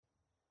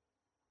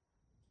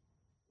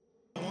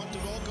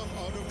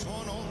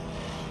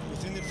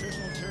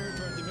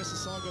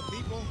Mississauga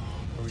people.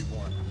 Where were you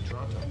born?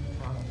 Toronto.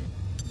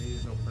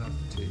 There's no pronouncing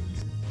T.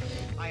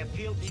 I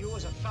appeal to you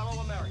as a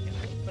fellow American.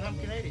 But I'm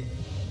Canadian.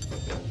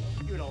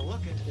 You don't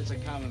look it. It's a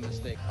common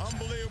mistake.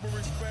 Unbelievable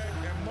respect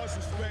and much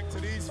respect to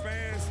these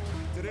fans,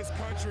 to this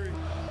country.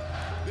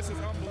 This is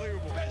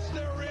unbelievable. Best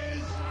there is,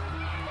 the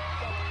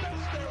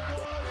best there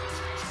was,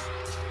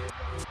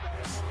 the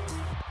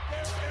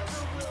best there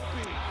ever will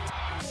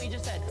be. We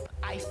just said,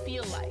 I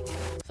feel like.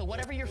 So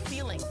whatever you're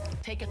feeling,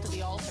 take it to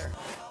the altar,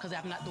 because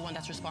I'm not the one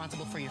that's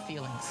responsible for your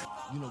feelings.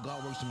 You know,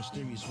 God works in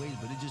mysterious ways,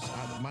 but it just,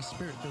 my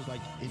spirit feels like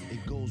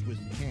it goes with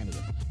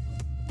Canada.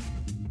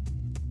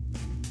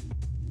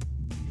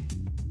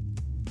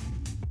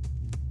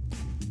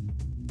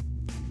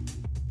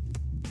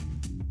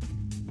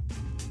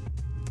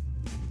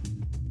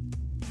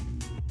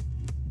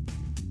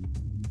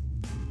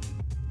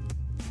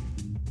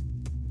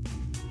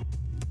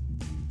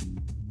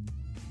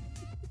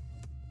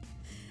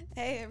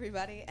 Hey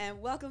everybody,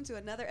 and welcome to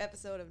another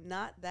episode of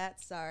Not That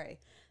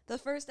Sorry, the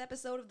first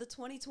episode of the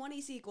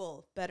 2020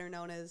 sequel, better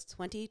known as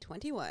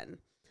 2021.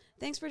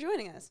 Thanks for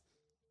joining us.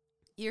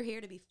 You're here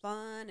to be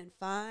fun and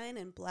fine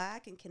and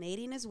black and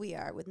Canadian as we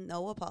are, with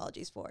no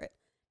apologies for it,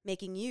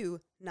 making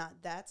you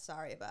not that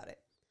sorry about it.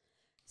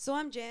 So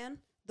I'm Jan,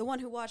 the one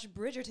who watched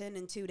Bridgerton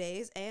in 2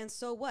 days, and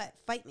so what?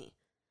 Fight me.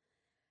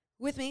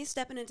 With me,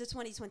 stepping into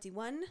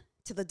 2021,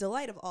 to the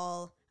delight of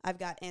all, I've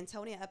got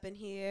Antonia up in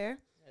here.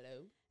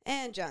 Hello.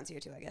 And John's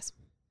here too, I guess.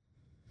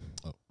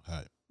 Oh,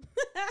 hi.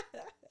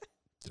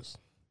 Just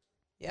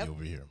Yep. be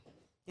over here.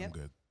 Yep. I'm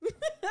good.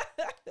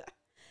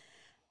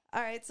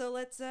 All right, so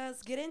let's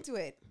get into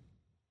it.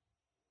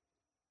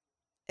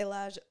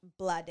 Elijah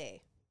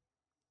Blade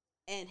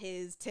and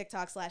his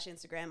TikTok /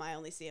 Instagram. I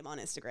only see him on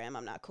Instagram.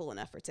 I'm not cool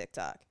enough for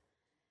TikTok.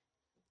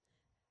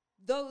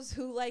 Those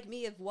who, like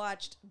me, have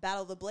watched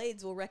Battle of the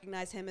Blades will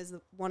recognize him as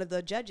one of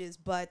the judges,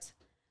 but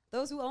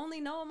those who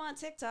only know him on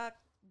TikTok,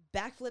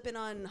 backflipping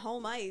on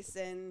home ice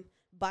and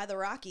by the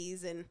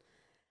Rockies and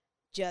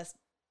just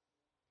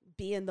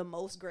being the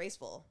most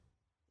graceful.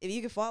 If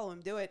you can follow him,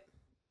 do it.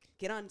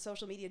 Get on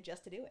social media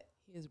just to do it.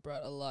 He has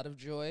brought a lot of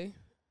joy.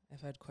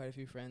 I've had quite a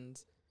few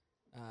friends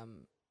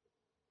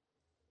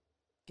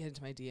get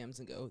into my DMs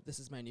and go, this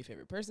is my new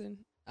favorite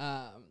person.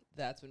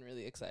 That's been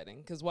really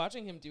exciting. Because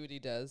watching him do what he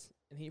does,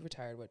 and he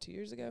retired, 2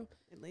 years ago?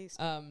 At least.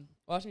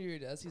 Watching him do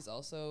what he does, he's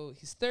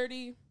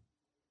 30.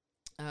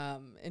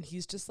 And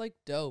he's just like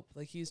dope.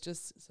 Like he's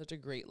just such a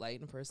great light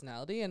and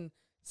personality, and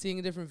seeing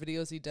the different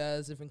videos he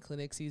does, different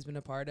clinics he's been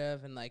a part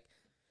of, and like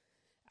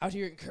out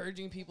here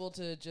encouraging people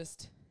to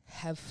just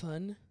have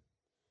fun.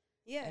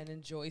 Yeah. And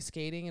enjoy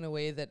skating in a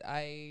way that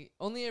I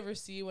only ever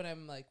see when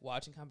I'm like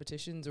watching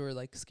competitions or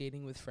like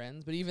skating with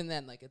friends. But even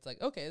then, like it's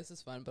like, okay, this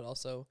is fun, but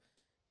also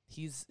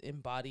he's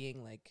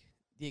embodying like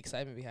the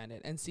excitement behind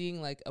it. And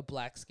seeing like a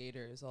black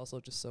skater is also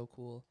just so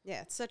cool.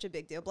 Yeah, it's such a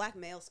big deal. Black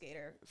male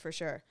skater for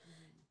sure.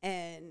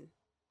 And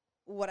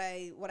what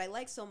I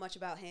like so much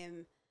about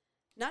him,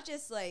 not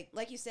just like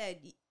you said,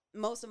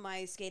 most of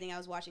my skating I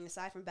was watching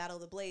aside from Battle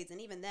of the Blades, and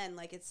even then,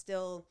 like it's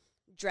still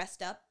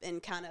dressed up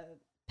and kind of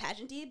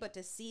pageanty, but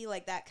to see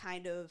like that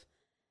kind of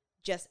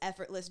just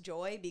effortless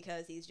joy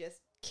because he's just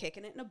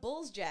kicking it in a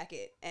Bulls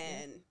jacket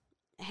and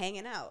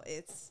hanging out,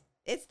 it's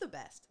the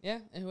best. Yeah,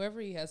 and whoever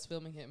he has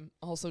filming him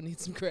also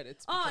needs some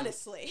credits.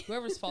 Honestly.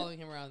 Whoever's following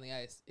him around the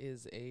ice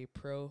is a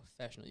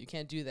professional. You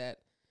can't do that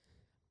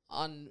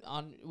on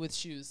with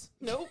shoes.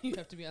 Nope. You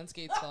have to be on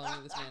skates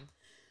following this man.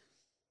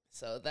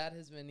 So that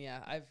has been,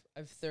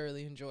 I've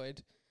thoroughly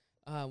enjoyed.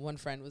 One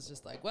friend was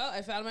just like, well,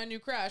 I found my new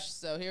crush,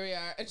 so here we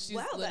are. And she's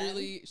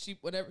literally,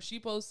 she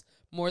posts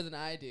more than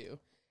I do.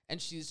 And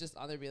she's just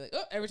on there being like,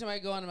 oh, every time I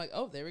go on, I'm like,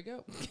 oh, there we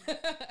go.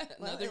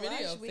 Another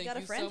video. We Thank got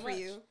a you friend so for much.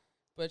 you.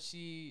 But it's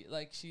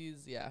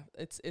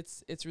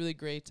really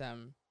great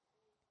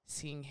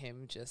seeing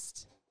him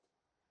just,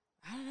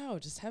 I don't know,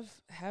 just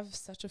have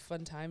such a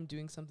fun time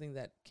doing something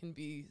that can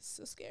be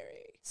so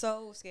scary.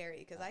 So scary,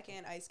 because I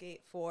can't ice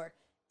skate for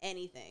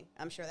anything.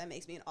 I'm sure that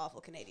makes me an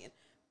awful Canadian.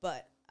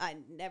 But I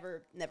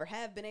never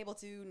have been able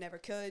to, never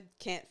could,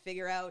 can't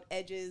figure out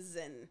edges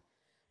and...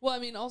 Well, I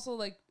mean, also,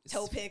 like...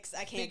 toe picks,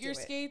 I can't figure do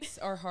it. skates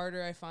are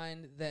harder, I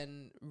find,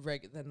 than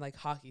like,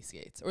 hockey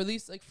skates. Or at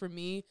least, like, for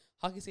me,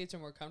 hockey skates are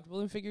more comfortable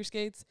than figure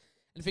skates.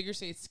 And figure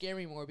skates scare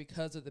me more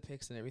because of the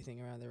picks and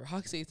everything around there. Where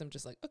hockey skates, I'm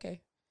just like,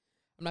 okay,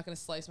 I'm not going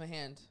to slice my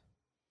hand.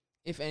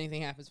 If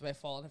anything happens, if I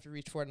fall and have to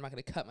reach for it, I'm not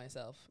going to cut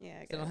myself. Yeah,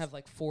 I don't guess. have,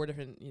 like, 4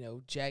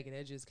 different, jagged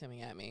edges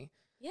coming at me.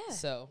 Yeah.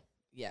 So,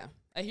 yeah.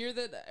 I hear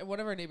that one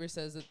of our neighbors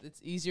says that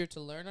it's easier to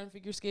learn on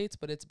figure skates,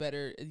 but it's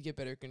better, you get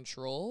better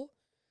control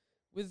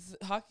with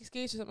hockey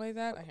skates or something like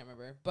that. I can't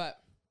remember, but...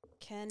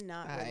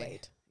 Cannot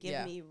relate. Give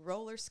yeah. me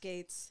roller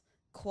skates,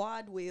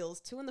 quad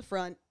wheels, 2 in the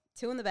front,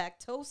 2 in the back,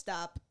 toe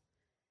stop.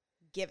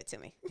 Give it to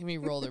me. Give me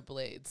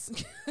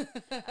rollerblades.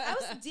 I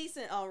was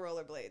decent on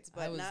rollerblades, I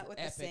but was not with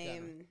the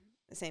epic on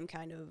same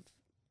kind of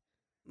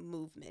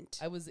movement.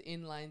 I was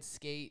inline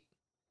skate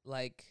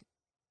like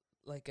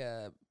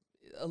a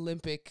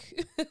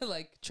Olympic,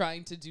 like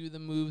trying to do the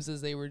moves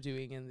as they were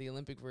doing in the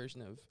Olympic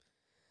version of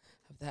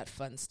of that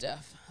fun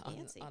stuff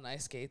on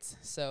ice skates.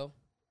 So,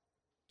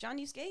 John,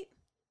 you skate?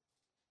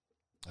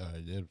 I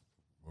did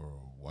for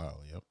a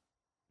while. Yep.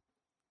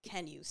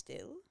 Can you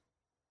still?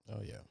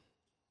 Oh yeah.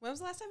 When was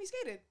the last time you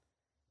skated?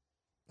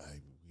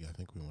 I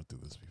think we went through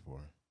this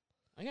before.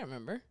 I can't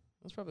remember.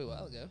 It was probably a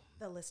while ago.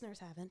 The listeners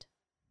haven't.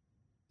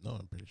 No,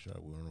 I'm pretty sure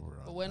we went over.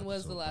 But when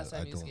was the last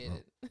time you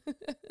skated?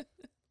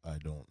 I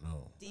don't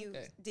know.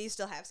 Do you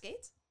still have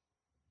skates?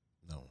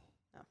 No.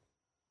 No.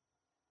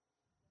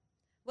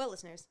 Well,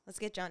 listeners, let's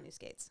get John new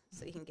skates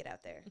so he can get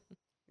out there and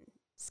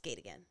skate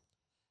again.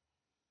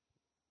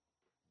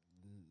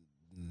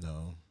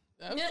 No.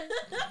 Okay.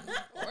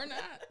 Or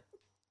not.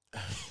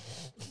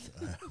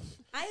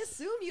 I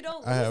assume you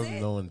don't. I have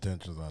no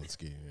intentions on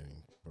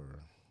skating for.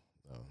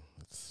 No,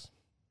 it's.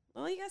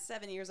 Well, you got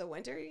 7 years of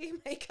winter.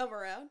 You may come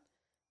around.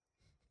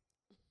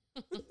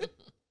 The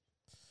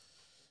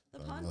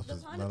pond at the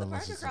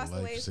park across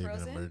the way is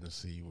frozen.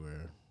 Emergency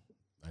where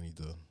I need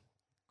to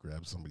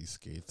grab somebody's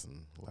skates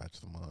and latch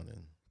them on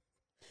and.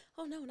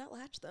 Oh no, not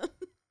latch them.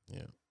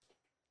 Yeah.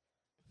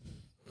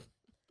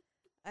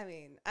 I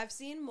mean, I've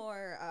seen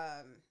more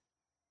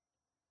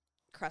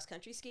cross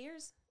country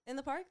skiers in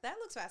the park. That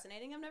looks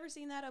fascinating. I've never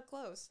seen that up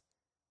close,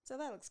 so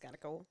that looks kind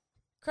of cool.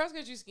 Cross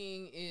country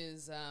skiing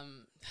is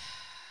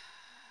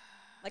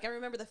like I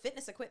remember the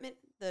fitness equipment,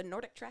 the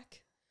Nordic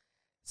Track.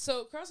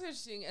 So cross country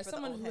skiing, as For the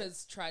someone old who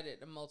heads. has tried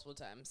it multiple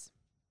times,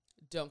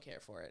 don't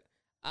care for it.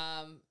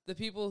 The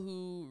people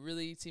who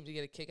really seem to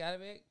get a kick out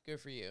of it, good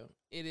for you.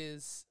 It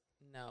is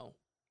no,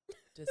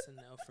 just a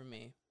no for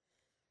me.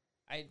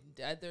 I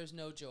there's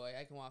no joy.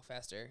 I can walk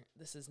faster.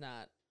 This is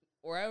not,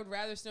 or I would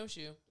rather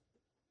snowshoe.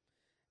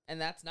 And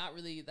that's not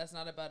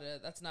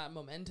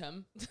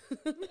momentum.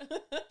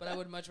 But I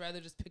would much rather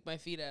just pick my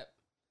feet up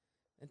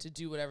and to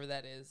do whatever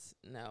that is.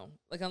 No.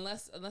 Like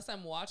unless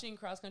I'm watching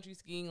cross country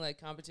skiing like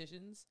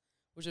competitions,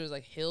 which was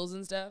like hills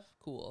and stuff,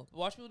 cool. But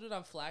watch people do it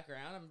on flat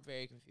ground, I'm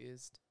very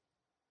confused.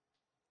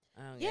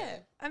 I don't get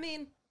it. I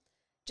mean,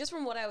 just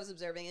from what I was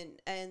observing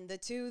and the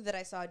two that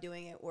I saw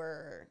doing it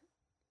were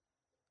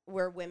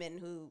women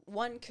who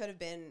one could have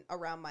been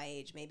around my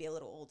age, maybe a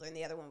little older, and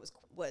the other one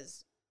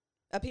was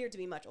appeared to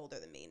be much older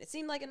than me. And it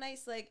seemed like a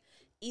nice, like,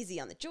 easy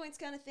on the joints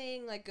kind of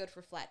thing, like good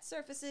for flat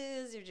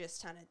surfaces. You're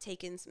just kind of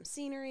taking some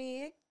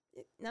scenery.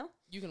 No?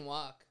 You can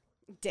walk.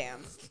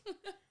 Damn.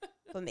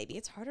 But maybe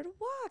it's harder to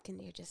walk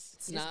and you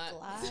just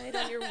glide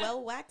on your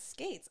well-waxed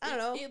skates. I don't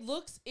know.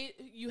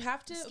 You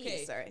have to,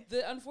 Skis, sorry.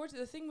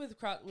 The thing with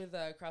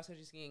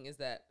cross-country skiing is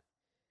that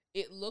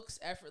it looks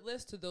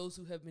effortless to those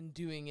who have been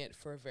doing it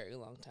for a very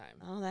long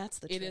time. Oh, that's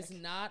the trick. It is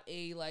not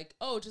a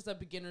just a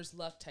beginner's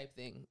luck type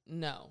thing.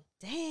 No.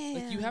 Damn.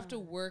 Like you have to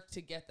work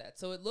to get that.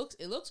 So it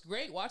looks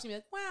great watching me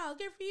like, wow,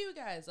 good for you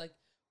guys. Like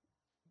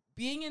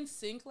being in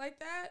sync like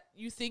that,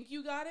 you think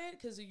you got it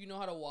because you know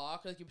how to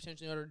walk, or like you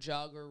potentially know how to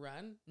jog or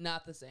run.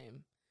 Not the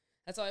same.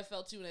 That's how I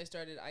felt too when I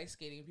started ice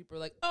skating. And people are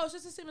like, oh, it's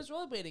just the same as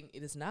rollerblading.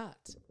 It is not.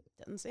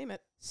 Doesn't seem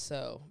it.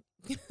 So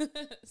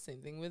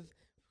same thing with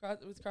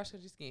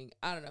cross-country skiing.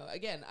 I don't know.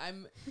 Again,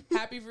 I'm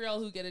happy for y'all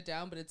who get it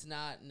down, but it's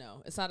not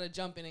a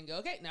jump in and go,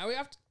 okay, now we're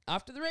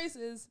off to the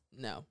races.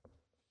 No.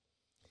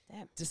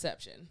 Damn.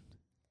 Deception.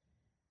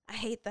 I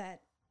hate that.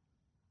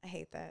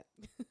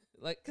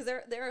 Like, because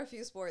there are a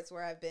few sports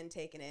where I've been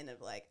taken in of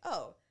like,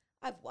 oh,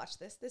 I've watched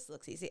this. This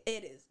looks easy.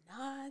 It is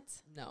not.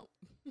 No.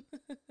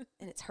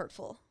 And it's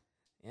hurtful.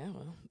 Yeah,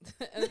 well.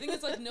 And the thing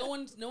is, like, no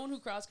one who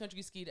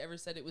cross-country skied ever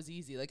said it was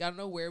easy. Like, I don't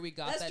know where we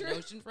got that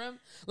notion from.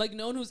 Like,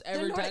 no one who's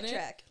ever done it.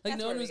 Track. Like,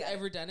 no one who's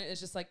ever done it.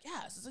 It's just like, yeah,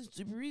 this is like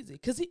super easy.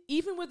 Because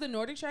even with the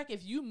Nordic Track,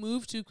 if you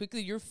move too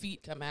quickly, your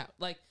feet come out.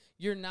 Like,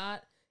 you're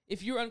not,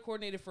 if you're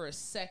uncoordinated for a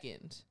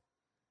second.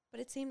 But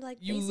it seemed like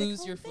you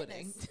lose your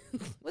footing.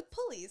 With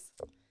pulleys.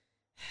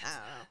 I don't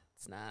know.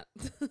 It's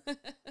not.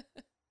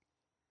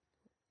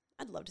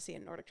 I'd love to see a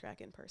Nordic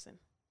Track in person.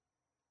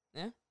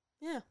 Yeah?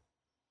 Yeah.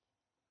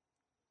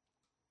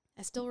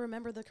 I still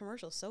remember the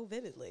commercials so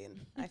vividly,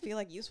 and I feel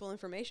like useful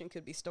information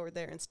could be stored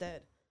there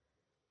instead.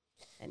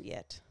 And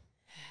yet.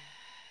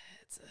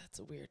 It's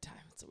a weird time.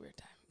 It's a weird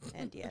time.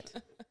 And yet.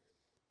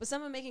 But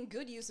someone making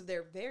good use of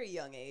their very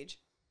young age,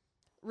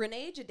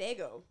 Renee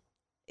Jadego,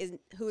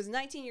 who is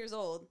 19 years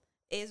old,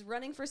 is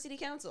running for city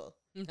council.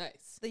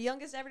 Nice. The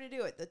youngest ever to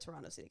do it. The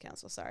Toronto City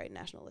Council. Sorry,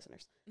 national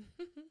listeners.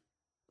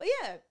 But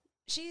yeah,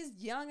 she's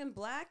young and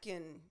black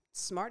and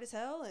smart as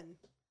hell, and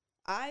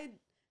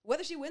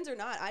whether she wins or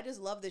not, I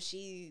just love that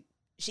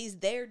she's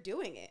there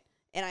doing it,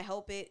 and I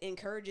hope it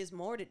encourages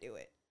more to do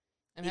it.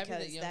 I'm happy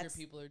that younger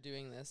people are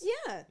doing this.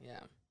 Yeah. Yeah.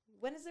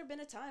 When has there been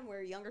a time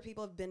where younger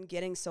people have been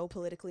getting so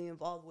politically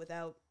involved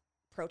without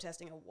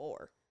protesting a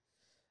war?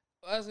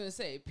 I was going to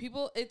say,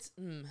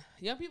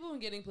 young people have been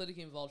getting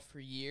politically involved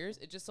for years.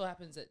 It just so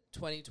happens that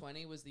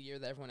 2020 was the year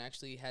that everyone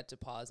actually had to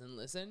pause and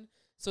listen.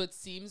 So it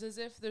seems as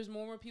if there's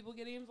more people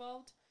getting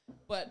involved.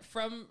 But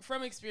from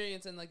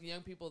experience and like the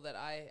young people that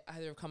I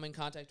either have come in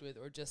contact with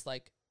or just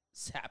like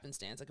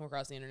happenstance, I come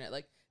across the internet,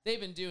 like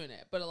they've been doing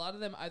it. But a lot of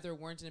them either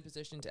weren't in a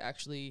position to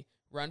actually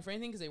run for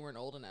anything because they weren't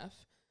old enough.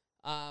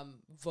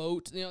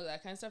 vote,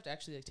 that kind of stuff, to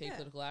actually like take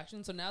political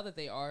action. So now that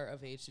they are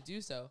of age to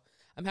do so,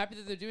 I'm happy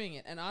that they're doing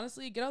it. And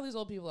honestly, get all these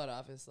old people out of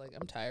office. Like,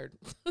 I'm tired.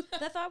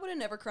 That thought would have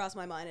never crossed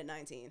my mind at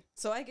 19.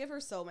 So I give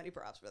her so many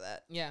props for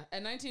that. Yeah.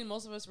 At 19,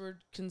 most of us were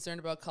concerned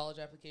about college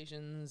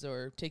applications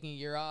or taking a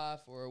year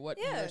off or what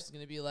university is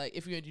going to be like,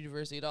 if you're going to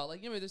university at all.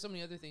 Like, there's so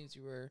many other things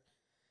you were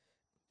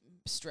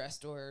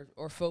stressed or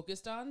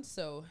focused on.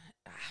 So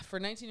for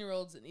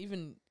 19-year-olds and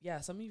even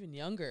some even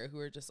younger who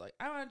are just like,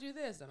 I want to do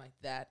this, I'm like,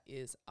 that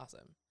is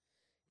awesome.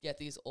 Get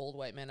these old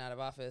white men out of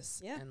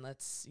office, and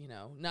let's,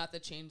 not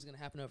that change is going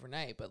to happen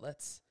overnight, but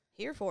let's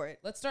here for it.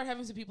 Let's start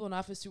having some people in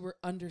office who were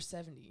under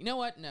 70. You know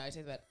what? No, I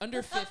take that.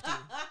 Under 50.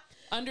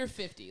 Under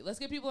 50. Let's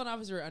get people in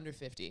office who are under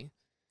 50.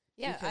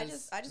 Yeah, I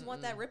just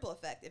want that ripple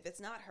effect. If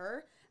it's not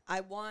her,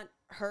 I want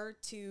her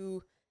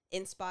to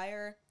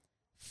inspire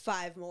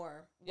 5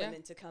 more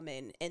women to come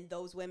in, and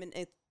those women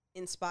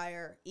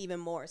inspire even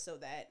more, so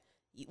that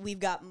we've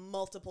got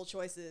multiple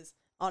choices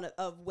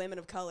of women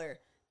of color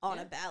on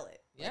a ballot.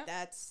 Like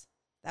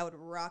that would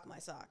rock my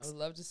socks. I would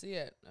love to see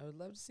it.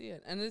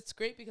 And it's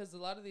great because a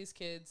lot of these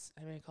kids,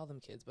 I call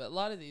them kids, but a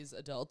lot of these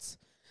adults,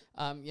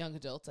 young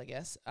adults, I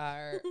guess,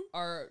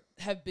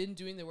 have been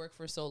doing the work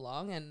for so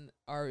long and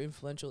are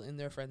influential in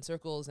their friend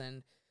circles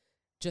and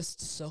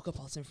just soak up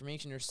all this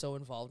information, are so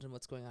involved in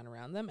what's going on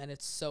around them. And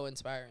it's so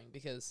inspiring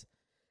because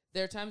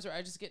there are times where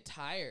I just get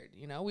tired.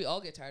 We all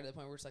get tired to the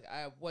point where it's like,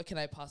 what can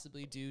I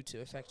possibly do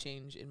to affect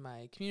change in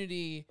my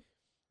community,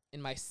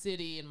 in my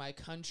city, in my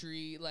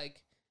country?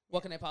 Like,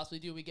 what can I possibly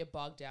do? We get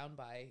bogged down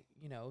by,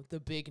 the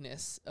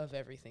bigness of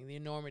everything, the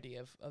enormity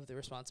of the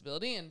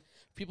responsibility, and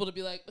people to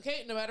be like,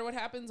 okay, no matter what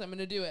happens, I'm going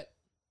to do it.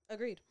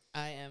 Agreed.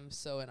 I am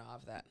so in awe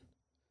of that.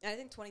 And I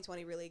think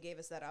 2020 really gave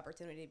us that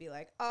opportunity to be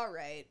like, all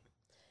right,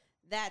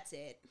 that's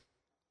it.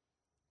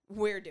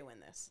 We're doing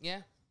this.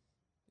 Yeah.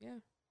 Yeah.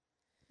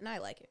 And I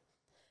like it.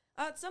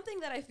 Something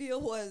that I feel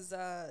was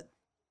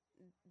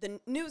the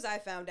news I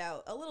found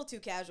out a little too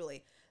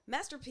casually.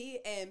 Master P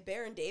and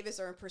Baron Davis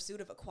are in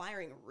pursuit of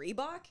acquiring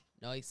Reebok.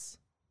 Nice.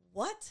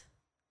 What?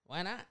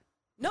 Why not?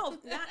 No,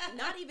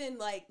 not even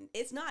like,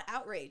 it's not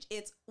outrage.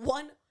 It's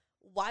one,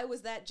 why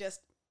was that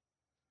just,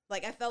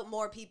 like, I felt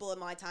more people in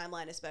my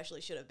timeline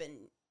especially should have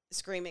been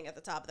screaming at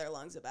the top of their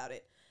lungs about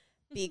it,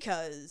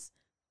 because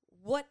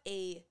what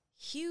a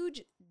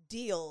huge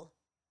deal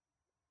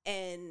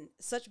and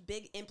such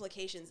big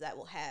implications that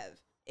will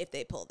have if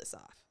they pull this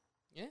off.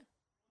 Yeah.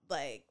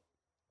 Like,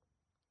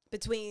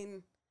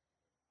 between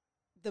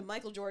the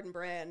Michael Jordan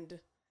brand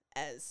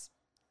as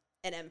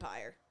an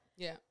empire.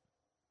 Yeah.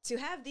 To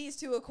have these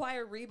two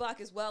acquire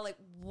Reebok as well, like,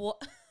 what?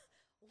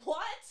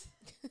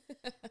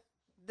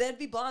 That'd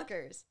be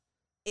bonkers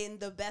in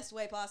the best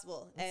way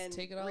possible. Let's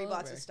take it all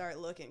Reebok over. to start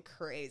looking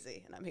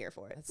crazy, and I'm here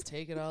for it. Let's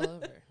take it all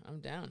over. I'm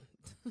down.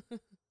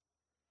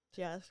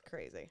 Just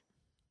crazy.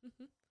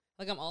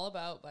 Like, I'm all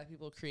about Black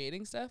people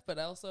creating stuff, but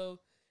also,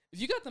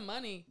 if you got the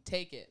money,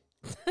 take it.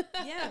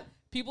 Yeah.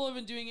 People have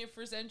been doing it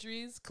for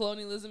centuries.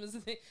 Colonialism is the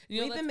thing.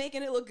 We've been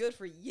making it look good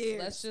for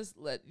years.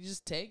 Let's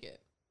just take it.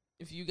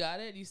 If you got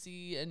it, you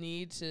see a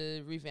need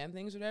to revamp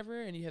things or whatever,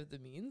 and you have the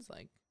means,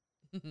 like,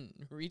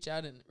 reach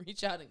out and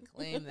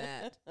claim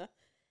that.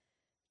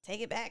 Take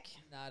it back.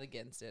 Not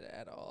against it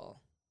at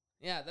all.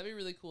 Yeah, that'd be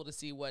really cool to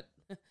see what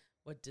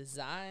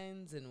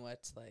designs and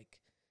what, like,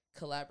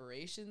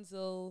 collaborations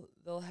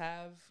they'll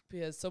have,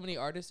 because so many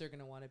artists are going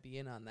to want to be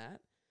in on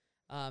that.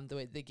 The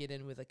way they get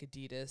in with, like,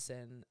 Adidas,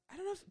 and I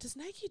don't know does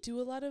Nike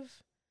do a lot of,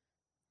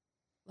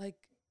 like,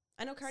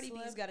 I know Cardi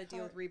B's got to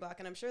deal with Reebok,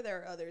 and I'm sure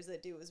there are others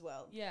that do as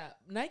well. Yeah,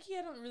 Nike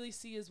I don't really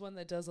see as one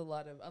that does a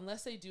lot of,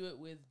 unless they do it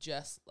with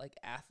just, like,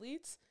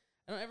 athletes.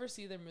 I don't ever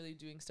see them really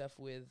doing stuff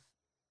with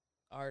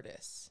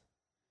artists.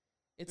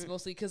 It's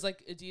mostly because,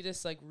 like,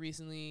 Adidas, like,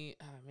 recently,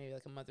 maybe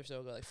like a month or so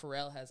ago, like,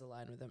 Pharrell has a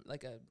line with them,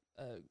 like a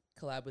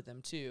collab with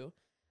them too.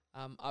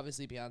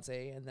 Obviously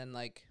Beyonce, and then,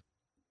 like,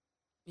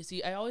 you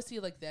see, I always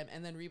see, like, them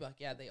and then Reebok.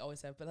 Yeah, they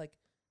always have, but, like,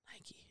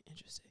 Nike,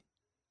 interesting.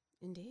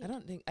 Indeed.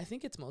 I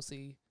think it's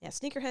mostly. Yeah,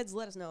 sneakerheads,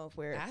 let us know if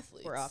we're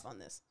athletes. We're off on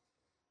this.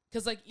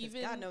 Because, like,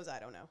 even God knows I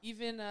don't know.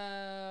 Even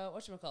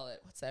whatchamacallit?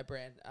 What's that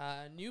brand?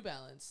 New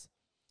Balance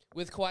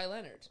with Kawhi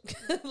Leonard.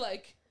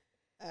 Like,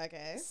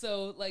 okay.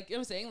 So, like,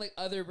 I'm saying, like,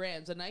 other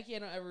brands. But Nike, I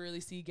don't ever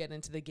really see get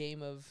into the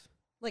game of,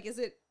 like, is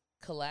it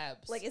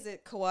collabs? Like, is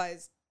it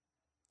Kawhi's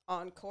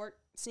on court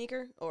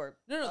sneaker or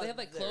no? They had,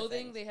 like,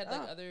 clothing. Things? They had,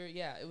 like, other.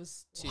 Yeah, it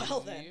was 2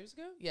 years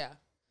ago. Yeah.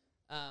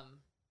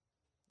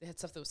 They had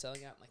stuff that was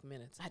selling out in, like,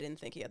 minutes. I didn't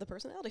think he had the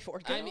personality for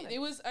it. It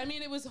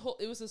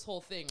was this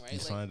whole thing, right? He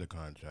like, signed a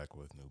contract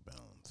with New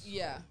Balance.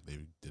 Yeah. So they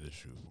did a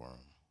shoe for him.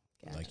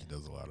 Gotcha. Nike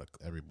does a lot of,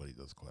 everybody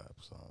does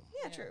collabs.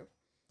 Yeah, true.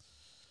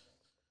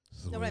 This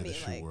is the No, way I the mean,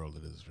 shoe like, world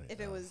it is right if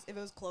now. it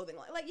was clothing,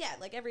 like yeah,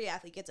 like every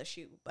athlete gets a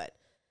shoe, but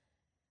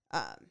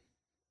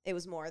it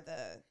was more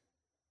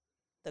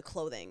the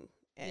clothing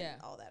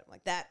and all that.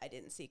 Like, that I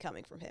didn't see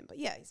coming from him. But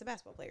yeah, he's a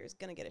basketball player. He's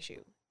gonna get a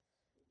shoe.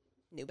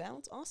 New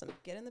Balance, awesome.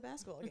 Get in the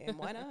basketball game.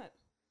 Why not?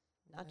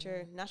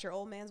 Not your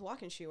old man's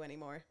walking shoe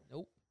anymore.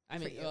 Nope. I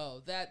mean,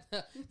 that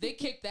they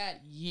kicked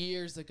that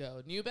years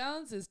ago. New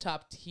Balance is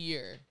top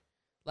tier.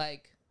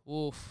 Like,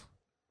 oof.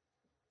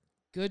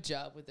 Good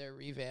job with their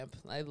revamp.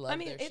 I love. I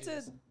mean,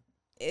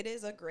 it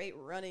is a great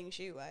running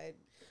shoe.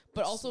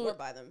 But also,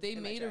 by them they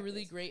made a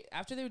really great,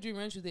 after they were doing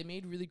running shoes, they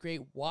made really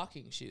great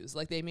walking shoes.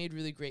 Like, they made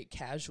really great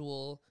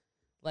casual,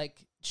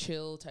 like,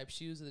 chill type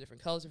shoes with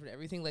different colors, different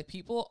everything. Like,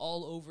 people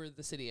all over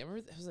the city. I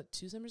remember, was it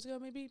 2 summers ago,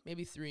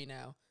 maybe 3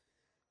 now.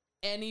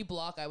 Any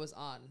block I was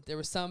on, there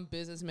was some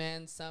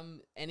businessman,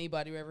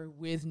 anybody, whatever,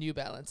 with New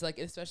Balance. Like,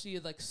 especially,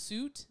 like,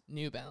 suit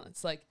New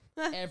Balance. Like,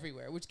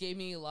 everywhere, which gave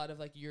me a lot of,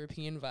 like,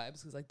 European vibes,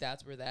 because, like,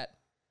 that's where that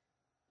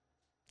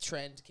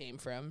trend came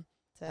from.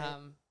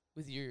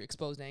 With your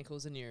exposed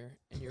ankles and your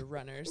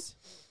runners.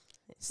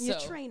 Your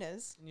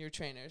trainers. And your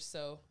trainers.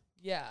 So,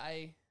 yeah,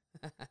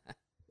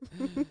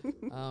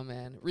 oh,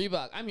 man.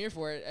 Reebok, I'm here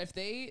for it. If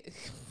they...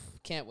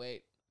 Can't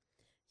wait.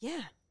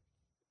 Yeah.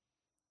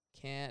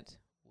 Can't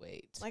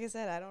wait. Like I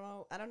said, I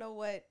don't know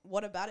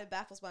what about it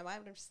baffles my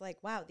mind. I'm just like,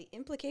 wow, the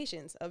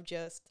implications of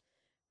just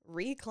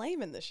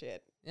reclaiming the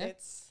shit. Yeah.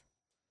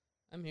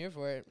 I'm here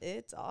for it.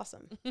 It's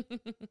awesome. And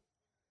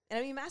I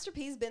mean, Master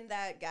P's been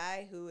that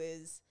guy who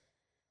is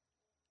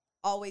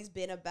always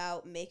been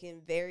about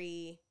making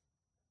very,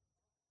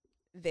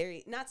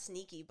 very, not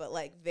sneaky, but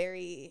like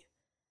very,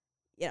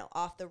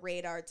 off the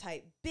radar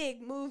type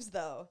big moves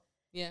though.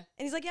 Yeah.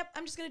 And he's like, yep,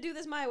 I'm just going to do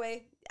this my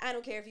way. I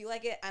don't care if you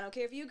like it. I don't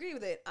care if you agree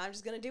with it. I'm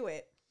just going to do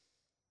it.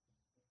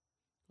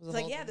 It's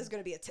like, yeah, there's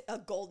going to be a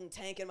golden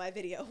tank in my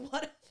video.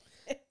 What?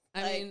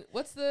 I mean,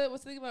 what's the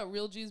thing about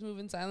real G's move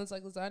in silence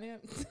like lasagna?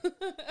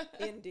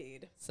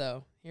 Indeed.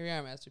 So here we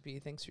are, Master P.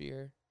 Thanks for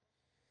your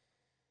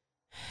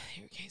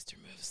gangster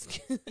moves.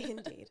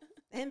 Indeed.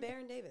 And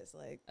Baron Davis,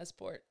 like a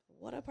sport.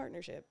 What a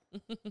partnership.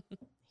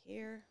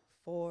 Here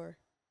for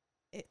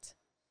it.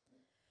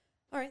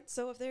 All right,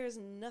 so if there's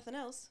nothing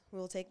else,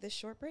 we'll take this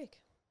short break.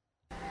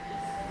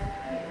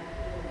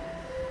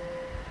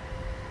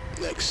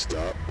 Next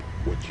up,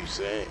 what you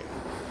saying?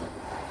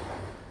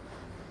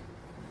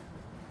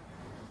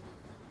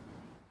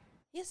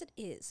 Yes, it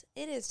is.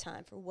 It is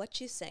time for What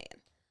You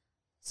Saying.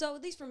 So,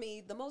 at least for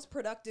me, the most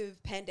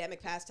productive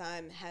pandemic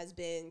pastime has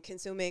been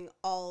consuming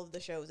all of the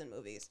shows and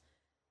movies.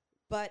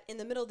 But in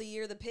the middle of the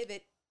year, the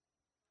pivot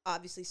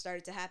obviously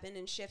started to happen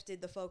and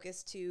shifted the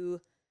focus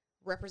to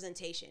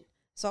representation.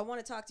 So I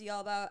want to talk to y'all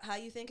about how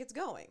you think it's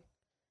going.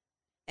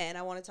 And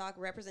I want to talk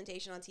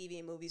representation on TV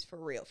and movies for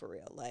real.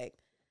 Like,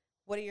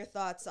 what are your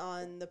thoughts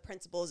on the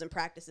principles and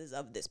practices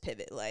of this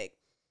pivot? Like,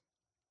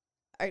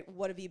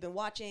 what have you been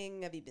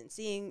watching? Have you been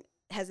seeing?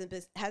 Has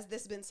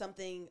this been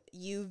something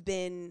you've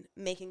been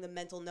making the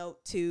mental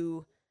note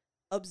to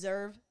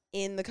observe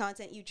in the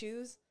content you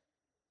choose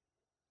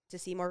to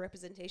see more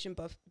representation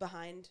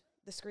behind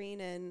the screen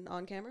and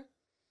on camera?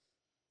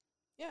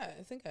 Yeah,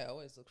 I think I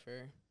always look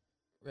for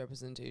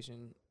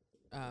representation,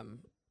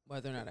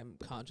 whether or not I'm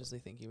consciously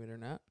thinking it or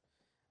not.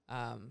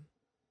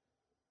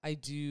 I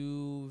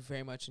do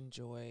very much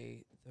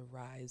enjoy the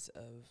rise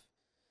of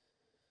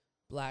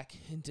Black,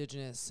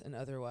 Indigenous, and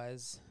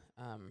otherwise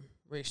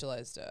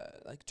racialized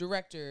like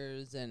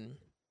directors and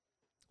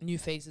new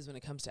faces when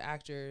it comes to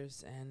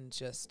actors, and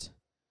just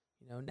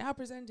now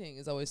presenting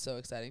is always so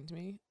exciting to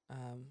me.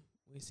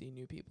 We see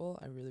new people.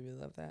 I really, really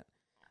love that.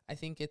 I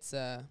think it's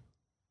I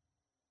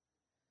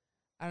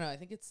don't know. I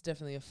think it's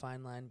definitely a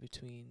fine line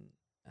between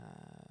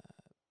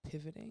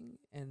pivoting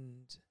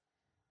and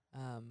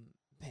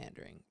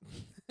pandering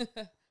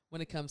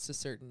when it comes to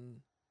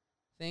certain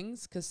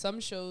things, because some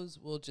shows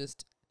will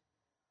just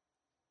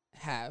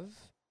have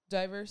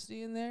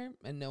diversity in there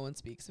and no one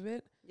speaks of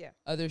it. Yeah.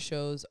 Other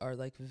shows are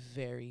like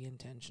very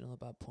intentional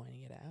about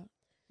pointing it out.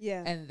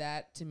 Yeah. And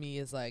that to me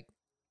is like,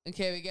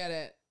 okay, we get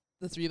it.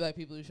 The 3 Black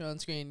people who show on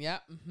screen.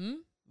 Yep. Mm-hmm.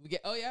 We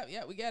get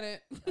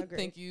it.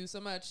 Thank you so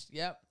much.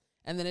 Yep.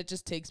 And then it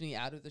just takes me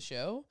out of the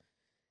show,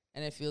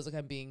 and it feels like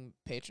I'm being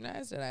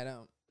patronized, and I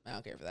don't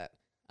care for that.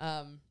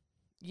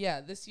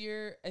 Yeah, this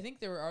year I think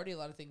there were already a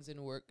lot of things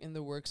in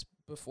the works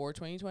before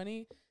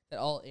 2020 that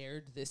all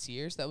aired this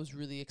year, so that was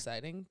really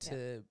exciting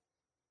to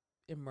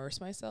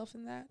immerse myself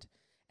in that,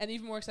 and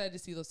even more excited to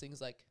see those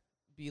things like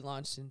be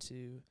launched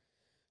into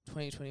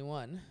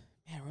 2021.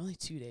 Man, we're only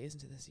 2 days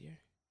into this year.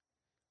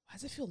 Why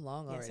does it feel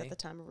long already? Yes, at the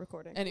time of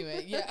recording.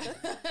 Anyway, yeah.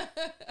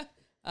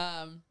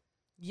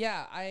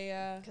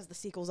 Yeah, because the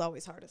sequel's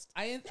always hardest.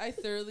 I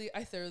thoroughly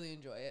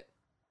enjoy it.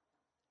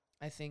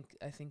 I think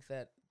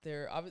that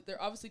there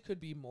obviously could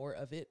be more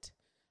of it.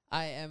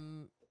 I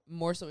am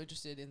more so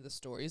interested in the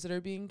stories that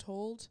are being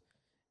told,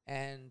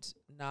 and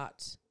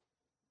not.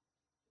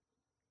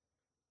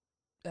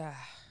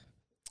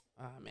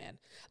 Man,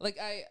 like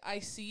I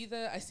see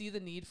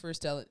the need for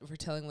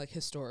telling like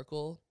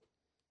historical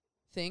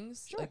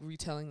things, like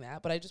retelling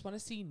that, but I just want to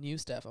see new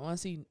stuff. I want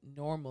to see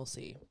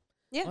normalcy.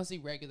 Yeah. I want to see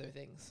regular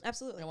things.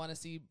 Absolutely. I want to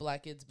see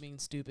Black kids being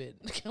stupid.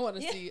 I want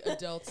to see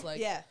adults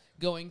like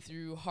going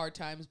through hard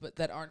times, but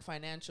that aren't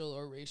financial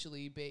or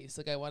racially based.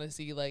 Like I want to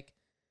see like,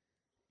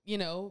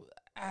 just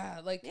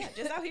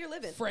out here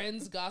living.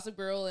 Friends, Gossip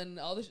Girl, and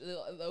all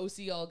the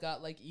OC all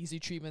got like easy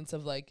treatments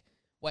of like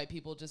white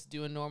people just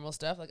doing normal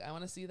stuff. Like, I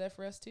want to see that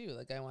for us too.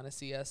 Like, I want to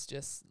see us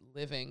just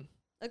living.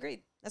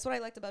 Agreed. That's what I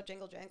liked about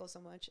Jingle Jangle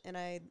so much, and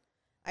I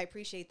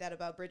appreciate that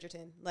about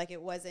Bridgerton. Like,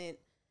 it was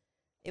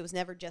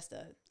never just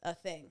a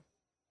thing.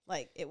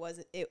 Like,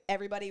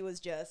 everybody was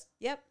just,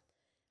 yep.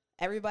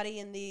 Everybody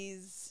in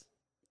these,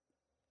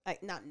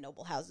 like, not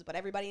noble houses, but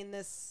everybody in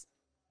this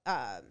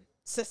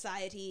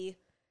society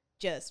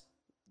just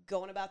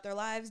going about their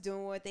lives,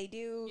 doing what they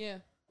do. Yeah.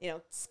 You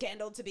know,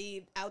 scandal to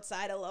be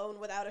outside alone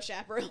without a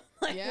chaperone,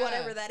 like,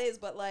 whatever that is.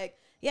 But, like,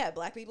 yeah,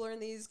 black people are in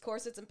these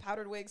corsets and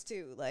powdered wigs,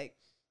 too. Like,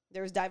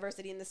 there was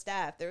diversity in the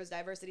staff. There was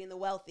diversity in the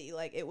wealthy.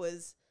 Like, it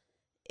was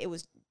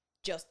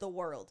just the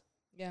world.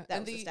 Yeah, that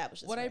was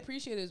established. What I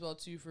appreciate as well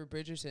too for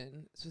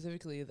Bridgerton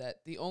specifically,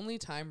 that the only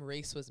time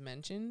race was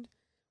mentioned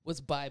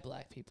was by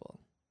black people.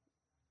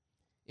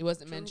 It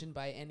wasn't mentioned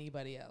by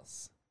anybody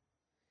else,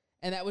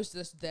 and that was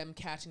just them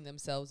catching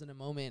themselves in a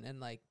moment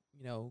and, like,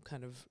 you know,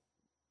 kind of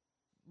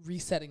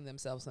resetting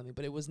themselves something.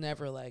 But it was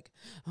never like,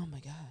 oh my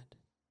God,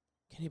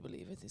 can you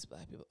believe it? These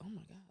black people. Oh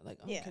my God, like,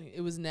 oh,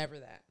 it was never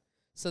that.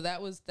 So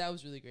that was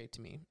really great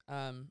to me.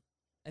 I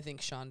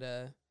think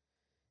Shonda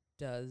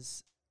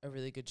does a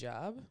really good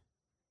job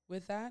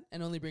with that,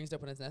 and only brings it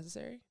up when it's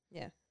necessary.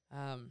 Yeah.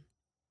 I'm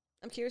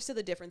curious to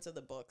the difference of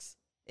the books,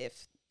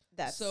 if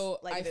that's so.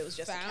 Like, if it was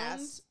just a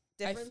cast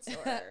difference.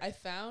 I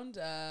found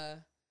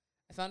a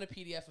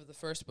PDF of the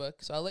first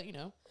book, so I'll let you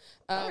know.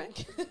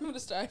 Right. I'm gonna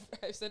start.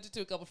 I've sent it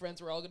to a couple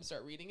friends. We're all gonna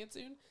start reading it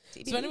soon.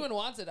 TBD. So if anyone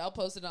wants it, I'll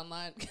post it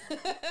online.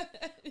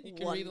 You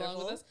can read along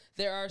with us.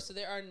 There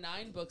are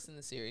 9 books in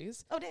the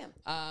series. Oh damn.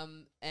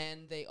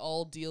 And they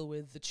all deal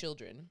with the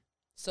children.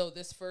 So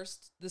this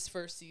first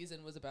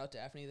season was about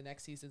Daphne. The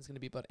next season is going to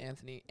be about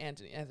Anthony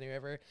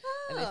River,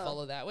 and they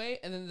follow that way.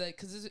 And then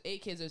because there's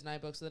 8 kids, there's 9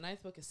 books. So the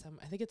 9th book is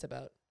I think it's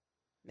about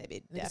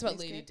it's about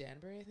Lady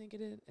Danbury. I think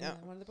it is in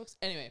one of the books.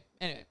 Anyway.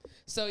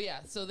 So yeah,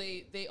 so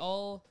they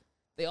all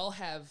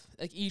have,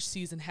 like, each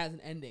season has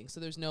an ending.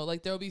 So there's no,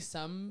 like, there will be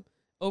some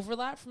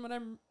overlap from what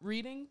I'm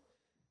reading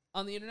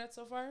on the internet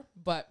so far,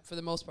 but for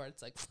the most part,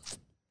 it's like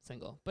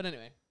single. But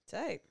anyway,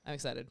 tight. I'm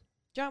excited.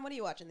 John, what are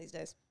you watching these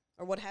days?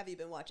 Or what have you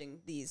been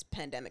watching these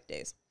pandemic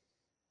days?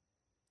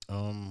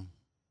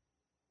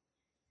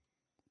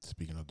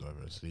 Speaking of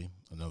diversity,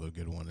 another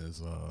good one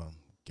is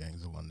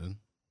Gangs of London.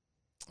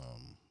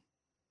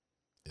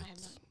 I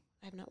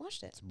have not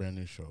watched it. It's a brand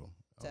new show.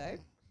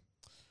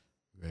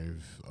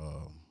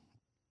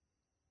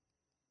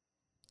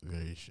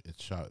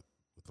 It's shot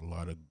with a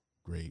lot of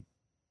great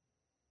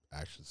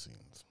action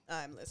scenes.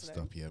 I'm listening.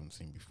 Stuff you haven't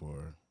seen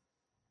before,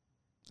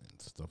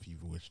 and stuff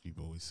you've wished you've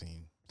always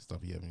seen. Stuff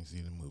you haven't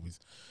seen in movies.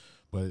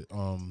 But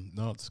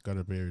no, it's got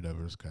a very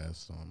diverse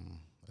cast.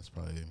 That's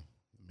probably the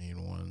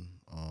main one.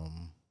 I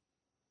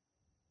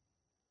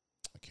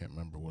can't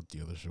remember what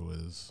the other show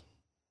is.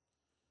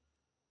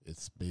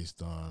 It's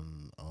based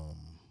on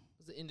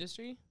Was it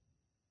Industry?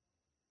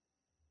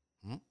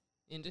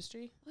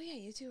 Industry? Oh yeah,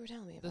 you two were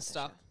telling me about the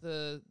stock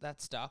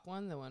that stock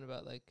one, the one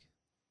about, like,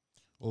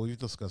 well, we've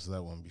discussed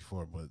that one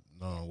before, but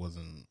no, it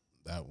wasn't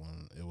that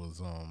one. It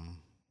was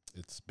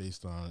it's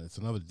based on, it's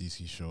another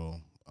DC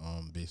show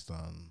based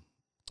on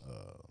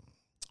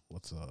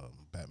what's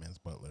Batman's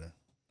butler?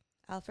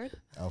 Alfred,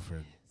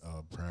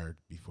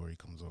 before he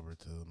comes over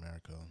to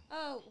America.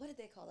 Oh, what did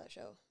they call that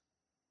show?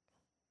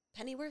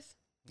 Pennyworth?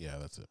 Yeah,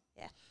 that's it.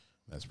 Yeah.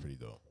 That's pretty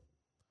dope.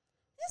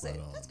 Is it?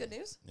 That's good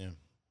news. Yeah.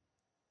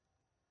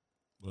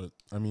 But,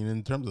 I mean,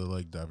 in terms of,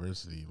 like,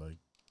 diversity, like,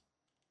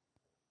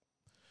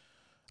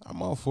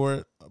 I'm all for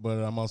it, but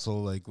I'm also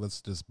like,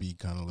 let's just be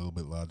kind of a little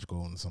bit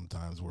logical, and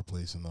sometimes we're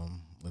placing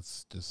them.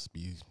 Let's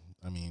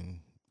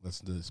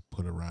just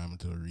put a rhyme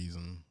to a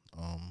reason.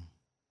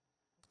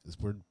 If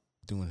we're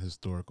doing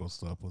historical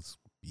stuff, let's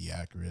be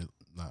accurate,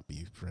 not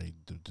be afraid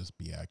to just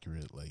be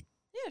accurate. Like,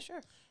 yeah,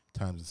 sure.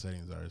 Times and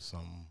settings are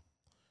some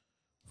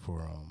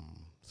for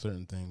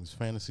certain things.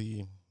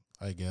 Fantasy,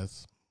 I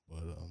guess,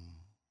 but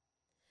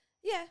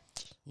yeah.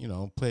 You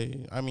know,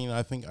 play. I mean,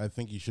 I think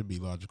you should be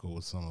logical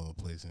with some of the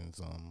placings.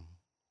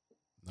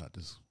 Not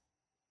just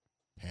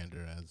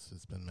pander, as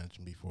it's been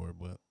mentioned before,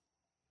 but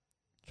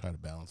try to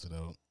balance it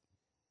out.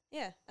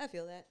 Yeah, I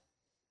feel that.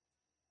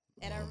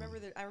 And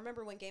I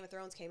remember when Game of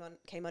Thrones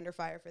came under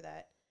fire for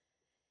that.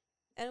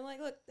 And I'm like,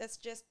 look, that's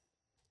just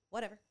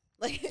whatever.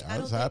 Like, I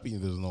was happy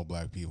there's no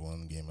black people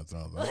in Game of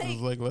Thrones. I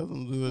was like, let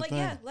them do their thing.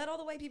 Yeah, let all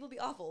the white people be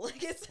awful.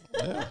 Like, it's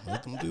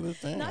let them do their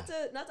thing. Not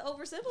to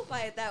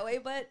oversimplify it that way,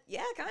 but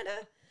yeah, kind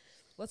of.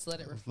 Let's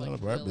let it reflect. It's none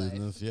of our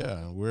business. Life.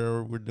 Yeah,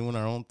 we're doing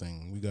our own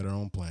thing. We got our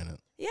own planet.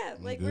 Yeah,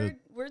 like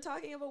we're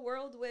talking of a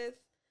world with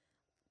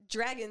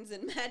dragons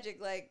and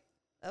magic. Like,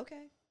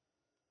 okay.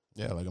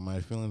 Yeah, like, my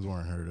feelings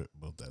weren't hurt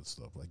about that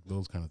stuff. Like,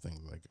 those kind of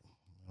things. Like,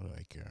 what do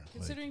I care?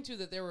 Considering too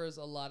that there was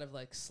a lot of,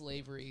 like,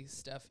 slavery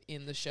stuff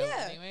in the show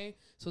anyway,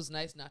 so it's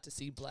nice not to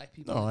see black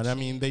people. No, and I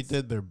mean, they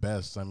did their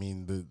best. I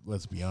mean,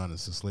 let's be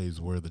honest, the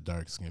slaves were the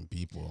dark-skinned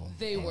people.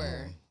 They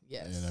were,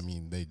 yes. And I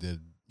mean, they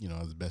did, you know,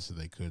 as best as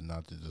they could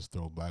not to just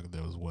throw black.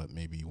 There was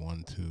maybe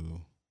 1,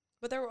 2.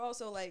 But there were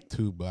also, like,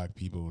 2 black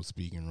people with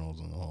speaking roles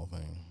in the whole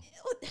thing.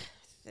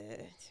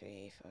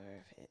 3, 4,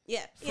 5.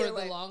 Yeah, For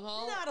the long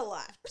haul? Not a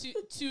lot.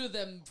 Two of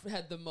them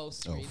had the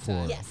most screen four,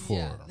 time. Yes. four,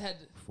 Yeah, had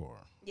four.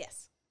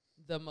 Yes.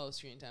 the most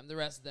screen time. The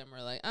rest of them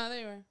were like,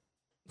 they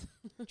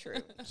were.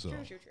 True. So,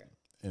 True.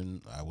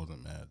 and I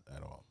wasn't mad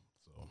at all.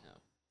 So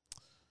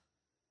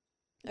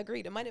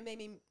Agreed. It might have made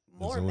me There's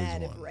more always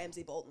mad if one.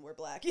 Ramsey Bolton were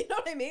black. You know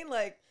what I mean?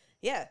 Like,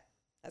 yeah,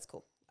 that's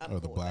cool. I'm or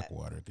the cool with that.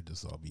 Blackwater could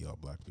just all be all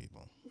black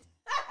people.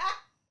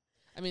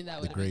 I mean, that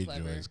The would have been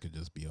clever. Greyjoys could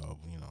just be all,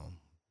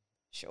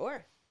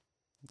 Sure.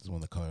 just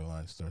when the color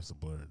line starts to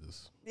blur,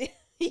 just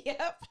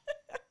Yep.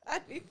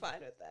 I'd be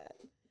fine with that.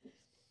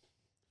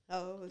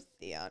 Oh,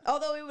 Theon.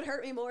 Although it would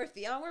hurt me more if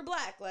Theon were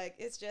black. Like,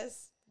 it's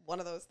just one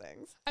of those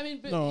things. I mean,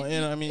 but no, if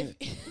and you- I mean,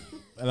 if-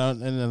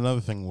 and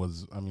another thing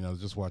was, I was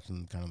just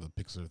watching kind of the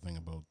Pixar thing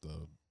about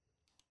the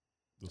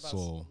About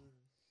soul,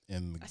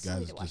 and the I still need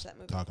guys to watch just that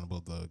movie. talking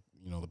about the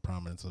the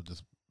prominence of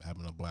just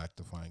having a black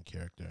defined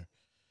character,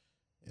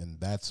 and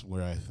that's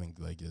where I think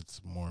like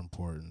it's more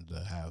important to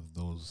have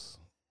those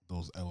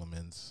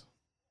elements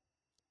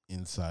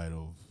inside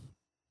of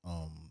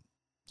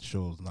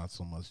shows, not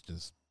so much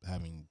just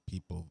having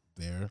people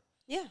there.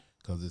 Yeah.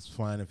 Because it's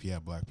fine if you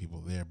have black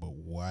people there, but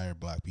why are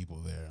black people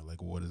there?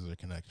 Like, what is their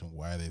connection?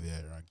 Why are they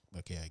there?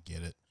 Okay, I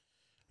get it.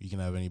 You can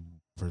have any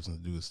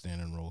person do a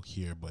standing role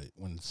here, but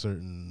when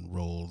certain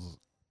roles,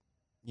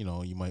 you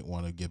might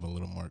want to give a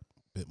little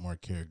bit more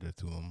character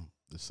to them.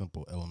 The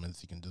simple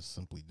elements you can just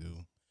simply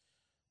do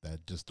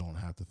that just don't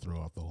have to throw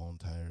off the whole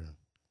entire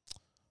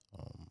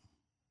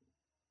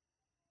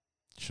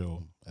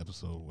show,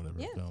 episode, whatever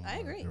Yeah, film I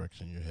or agree.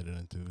 direction you're headed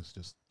into. It's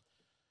just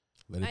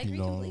I let it be agree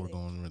known we're completely.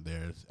 going right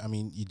there. I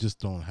mean, you just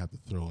don't have to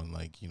throw in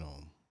like The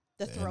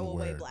the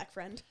throwaway N-word. black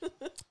friend.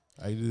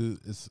 I do.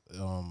 It's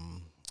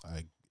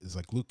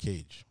like Luke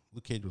Cage.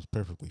 Luke Cage was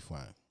perfectly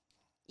fine,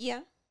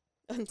 Yeah.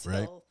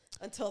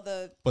 Until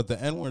the but the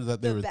N words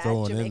that they The were bad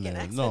throwing in Jamaican there.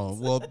 accents. No,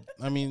 well,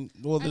 there's mean,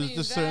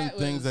 just certain that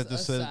things was that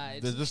just said.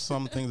 aside. There's just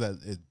some things that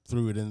it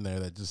threw it in there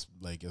that just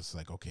like it's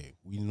like okay,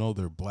 we know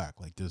they're black.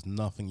 Like there's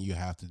nothing you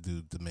have to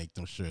do to make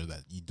them sure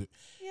that you do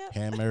Yep.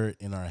 hammer it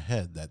in our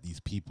head that these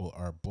people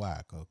are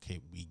black. Okay,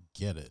 we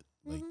get it.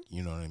 Like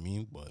you know what I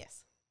mean. But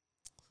Yes.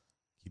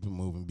 keep it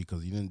moving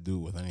because you didn't do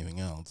it with anything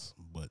else.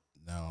 But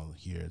now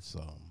here it's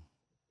a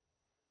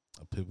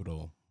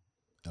pivotal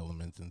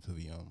element into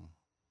the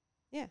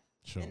Yeah.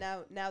 show. And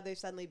now they've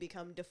suddenly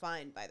become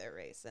defined by their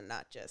race and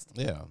not just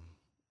Yeah,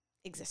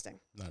 existing.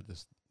 not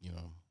just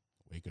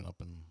waking up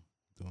and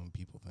doing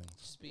people things.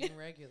 just being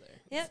regular.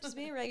 Yeah, just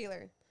being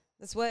regular.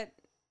 That's what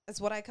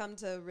I come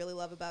to really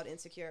love about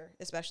Insecure,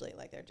 especially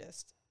like they're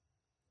just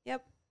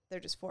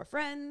four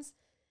friends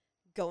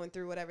going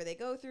through whatever they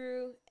go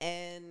through,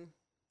 and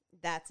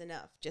that's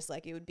enough. Just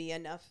like it would be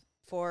enough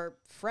for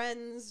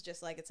Friends,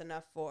 just like it's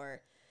enough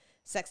for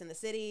Sex and the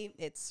City.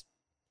 It's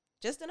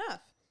just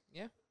enough.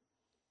 Yeah.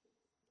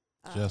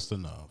 Just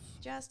enough.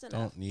 Just enough.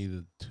 Don't need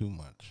it too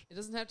much. It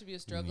doesn't have to be a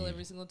struggle Need-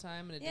 every single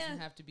time, and it Yeah. doesn't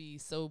have to be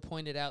so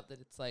pointed out that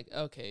it's like,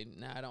 okay,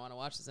 now I don't want to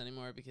watch this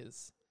anymore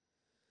because.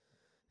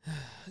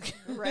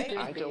 Right?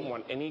 I don't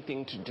want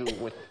anything to do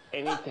with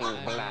anything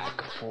black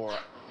for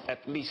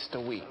at least a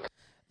week.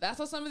 That's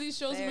how some of these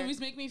shows Fair. and movies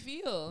make me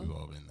feel. We've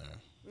all been there.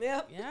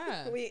 Yep.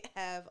 Yeah. We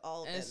have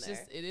all And been it's there.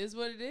 just, it is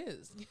what it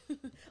is.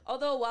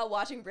 Although while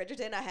watching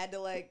Bridgerton, I had to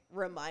like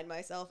remind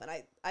myself, and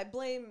I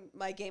blame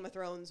my Game of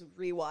Thrones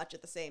rewatch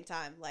at the same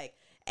time. Like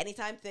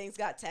anytime things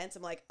got tense,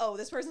 I'm like, oh,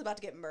 this person's about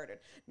to get murdered.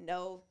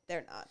 No,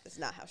 they're not. That's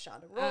not how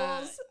Shonda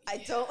rolls. I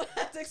don't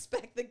have to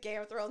expect the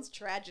Game of Thrones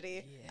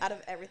tragedy out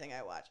of everything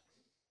I watch.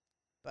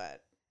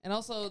 But And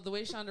also, the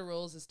way Shonda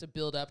rolls is to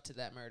build up to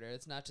that murder.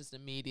 It's not just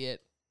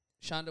immediate.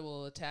 Shonda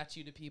will attach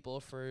you to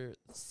people for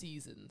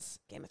seasons.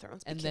 Game of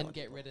Thrones, and be then killing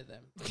get people. rid of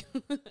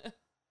them.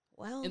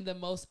 Well, in the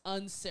most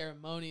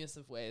unceremonious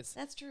of ways.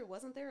 That's true.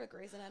 Wasn't there a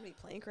Grey's Anatomy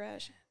plane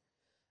crash?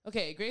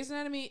 Okay, Grey's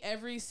Anatomy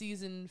every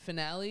season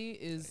finale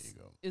is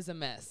a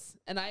mess,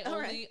 and I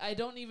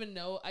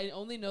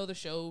only know the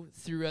show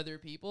through other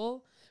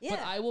people. Yeah.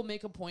 But I will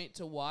make a point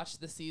to watch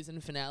the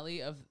season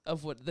finale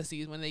of what the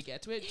season when they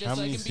get to it. Just How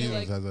so many I can be seasons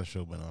like, has that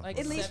show been on? like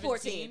At least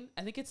 14.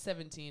 I think it's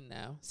 17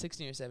 now,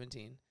 16 or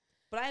 17.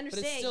 But I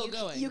understand it's still you,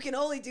 going. you can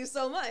only do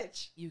so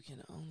much. You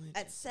can only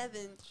at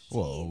 17.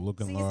 Well, look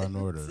at Law and seasons.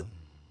 Order.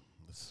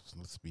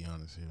 Let's be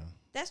honest here.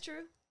 That's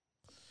true.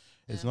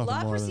 It's Law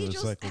nothing more than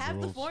procedurals recycled have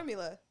the roles.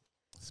 formula.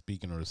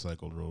 Speaking of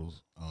recycled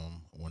roles,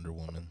 Wonder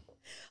Woman.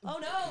 Oh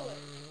no!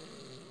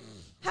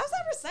 How's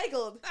that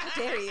recycled?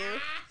 How dare you?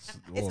 It's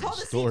Well, called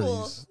the a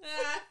sequel. stories.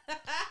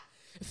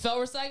 It felt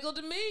recycled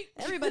to me.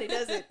 Everybody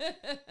does it.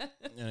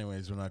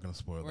 Anyways, we're not gonna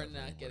spoil. We're that for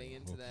not anybody. getting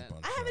into We'll that. keep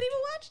on I haven't track. even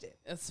watched it.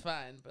 It's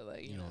fine, but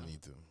like You don't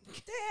need to.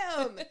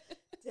 Damn.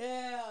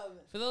 Damn.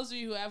 For those of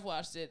you who have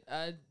watched it,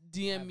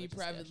 DM me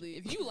privately.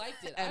 If you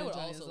liked it, I Adam would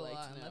Jones also a like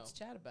lot, to and know. let's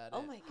chat about it.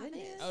 Oh my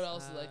goodness. I would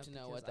also like to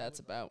know because what I that's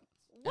would- about.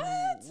 What?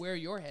 And where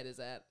your head is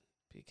at,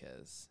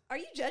 because Are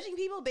you judging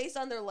people based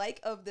on their like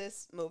of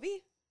this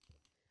movie?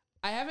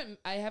 I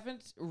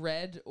haven't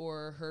read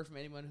or heard from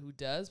anyone who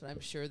does, but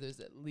I'm sure there's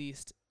at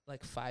least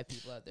like 5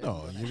 people out there.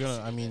 No, you're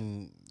gonna. I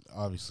mean,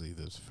 obviously,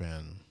 there's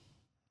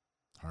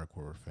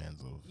hardcore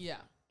fans of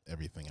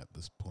everything at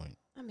this point.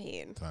 I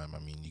mean,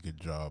 you could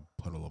draw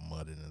a puddle of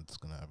mud and it's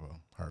gonna have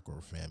a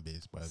hardcore fan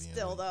base by the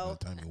Still, end. though. By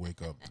the time you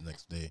wake up the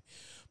next day,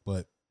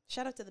 but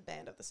shout out to the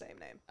band of the same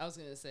name. I was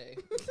gonna say,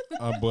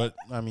 but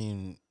I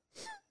mean,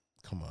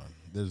 come on.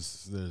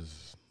 There's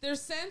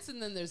sense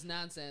and then there's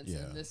nonsense. Yeah.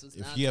 And this was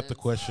if nonsense. you have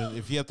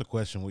to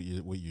question what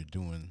you're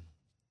doing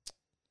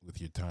with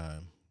your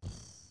time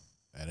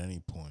at any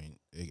point.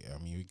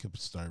 We could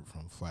start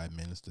from 5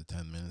 minutes to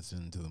 10 minutes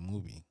into the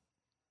movie.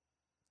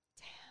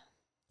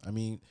 Damn. I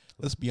mean,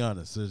 let's be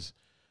honest. There's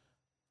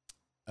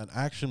an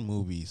action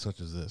movie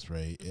such as this,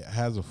 right? It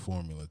has a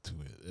formula to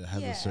it. It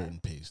has a certain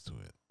pace to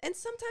it. And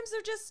sometimes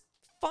they're just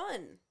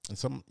fun.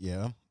 And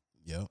yeah.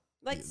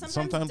 Like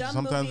sometimes dumb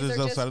sometimes movies it's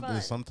are outside just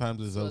fun.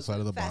 sometimes it's outside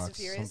of the Fast and box.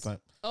 Furious.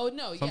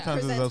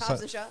 Sometimes it's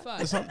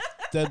outside. It's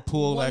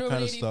Deadpool, that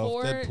kind of stuff.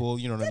 Deadpool,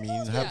 you know what I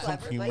mean? Have some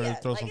humor,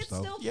 throw some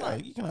stuff. Yeah,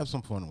 you can have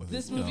some fun with it.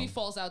 This movie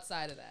falls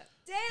outside of that.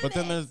 But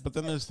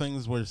then there's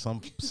things where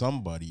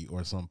somebody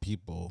or some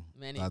people,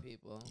 many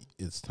people,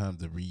 it's time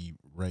to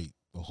rewrite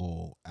the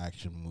whole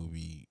action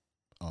movie,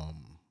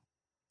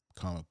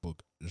 comic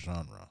book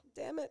genre.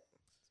 Damn it!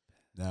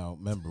 Now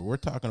remember, we're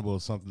talking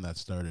about something that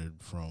started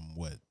from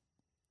what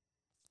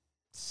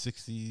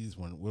 60s.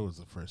 What was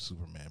the first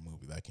Superman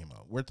movie that came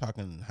out? We're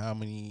talking how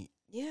many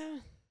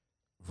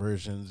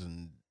versions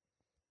and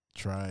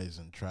tries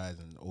and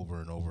over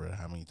and over, and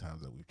how many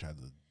times that we've tried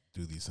to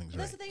do these things.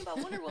 That's right. the thing about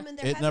Wonder Woman.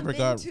 There hasn't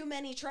been too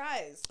many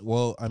tries.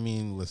 Well, I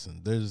mean,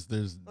 listen, there's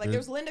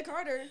Linda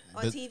Carter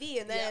on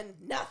TV, and then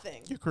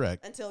nothing. You're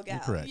correct. Until Gal.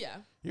 You're correct. Yeah.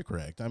 You're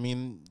correct. I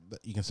mean,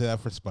 you can say that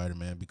for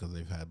Spider-Man because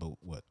they've had about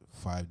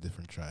 5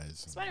 different tries.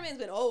 Spider-Man's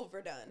been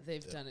overdone.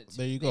 They've done it.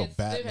 There you go. They've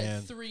Batman.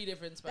 had 3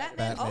 different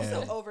Spider-Man. Batman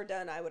also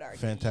overdone, I would argue.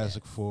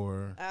 Fantastic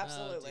Four.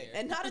 Absolutely.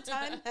 And not a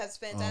time has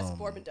Fantastic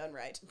Four been done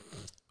right.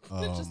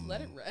 Just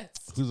let it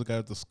rest. Who's the guy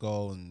with the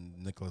skull and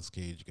Nicolas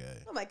Cage guy?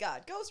 Oh my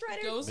God, Ghost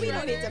Rider. Ghost We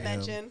don't need Rider. to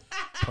mention.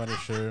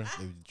 Punisher.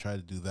 They tried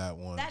to do that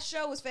one. That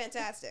show was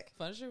fantastic.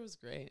 Punisher was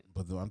great.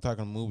 But I'm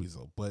talking movies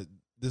though. But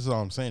this is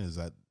all I'm saying is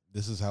that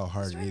this is how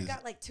hard Ghost it Rider is.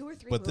 got like 2 or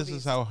 3 But movies. this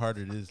is how hard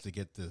it is to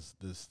get this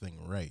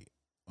thing right.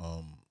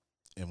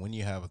 And when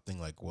you have a thing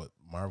like what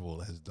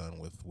Marvel has done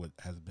with what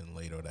has been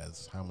laid out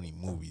as how many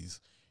movies,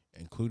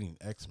 including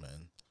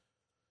X-Men,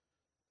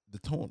 the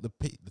tone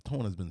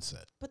has been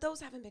set. But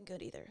those haven't been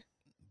good either.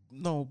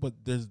 No, but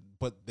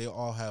they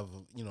all have,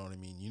 you know what I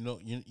mean. You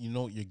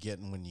know what you're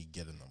getting when you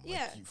get in them.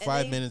 Yeah, Like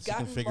 5 minutes you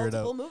can figure it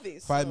out.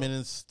 Movies, 5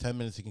 minutes, 10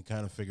 minutes you can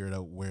kind of figure it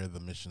out where the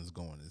mission's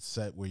going. It's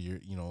set where you're,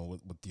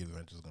 what the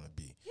adventure's going to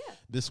be. Yeah.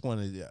 This one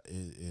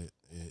it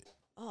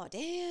Oh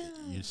damn!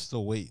 You're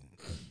still waiting.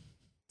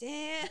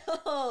 Damn.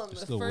 You're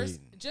still waiting.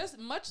 Just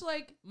much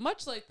like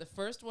the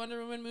first Wonder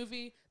Woman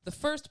movie, the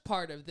first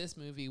part of this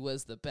movie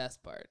was the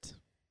best part.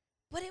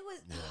 But it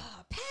was,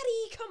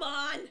 Patty, come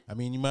on. I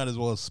mean, you might as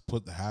well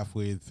put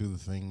halfway through the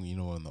thing, in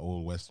the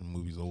old Western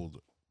movies, old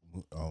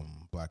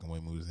black and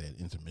white movies, they had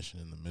intermission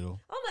in the middle.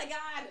 Oh, my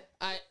God.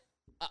 I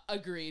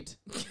agreed.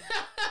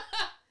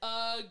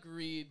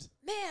 Agreed.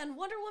 Man,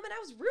 Wonder Woman, I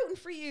was rooting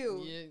for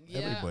you. Yeah.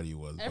 Everybody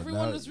was.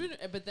 Everyone was rooting,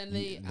 but then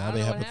now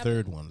they have a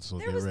third one, so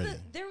they're ready.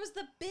 There was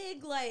the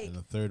big, and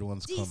the third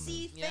one's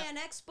DC coming. Fan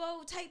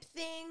Expo type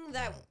thing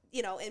that,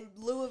 in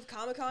lieu of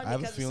Comic-Con I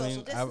have because a feeling,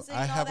 of social distancing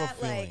I have and all a that.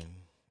 feeling.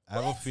 I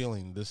have a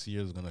feeling this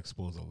year is going to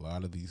expose a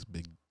lot of these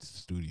big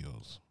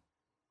studios.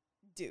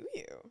 Do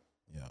you?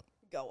 Yeah.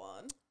 Go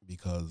on.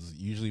 Because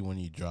usually when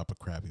you drop a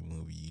crappy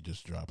movie, you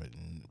just drop it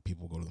and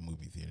people go to the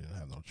movie theater and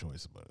have no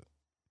choice about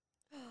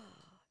it.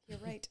 You're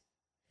right.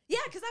 Yeah,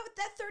 because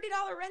that $30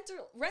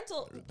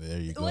 rental. There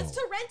you go. Well, it's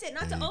to rent it,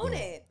 not to own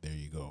it. There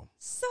you go.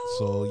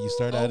 So you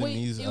start adding It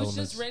these was elements.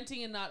 just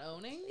renting and not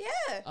owning?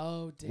 Yeah.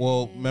 Oh, damn.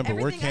 Well, remember,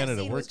 Everything we're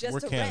Canada. I've seen was just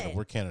to rent.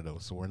 We're Canada,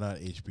 so we're not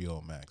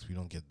HBO Max. We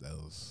don't get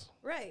those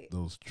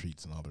those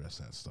treats and all the rest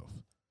of that stuff.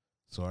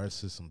 So our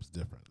system's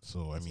different.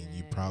 So I mean,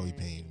 you're probably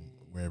paying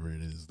wherever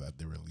it is that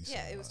they're releasing.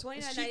 Yeah, it was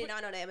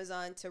 $29.99 on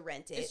Amazon to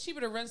rent it. It's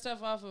cheaper to rent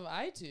stuff off of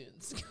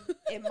iTunes.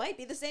 It might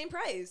be the same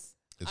price.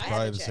 It's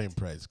probably the same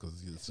price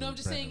because no, I'm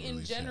just saying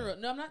in general.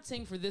 No, I'm not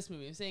saying for this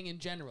movie. I'm saying in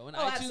general. When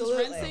iTunes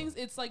absolutely. rents things,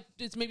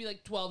 it's maybe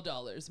like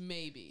 $12,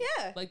 maybe.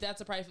 Yeah, like that's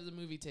the price of the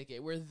movie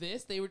ticket. Where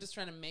they were just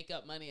trying to make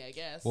up money, I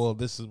guess. Well,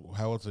 this is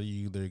how else are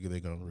they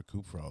going to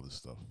recoup for all this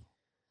stuff?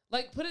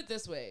 Like, put it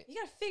this way: you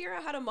got to figure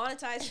out how to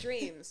monetize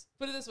streams.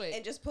 Put it this way,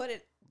 and just put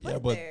it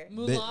but there.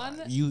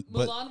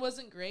 Mulan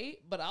wasn't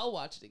great, but I'll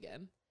watch it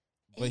again.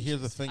 But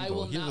here's the thing,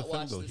 though.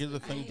 Here's the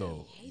thing,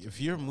 though. If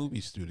you're a movie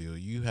studio,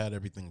 you had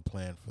everything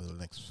planned for the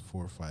next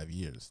 4 or 5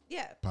 years.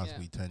 Yeah.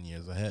 Possibly 10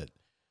 years ahead.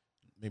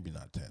 Maybe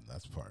not 10,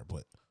 that's far.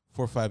 But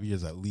 4 or 5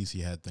 years at least,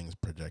 you had things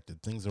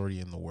projected. Things already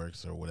in the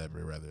works or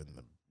whatever, rather than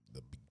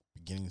the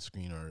beginning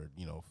screen or,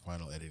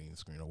 final editing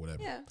screen or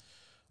whatever. Yeah.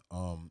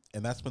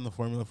 And that's been the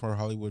formula for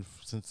Hollywood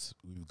since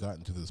we've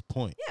gotten to this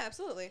point. Yeah,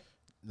 absolutely.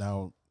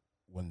 Now,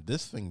 when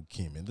this thing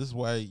came in, this is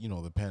why,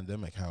 the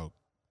pandemic, how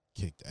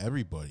it kicked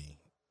everybody,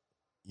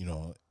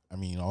 I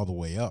mean, all the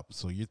way up.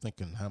 So you're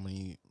thinking how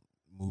many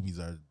movies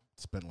are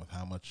spent with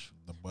how much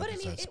the But I budgets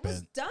mean, are it spent.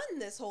 was done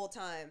this whole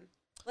time.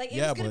 Like, it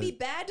Yeah, was going to but- be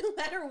bad no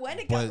matter when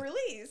it got but-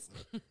 released.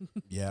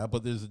 Yeah,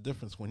 but there's a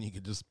difference when you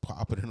could just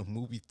pop it in a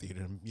movie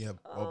theater and you have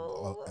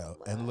Oh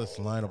a endless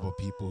lineup of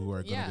people who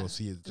are going to Yeah. go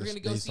see it They're just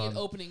gonna go based see on it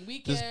opening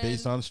weekend. just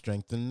based on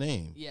strength and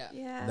name. Yeah.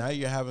 Yeah. Now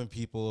you're having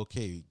people,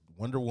 okay,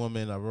 Wonder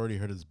Woman, I've already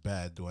heard it's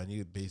bad. Do I need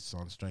it based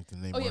on strength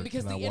and name? Oh, yeah, or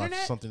because can the I watch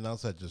internet- something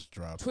else that just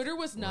dropped? Twitter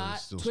was or is not.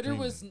 still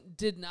Twitter streaming?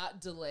 did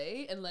not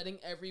delay in letting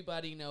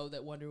everybody know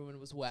that Wonder Woman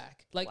was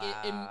whack. Like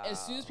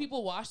as soon as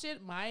people watched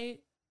it, my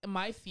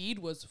feed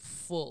was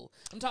full.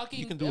 I'm talking.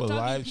 You can do I'm a talking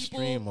live people,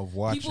 stream of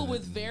watching people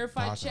with it and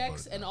verified talking about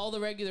checks it. and all the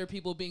regular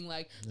people being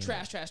like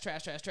trash, trash,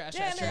 trash, trash, trash,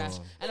 Damn trash, it.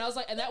 trash. And I was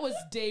like, and that was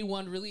day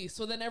one release.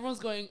 So then everyone's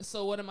going,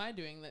 so what am I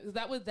doing?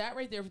 That was that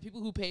right there for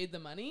people who paid the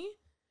money.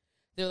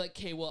 They're like,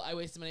 okay, well, I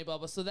wasted money, blah,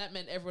 blah. So that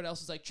meant everyone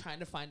else was like trying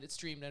to find it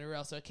streamed everywhere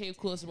else. So, okay,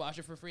 cool, let's watch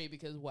it for free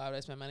because why would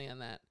I spend money on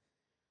that?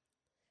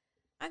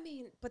 I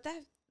mean, but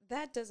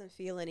that doesn't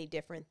feel any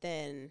different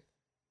than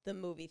the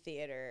movie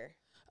theater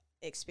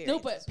experience.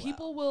 No, but as well.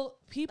 people will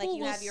like you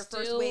will have your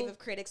first still- wave of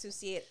critics who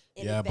see it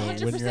in Yeah, but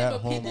advance. when you're at 100%, but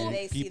home, people-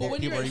 they see people their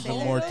when are you're even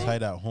at more home,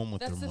 tight at home with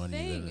That's their the money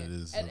thing, than it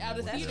is and in out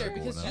of when theater you're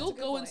because going out. you'll That's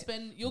a go good and point.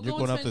 spend you'll You're go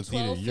going and out to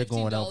spend theater. $12, You're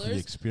going out for the $15.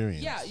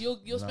 experience. Yeah, you'll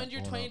You're spend not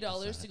your going out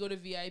for $20 that. to go to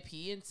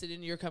VIP and sit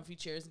in your comfy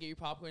chairs and get your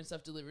popcorn and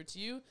stuff delivered to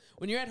you.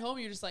 When you're at home,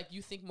 you're just like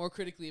you think more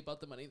critically about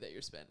the money that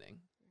you're spending.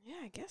 Yeah,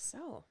 I guess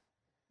so.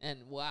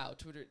 And wow,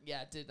 Twitter,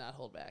 did not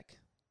hold back.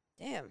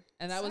 Damn.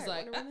 And I was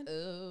Sorry, like, Wonder Woman.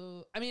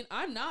 oh. I mean,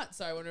 I'm not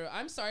sorry, Wonder Woman.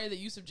 I'm sorry that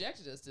you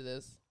subjected us to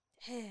this.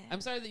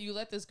 I'm sorry that you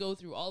let this go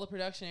through all the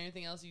production and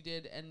everything else you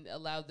did and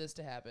allowed this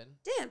to happen.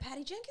 Damn,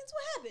 Patty Jenkins,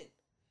 what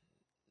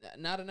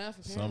happened? Not enough,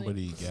 apparently.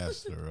 Somebody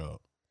gassed her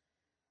up.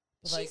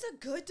 But, like, She's a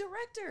good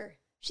director.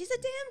 She's a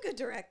damn good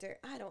director.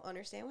 I don't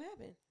understand what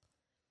happened.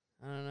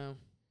 I don't know.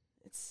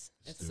 It It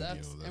Studio, sucks.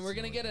 that's And we're the going to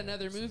only get thing I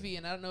another can say. movie,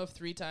 and I don't know if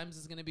 3 times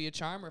is going to be a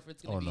charm or if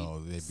it's going Oh to be no,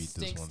 they beat this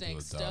stink, one stank, to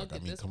a stunk dog. I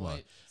at mean, this come on.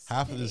 point.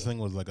 Half of this thing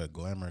was like a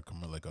glamour,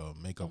 like a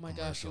makeup Oh my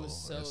gosh, it commercial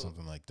was or so-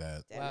 something like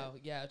that. Damn Wow,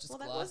 it. yeah, just Well,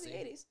 that glossy. was the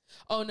 80s.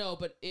 Oh, no,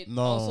 but it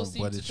No, also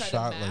seemed but to it's try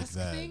shot to like mask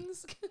that.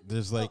 things.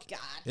 There's like, God.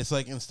 it's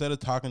like instead of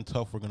talking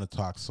tough, we're gonna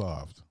talk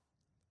soft.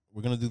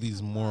 We're gonna do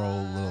these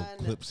moral little on.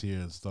 clips here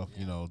and stuff.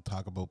 You know,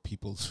 talk about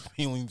people's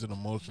feelings and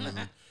emotions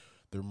and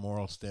their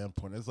moral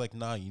standpoint. It's like,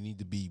 nah, you need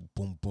to be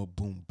boom, boom,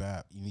 boom,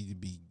 bap. You need to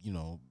be,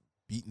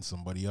 beating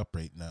somebody up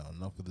right now.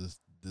 Enough of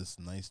this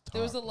nice talk.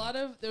 There was a lot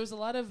of We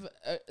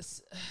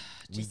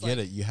just get like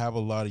it. You have a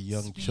lot of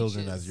young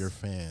children as speeches. your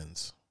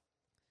fans.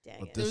 Dang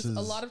But it. there this was a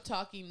is- lot of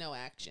talking, no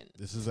action.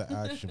 This is an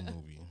action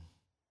movie.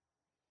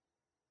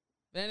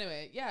 But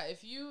anyway, yeah,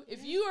 if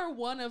you are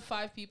one of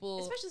 5 people,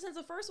 Especially since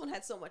the first one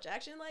had so much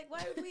action. Like,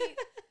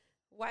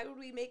 why would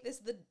we make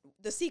this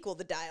the sequel,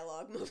 the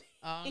dialogue movie?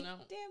 oh no,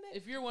 Damn it.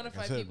 if you're one of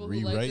Like I 5 said, people who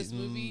like this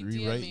movie, DM me.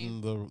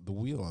 rewriting the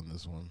wheel on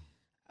this one.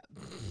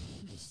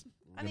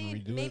 I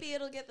mean, maybe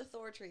it'll get the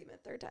Thor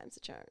treatment. 3rd time's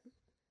the charm.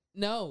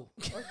 No,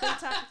 Or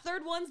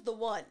third one's the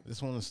one. This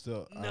one is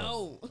still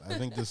No. I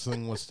think this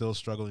thing was still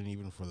struggling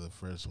even for the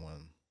first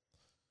one.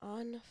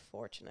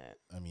 Unfortunate.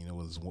 I mean, it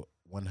was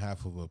one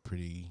half of a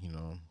pretty,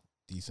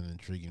 decent,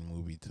 intriguing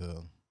movie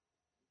to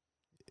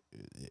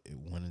it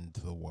went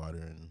into the water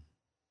and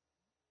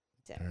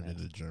Damn turned it.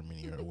 into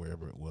Germany or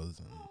wherever it was,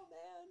 and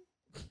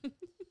Oh man.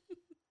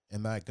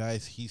 and that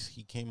guy's he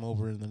came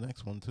over in the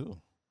next one too.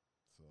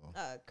 So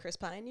Chris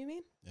Pine, you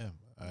mean? yeah,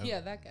 Yeah,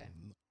 that guy.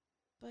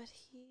 But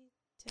he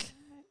died.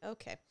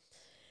 Okay.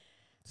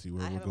 See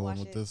where I we're haven't going watched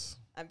with it. this?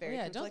 I'm very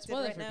Yeah, don't conflicted spoil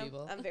it right for now.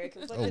 people. I'm very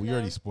conflicted. Oh, we now.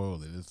 already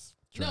spoiled it. It's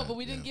no, trash, but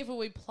we didn't yeah. give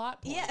away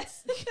plot points.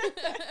 Yes.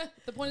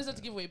 The point is not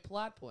to give away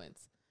plot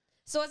points.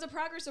 So, as a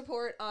progress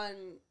report on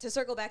to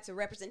circle back to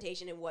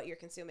representation and what you're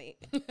consuming,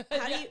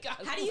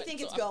 how do you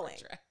think it's going?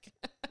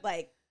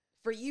 Like,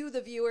 for you,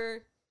 the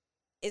viewer,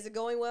 is it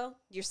going well?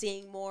 You're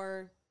seeing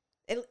more.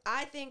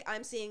 I think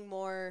I'm seeing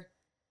more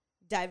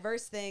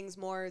diverse things,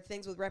 more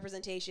things with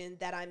representation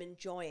that I'm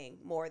enjoying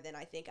more than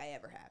I think I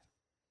ever have.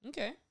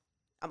 Okay.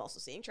 I'm also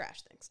seeing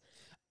trash things,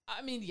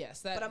 I mean,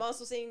 yes, that. but I'm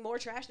also seeing more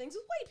trash things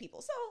with white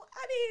people. So,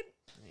 I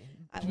mean,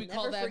 I Do will we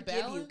call never that forgive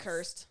you, balance?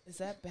 cursed. Is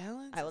that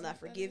balance? I will Is not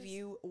that what that forgive is?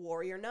 you,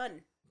 warrior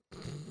nun.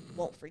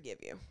 Won't forgive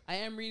you. I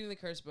am reading the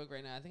curse book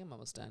right now. I think I'm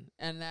almost done,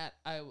 and that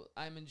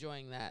I'm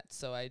enjoying that.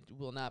 So I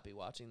will not be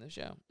watching the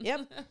show.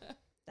 Yep.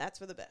 That's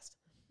for the best.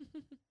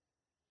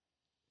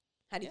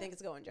 How do you Yeah. think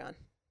it's going, John?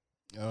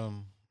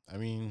 I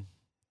mean,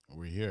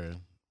 we're here.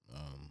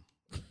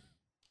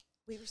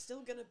 We were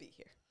still gonna be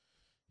here.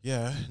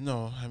 Yeah,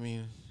 no, I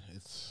mean,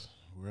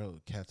 we're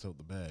out, cat's out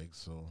the bag,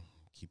 so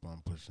keep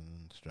on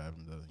pushing,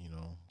 striving to,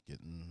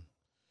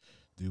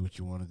 do what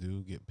you want to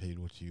do, get paid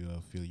what you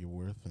feel you're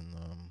worth, and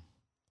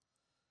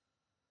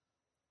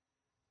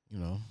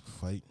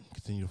fight,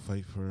 continue to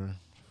fight for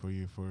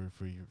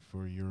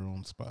your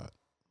own spot.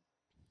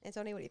 And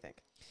Tony, what do you think?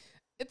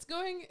 It's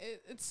going.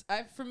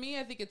 For me.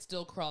 I think it's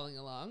still crawling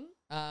along.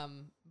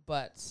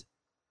 But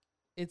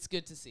it's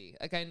good to see.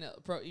 Like I know,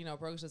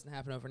 progress doesn't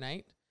happen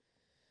overnight,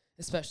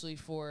 especially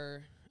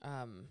for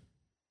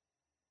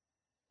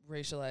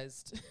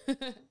racialized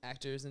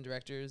actors and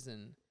directors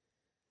and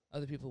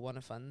other people want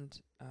to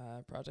fund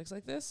projects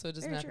like this. So it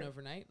doesn't Very happen true.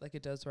 overnight like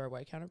it does to our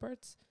white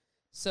counterparts.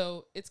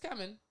 So it's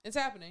coming. It's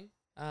happening.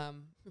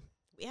 And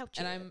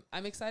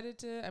I'm excited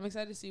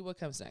to see what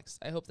comes next.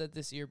 I hope that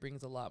this year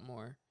brings a lot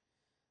more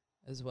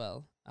as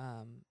well.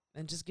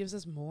 And just gives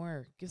us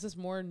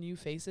more new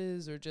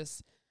faces, or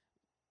just,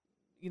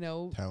 you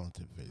know,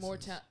 talented faces. More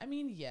talent. I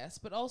mean, yes,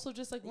 but also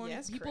just like more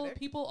Yes, people. critic.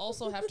 People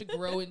also have to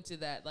grow into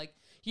that. Like,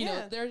 you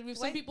know, we've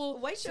some people.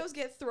 White shows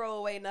get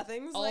throwaway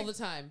nothings all like, the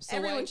time. So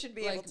everyone like, should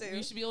be able like, to.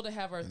 We should be able to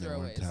have our And they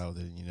weren't throwaways.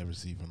 talented, and you never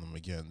see from them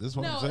again. This is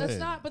what No, I'm saying. that's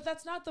not. But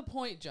that's not the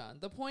point, John.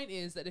 The point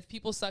is that if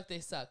people suck, they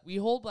suck. We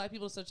hold black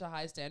people to such a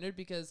high standard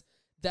because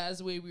that is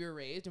the way we were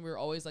raised, and we were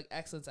always like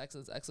excellence,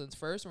 excellence, excellence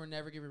first, and we're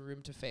never given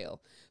room to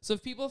fail. So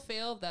if people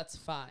fail, that's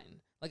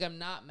fine. Like, I'm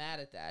not mad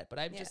at that, but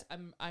I'm just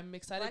I'm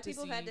excited Black to see.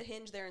 people had to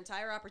hinge their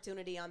entire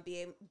opportunity on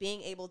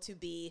being able to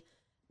be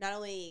not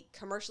only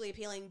commercially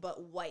appealing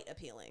but white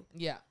appealing.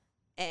 Yeah.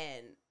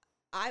 And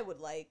I would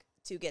like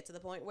to get to the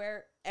point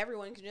where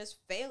everyone can just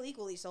fail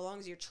equally so long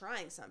as you're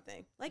trying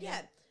something. Like,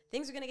 yeah,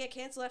 things are going to get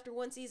canceled after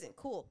one season.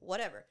 Cool,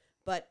 whatever.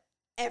 But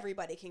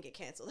everybody can get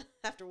canceled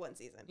after one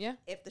season. Yeah.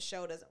 If the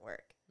show doesn't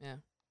work. Yeah.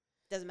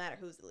 Doesn't matter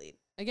who's the lead.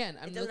 Again,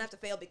 it doesn't have to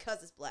fail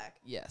because it's black.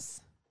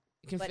 Yes.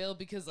 It can But fail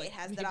because like it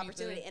has that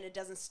opportunity, and it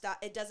doesn't stop.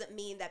 It doesn't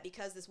mean that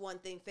because this one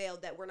thing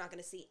failed that we're not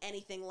going to see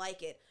anything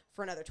like it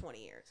for another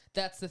 20 years.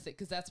 That's the thing,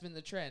 because that's been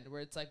the trend where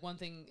it's like one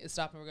thing is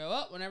stopping, we go,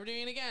 oh, we're never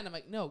doing it again. I'm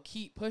like, no,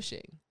 keep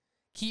pushing,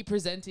 keep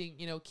presenting,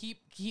 you know, keep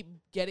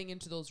getting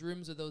into those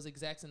rooms with those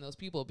execs and those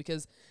people,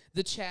 because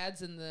the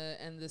Chads and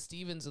the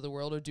Stevens of the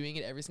world are doing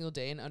it every single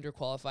day and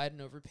underqualified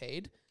and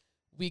overpaid.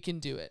 We can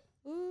do it.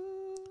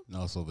 And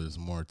also, there's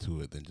more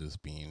to it than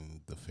just being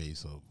the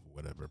face of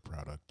whatever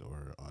product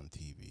or on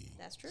TV.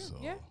 That's true. So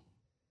Yeah.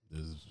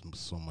 there's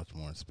so much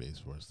more space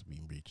for us to be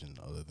reaching,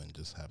 other than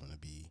just having to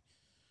be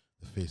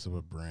the face of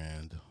a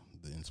brand,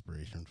 the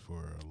inspiration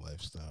for a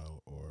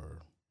lifestyle,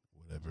 or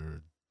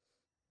whatever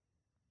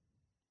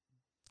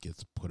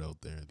gets put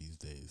out there these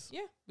days.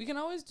 Yeah, we can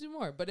always do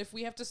more. But if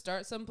we have to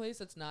start someplace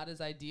that's not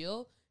as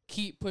ideal,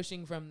 keep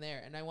pushing from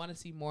there. And I want to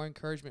see more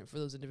encouragement for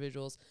those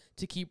individuals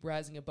to keep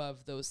rising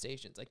above those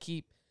stations. Like,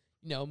 keep,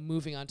 you know,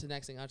 moving on to the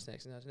next thing, on to the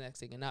next thing, on to the next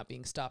thing, and not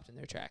being stopped in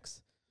their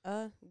tracks.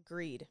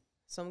 Agreed.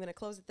 So I'm going to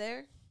close it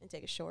there and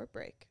take a short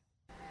break.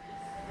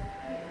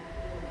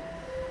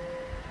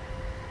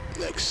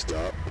 Next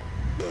stop,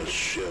 the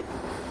ship.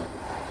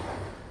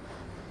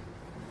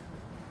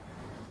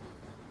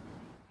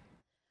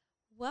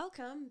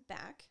 Welcome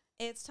back.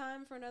 It's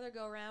time for another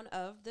go-around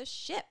of The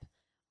Ship.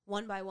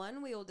 One by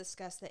one, we will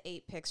discuss the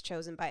 8 picks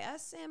chosen by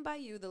us and by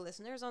you, the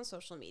listeners, on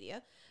social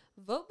media.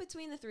 Vote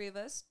between the 3 of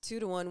us,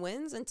 2-1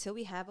 wins, until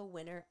we have a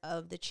winner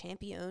of the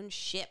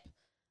championship,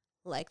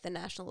 like the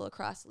National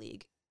Lacrosse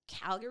League,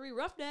 Calgary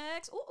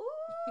Roughnecks. Ooh,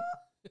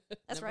 ooh.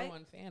 That's right. Number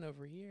 1 fan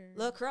over here.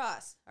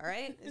 Lacrosse, all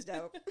right? It's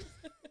dope.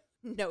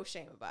 No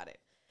shame about it.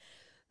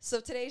 So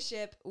today's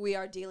ship, we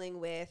are dealing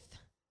with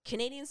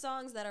Canadian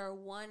songs that are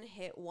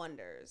one-hit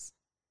wonders.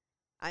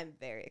 I'm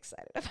very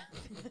excited about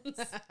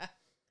this.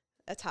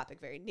 A topic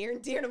very near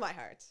and dear to my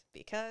heart,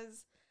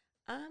 because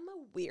I'm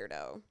a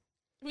weirdo.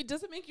 Wait,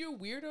 does it make you a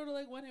weirdo to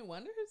like one-hit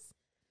wonders?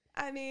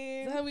 I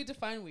mean, Is that how we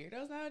define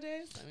weirdos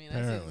nowadays? I mean,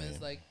 I see them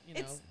as like, you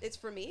know. It's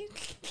for me.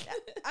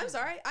 I'm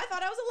sorry. I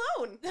thought I was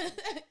alone.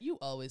 You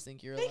always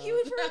think you're alone. Thank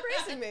you for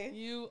embracing me.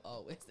 You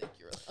always think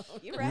you're alone.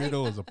 You're right.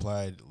 Weirdo is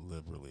applied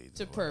liberally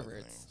To a lot of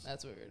perverts. things.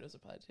 That's what weirdos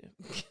apply to.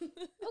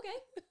 Okay.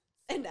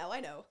 And now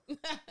I know.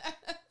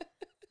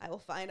 I will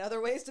find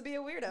other ways to be a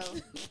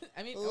weirdo.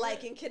 I mean,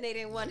 liking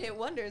Canadian one-hit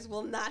wonders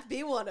will not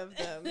be one of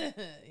them.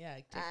 Yeah,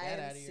 take that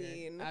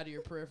I've out of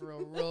your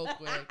peripheral real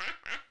quick.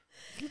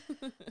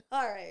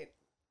 All right.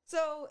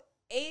 So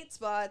 8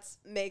 spots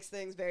makes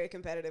things very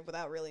competitive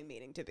without really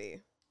meaning to be.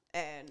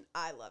 And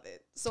I love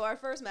it. So our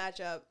first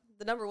matchup,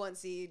 the number 1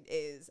 seed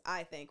is,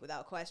 I think,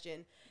 without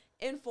question,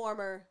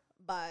 Informer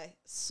by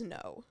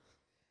Snow.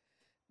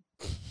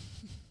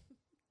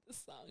 The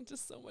song,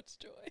 just so much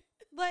joy.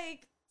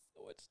 Like,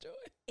 So much joy.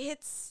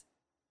 it's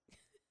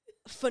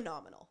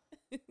phenomenal.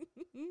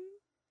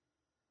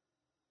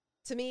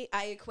 To me,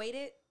 I equate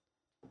it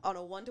on a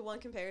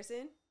 1-to-1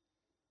 comparison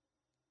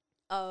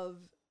of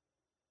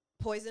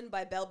Poison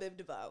by Belle Biv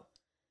DeVoe.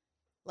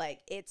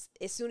 Like, it's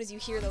as soon as you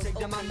hear those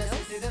opening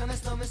notes, you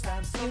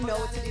know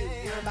what to do.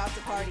 You're about to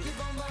party.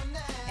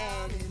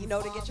 And you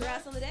know to get your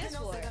ass on the dance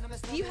floor.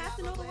 Do you have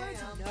to know the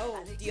words?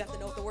 No. Do you have to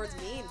know what the words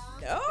mean?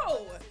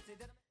 No.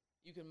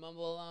 You can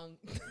mumble along.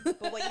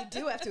 But what you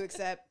do have to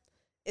accept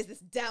is this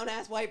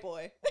down-ass white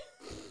boy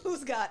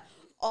who's got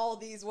all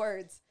these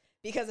words.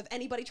 Because if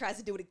anybody tries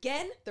to do it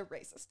again, they're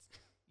racist.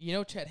 You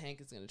know Chet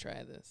Hank is going to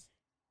try this.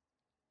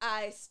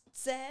 I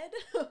said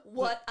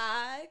what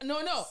I No,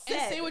 said.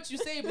 and say what you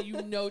say, but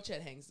you know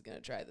Chet Hanks is going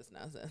to try this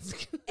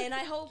nonsense. And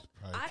I hope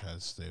Probably try to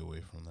stay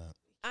away from that.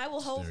 I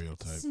will hope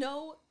stereotype.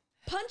 Snow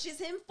punches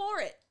him for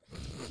it.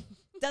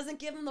 Doesn't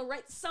give him the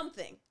right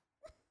something.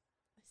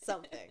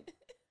 Something.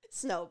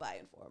 Snow by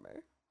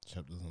Informer.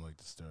 Shep doesn't like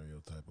the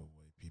stereotype of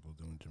white people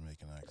doing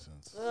Jamaican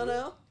accents. I don't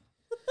know.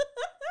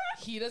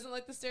 He doesn't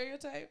like the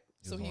stereotype,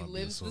 so he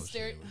lives the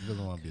stereotype. He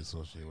doesn't want to be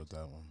associated with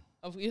that one.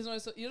 He doesn't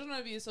want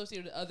to be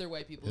associated with other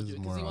white people who do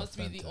it because he wants to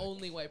be the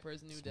only white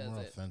person who does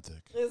it.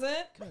 Authentic. Is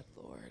it? Good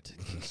Lord.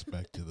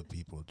 Respect to the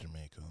people of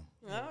Jamaica.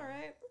 All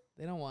right.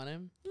 They don't want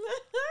him.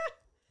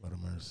 What a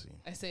mercy.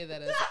 I say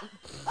that as...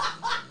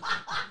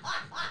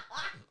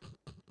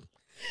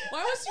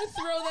 Why must you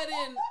throw that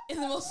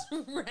in the most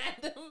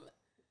random...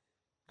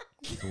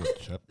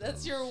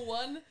 That's your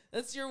one.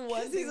 That's your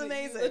one. He's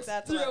amazing.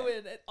 That's throw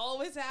in. It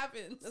always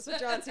happens. That's what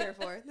John's here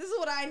for. This is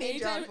what I need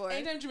John for.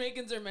 Anytime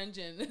Jamaicans are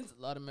mentioned, it's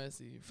a lot of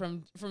mercy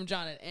from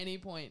John at any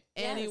point,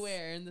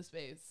 anywhere in the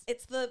space.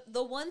 It's the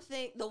one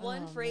thing, the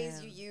one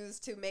phrase you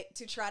use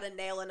to try to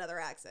nail another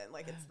accent.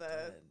 Like it's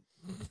the.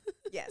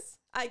 Yes,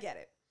 I get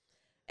it.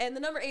 And the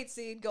number 8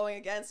 seed going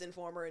against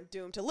Informer and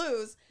Doomed to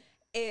Lose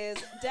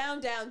is Down,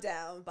 Down,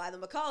 Down by the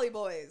Macaulay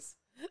Boys.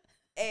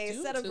 A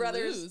Doomed set of to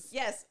brothers. lose.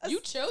 Yes.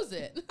 You chose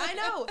it. I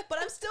know, but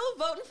I'm still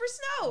voting for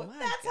Snow.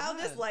 That's how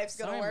this life's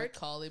going to work.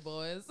 Macaulay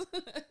Boys.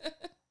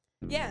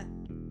 Yeah.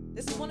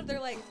 This is one of their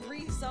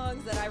 3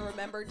 songs that I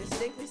remember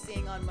distinctly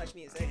seeing on Much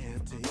Music.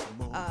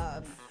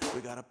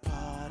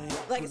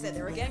 Like I said,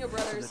 they were a gang of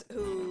brothers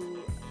who,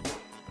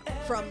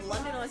 from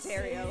London,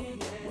 Ontario,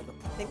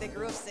 I think they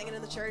grew up singing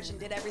in the church and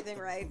did everything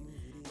right.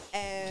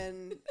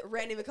 And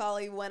Randy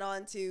Macaulay went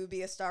on to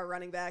be a star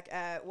running back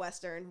at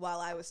Western while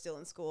I was still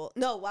in school.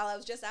 No, while I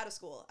was just out of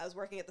school. I was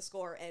working at the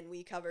Score, and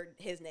we covered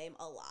his name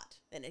a lot,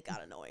 and it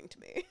got annoying to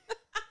me.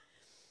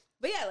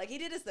 But yeah, he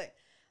did his thing.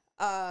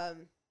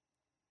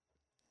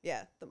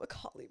 Yeah, the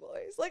Macaulay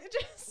Boys.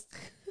 Just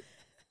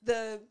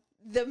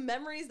the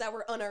memories that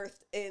were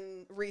unearthed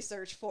in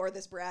research for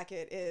this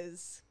bracket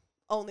is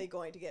only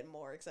going to get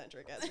more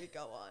eccentric as we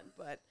go on.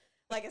 But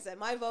like I said,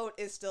 my vote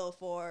is still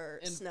for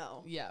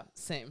Snow. Yeah,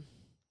 same.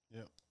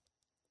 Yep.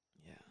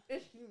 Yeah.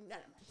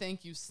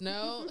 Thank you,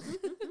 Snow,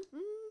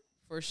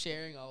 for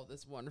sharing all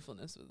this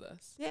wonderfulness with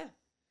us. Yeah.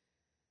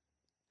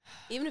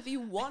 Even if you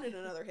wanted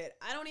another hit,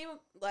 I don't even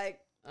I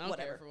don't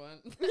whatever. care for one.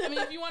 I mean,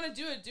 if you want to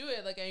do it, do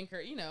it. I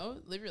encourage,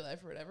 live your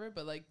life or whatever.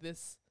 But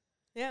this,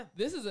 yeah,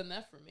 this is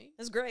enough for me.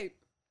 It's great.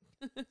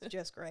 It's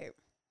just great.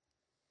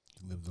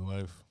 Live the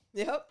life.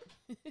 Yep.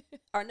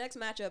 Our next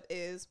matchup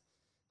is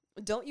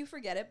Don't You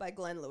Forget It by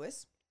Glenn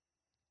Lewis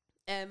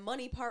and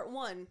Money Part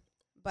 1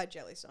 by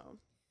Jellystone.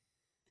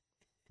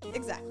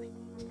 Exactly.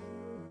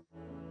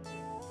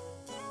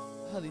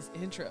 Oh, these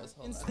intros.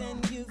 Hold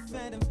on.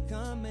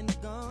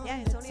 Yeah,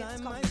 Antonio,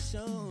 it's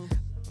called.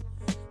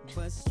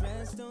 But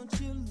stress,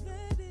 don't you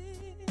let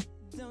it,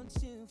 don't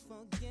you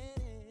forget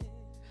it.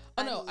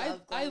 Oh no,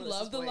 I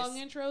love the long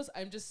intros.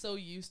 I'm just so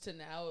used to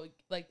now.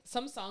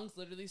 Some songs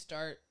literally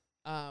start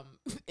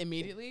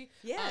immediately.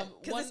 Yeah,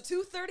 because it's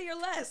 2:30 or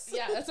less.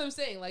 Yeah, that's what I'm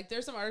saying.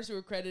 There's some artists who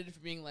are credited for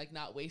being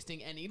not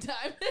wasting any time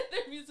in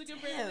their music.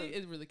 Apparently,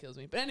 it really kills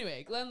me. But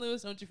anyway, Glenn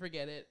Lewis, Don't You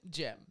Forget It,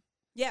 gem.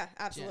 Yeah,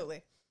 absolutely.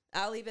 Gem.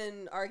 I'll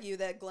even argue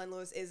that Glenn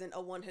Lewis isn't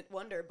a one-hit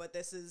wonder, but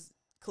this is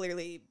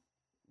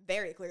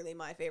very clearly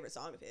my favorite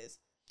song of his.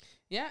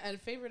 Yeah, and a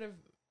favorite of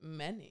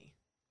many.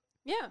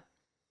 Yeah.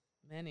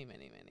 Many,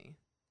 many, many.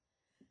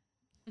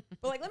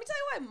 But let me tell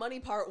you why Money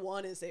Part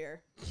 1 is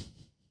here.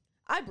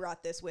 I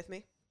brought this with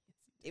me,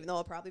 even though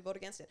I'll probably vote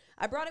against it.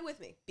 I brought it with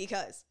me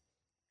because,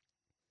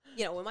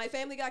 when my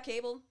family got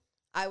cable,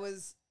 I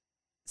was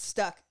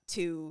stuck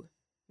to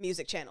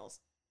music channels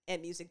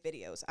and music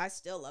videos. I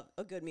still love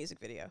a good music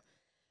video.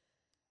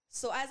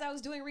 So as I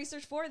was doing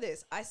research for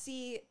this, I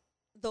see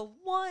the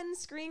one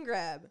screen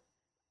grab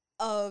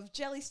of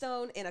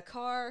Jellystone in a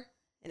car,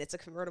 and it's a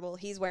convertible.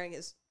 He's wearing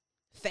his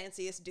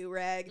fanciest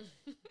do-rag,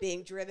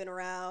 being driven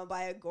around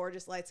by a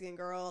gorgeous light-skinned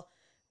girl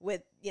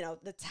with,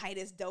 the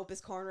tightest,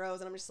 dopest cornrows.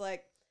 And I'm just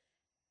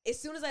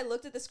as soon as I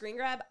looked at the screen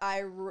grab,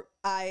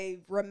 I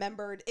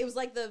remembered, it was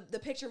like the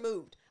picture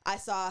moved. I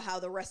saw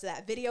how the rest of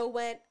that video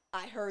went.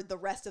 I heard the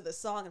rest of the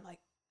song. I'm like,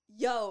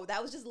 yo,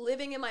 that was just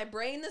living in my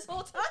brain this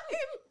whole time.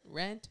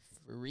 Rent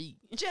free.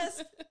 It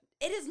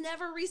has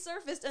never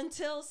resurfaced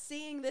until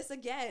seeing this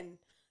again.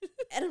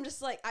 And I'm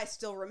just I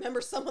still remember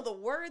some of the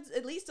words,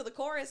 at least to the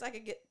chorus. I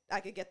could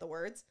get the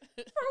words.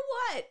 For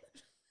what?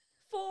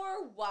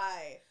 For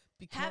why?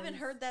 Because haven't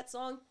heard that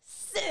song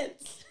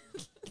since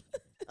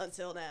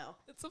until now.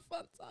 It's a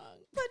fun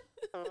song. But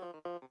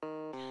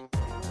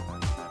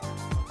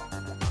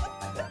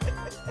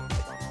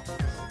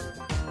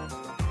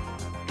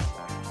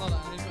hold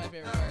on, here's my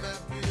favorite part.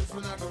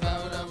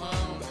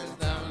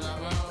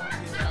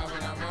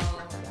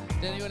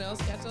 Did anyone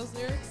else catch those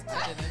lyrics?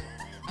 I didn't.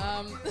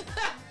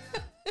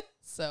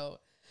 So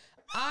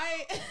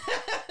I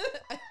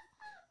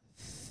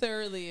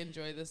thoroughly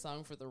enjoy this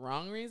song for the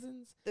wrong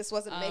reasons. This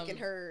wasn't making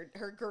her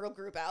girl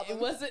group album.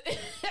 It wasn't.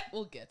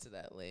 We'll get to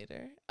that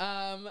later.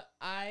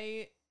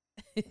 I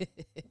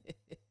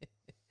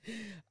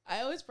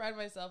always pride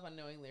myself on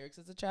knowing lyrics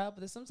as a child,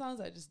 but there's some songs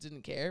I just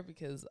didn't care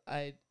because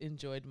I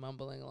enjoyed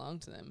mumbling along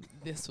to them.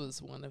 This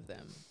was one of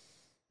them.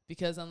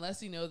 Because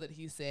unless you know that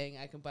he's saying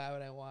I can buy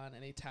what I want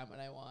anytime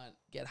when I want,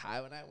 get high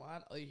when I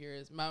want, all you hear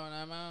is the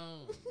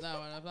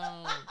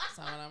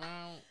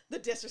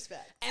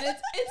disrespect. And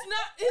it's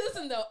not,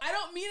 listen though, I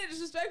don't mean it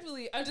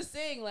disrespectfully. I'm just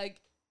saying,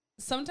 like,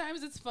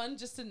 sometimes it's fun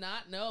just to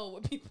not know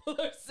what people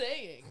are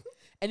saying.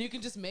 And you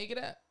can just make it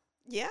up.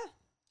 Yeah.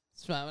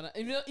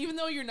 Even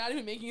though you're not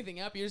even making anything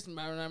up, you're just,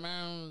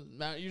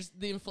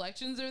 the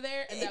inflections are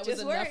there, and that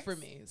was enough for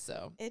me.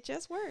 So it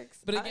just works.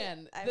 But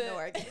again, I have no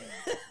argument.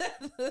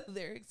 The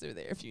lyrics are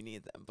there if you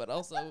need them, but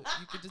also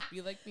you could just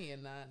be like me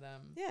and not.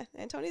 Yeah,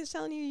 Antonia's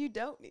telling you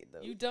don't need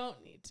them. You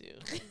don't need to.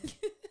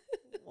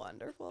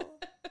 Wonderful.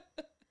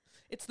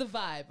 It's the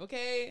vibe,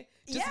 okay?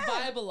 Just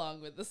vibe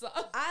along with the song.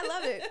 I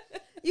love it.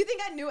 You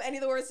think I knew any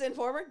of the words to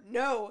Informer?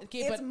 No. Okay,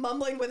 it's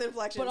mumbling with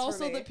inflections. But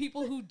also the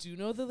people who do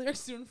know the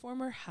lyrics to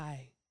Informer,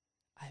 hi,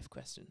 I have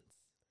questions.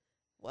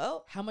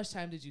 Well, how much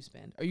time did you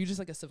spend? Are you just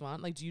like a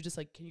savant? Like, do you just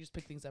like, can you just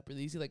pick things up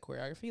really easy, like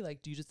choreography?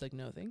 Like, do you just like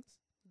know things?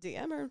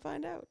 DM her and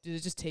find out. Did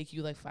it just take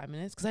you like 5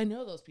 minutes? Because I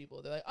know those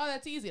people. They're like, oh,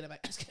 that's easy. And I'm like,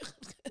 it's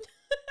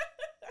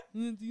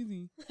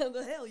easy. How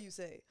the hell you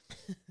say?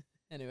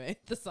 Anyway,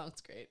 the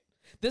song's great.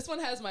 This one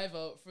has my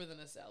vote for the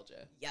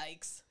nostalgia.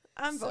 Yikes.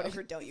 I'm voting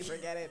for Don't You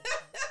Forget It.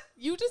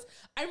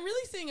 I'm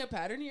really seeing a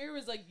pattern here.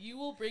 Was like, you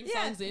will bring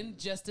songs in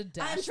just to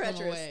dash them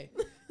treacherous. away.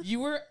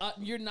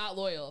 You're not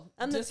loyal.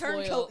 I'm the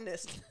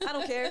turncoatinist. I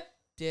don't care.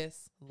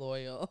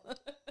 Disloyal.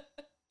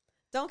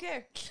 Don't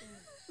care.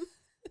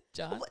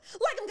 John? Like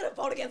I'm going to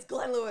vote against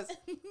Glenn Lewis.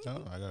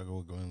 No, I got to go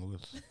with Glenn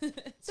Lewis.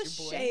 It's a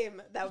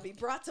shame that would be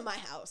brought to my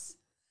house.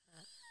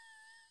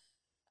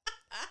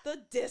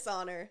 The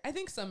dishonor. I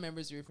think some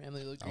members of your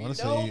family will agree. I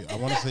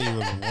want to say he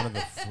was one of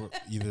the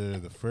either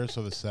the first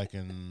or the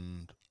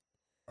second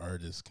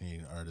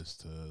Canadian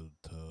artist to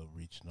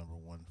reach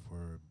 #1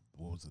 for,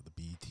 what was it, the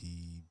BET,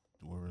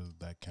 what was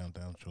that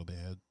countdown show they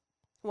had?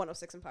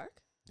 106 in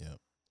Park. Yeah.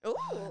 Ooh,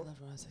 I love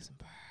 106 in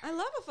Park. I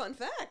love a fun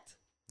fact.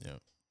 Yeah.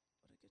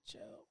 What a good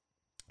show.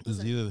 It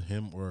was either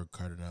him or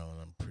Cardinal, and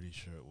I'm pretty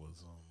sure it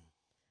was.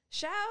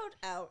 Shout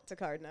out to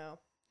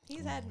Cardinal.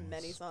 He's had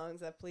many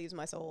songs that please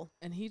my soul.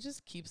 And he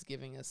just keeps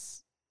giving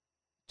us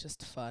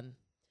just fun.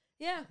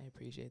 Yeah. I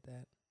appreciate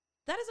that.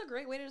 That is a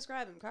great way to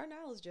describe him.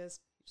 Cardinal is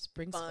just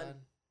brings fun.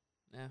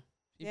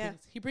 Yeah.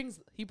 He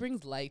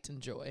brings light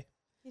and joy.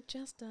 He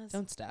just does.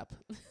 Don't stop.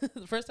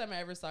 The first time I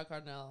ever saw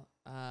Cardinal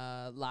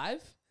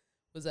live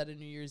was at a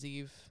New Year's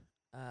Eve,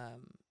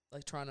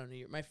 like Toronto New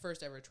Year. My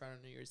first ever Toronto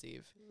New Year's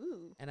Eve.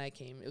 Ooh. And I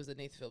came. It was at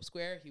Nathan Phillips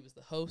Square. He was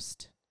the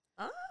host.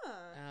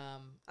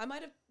 I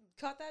might have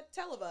caught that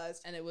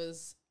televised. And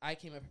I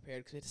came up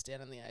prepared because we had to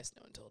stand on the ice.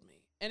 No one told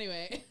me.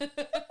 Anyway.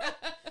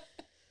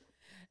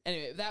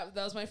 That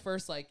was my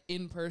first like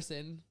in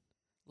person,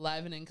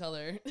 live and in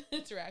color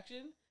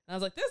interaction. And I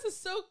was like, this is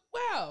so,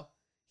 wow.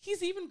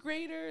 He's even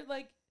greater,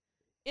 like,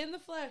 in the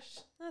flesh.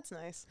 That's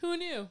nice. Who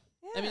knew?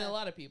 Yeah. I mean, a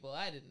lot of people.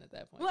 I didn't at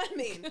that point. Well, I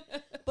mean,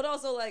 but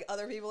also, like,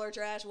 other people are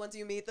trash once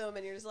you meet them,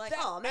 and you're just like,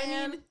 oh, man.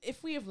 I mean,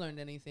 if we have learned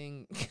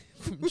anything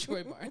from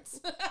Joy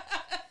Barnes.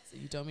 So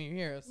you don't meet your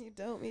heroes. You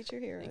don't meet your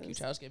heroes. Thank you,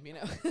 Charles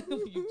Gambino.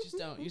 You just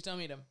don't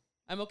meet them.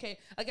 I'm okay.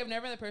 Like, I've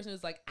never been the person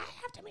who's like, I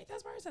have to meet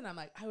this person. I'm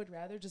like, I would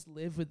rather just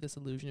live with this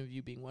illusion of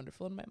you being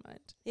wonderful in my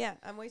mind. Yeah,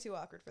 I'm way too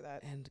awkward for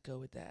that. And go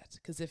with that.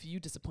 Because if you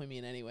disappoint me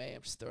in any way,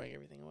 I'm just throwing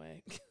everything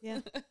away.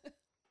 Yeah.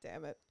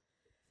 Damn it.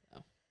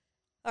 So.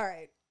 All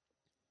right.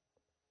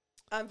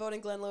 I'm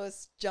voting Glenn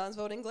Lewis. John's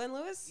voting Glenn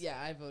Lewis?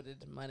 Yeah, I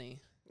voted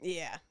money.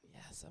 Yeah.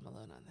 Yes, I'm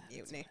alone on that.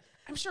 Mutiny.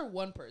 I'm sure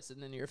one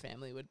person in your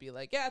family would be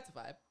like, yeah, it's a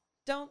vibe.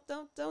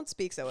 Don't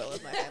speak so ill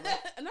of my family.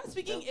 I'm not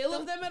speaking ill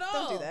of them at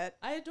all. Don't do that.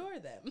 I adore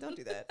them. Don't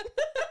do that.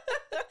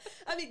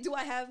 I mean, do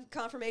I have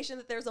confirmation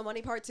that there's a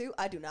Money Part 2?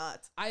 I do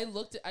not. I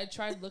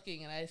tried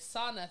looking and I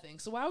saw nothing.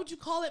 So why would you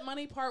call it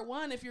Money Part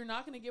 1 if you're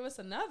not going to give us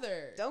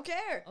another? Don't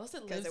care. Unless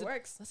it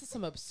works. Unless it's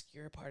some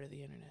obscure part of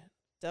the internet.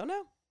 Don't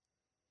know.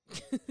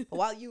 But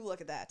while you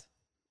look at that,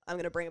 I'm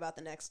going to bring about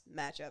the next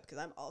matchup because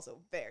I'm also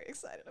very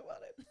excited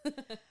about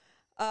it.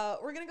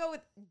 We're going to go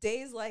with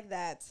Days Like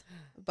That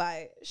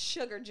by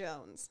Sugar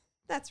Jones.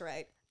 That's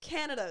right.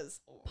 Canada's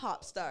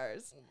pop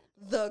stars.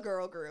 The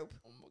girl group.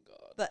 Oh my God.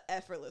 The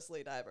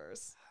effortlessly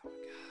diverse. Oh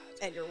my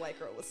God. And your white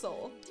girl with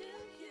soul.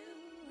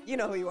 You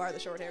know who you are, the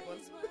short-haired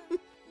ones.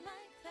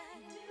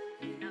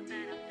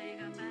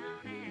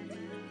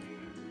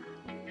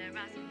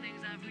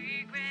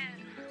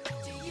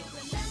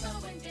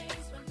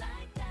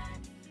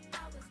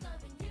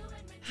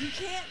 You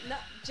can't not,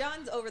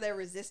 John's over there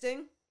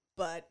resisting,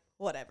 but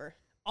whatever.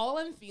 All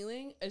I'm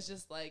feeling is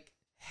just like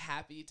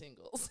happy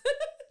tingles.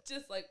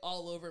 Just like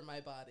all over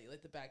my body,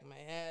 like the back of my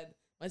head.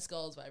 My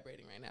skull is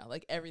vibrating right now.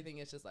 Like everything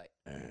is just like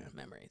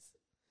memories.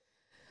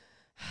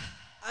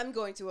 I'm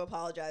going to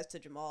apologize to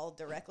Jamal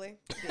directly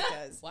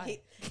because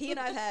he and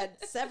I have had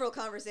several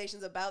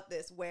conversations about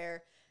this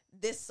where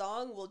this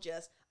song will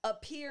just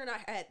appear in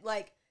our head,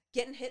 like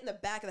getting hit in the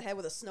back of the head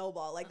with a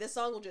snowball. Like this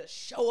song will just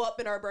show up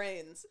in our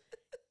brains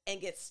and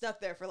get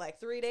stuck there for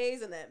like 3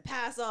 days and then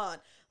pass on.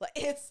 Like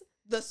it's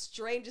the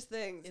strangest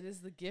thing. It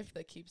is the gift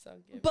that keeps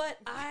on giving. But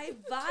I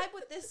vibe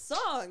with this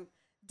song.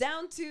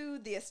 down to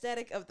the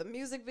aesthetic of the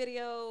music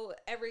video.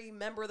 Every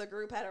member of the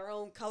group had our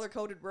own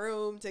color-coded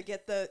room to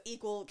get the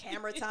equal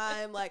camera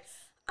time. Like,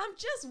 I'm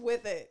just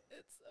with it.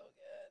 It's so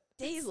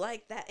good. Days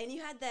like that. And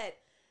you had that,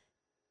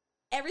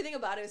 everything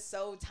about it is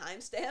so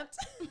time-stamped.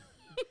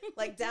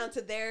 Like, down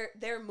to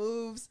their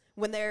moves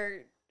when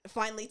they're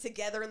finally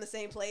together in the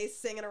same place,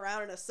 singing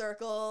around in a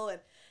circle, and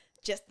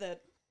just the...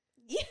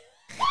 Yeah.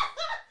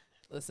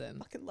 Listen,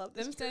 fucking love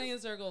this. Them standing in a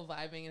circle,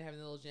 vibing, and having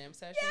a little jam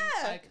session.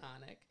 Yeah.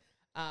 Iconic.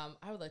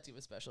 I would like to give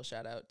a special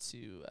shout out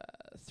to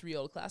 3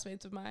 old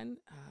classmates of mine.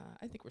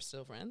 I think we're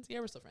still friends. Yeah,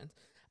 we're still friends.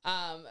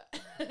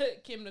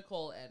 Kim,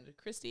 Nicole, and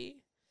Christy.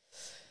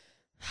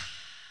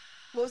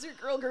 What was your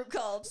girl group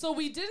called? So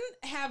we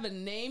didn't have a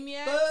name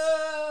yet.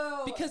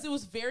 Boo! Because it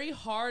was very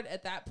hard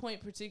at that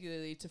point,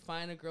 particularly, to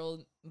find a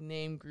girl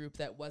name group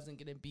that wasn't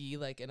going to be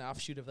like an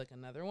offshoot of like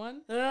another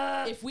one.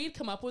 If we'd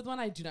come up with one,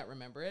 I do not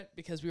remember it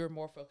because we were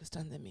more focused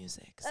on the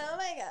music. So. Oh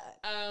my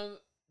God.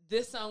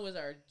 This song was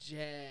our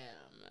jam.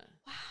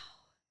 Wow.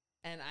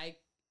 And I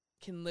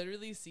can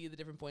literally see the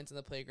different points in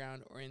the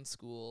playground or in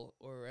school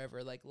or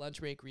wherever, like lunch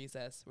break,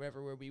 recess,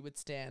 wherever, where we would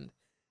stand,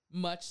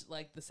 much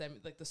like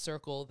the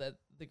circle that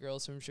the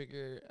girls from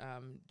Sugar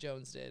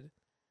Jones did,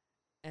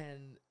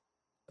 and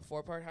a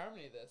 4-part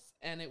harmony of this.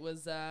 And it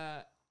was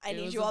I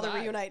need you all to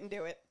reunite and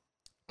do it.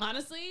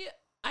 Honestly,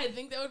 I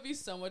think that would be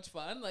so much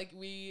fun. Like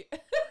we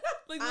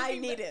like I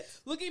need it.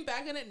 Looking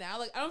back on it now,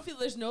 like I don't feel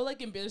there's no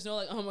like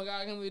oh my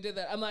God, I can't believe we did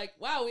that. I'm like,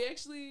 wow, we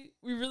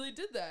really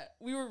did that.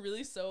 We were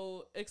really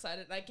so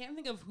excited. And I can't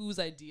think of whose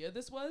idea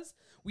this was.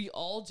 We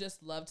all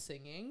just loved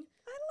singing.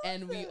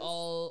 We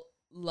all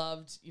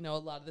loved, a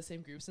lot of the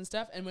same groups and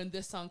stuff. And when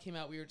this song came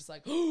out, we were just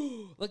like,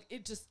 like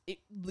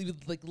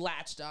we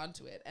latched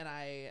onto it. And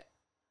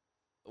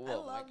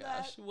oh my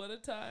gosh, what a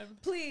time.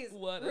 Please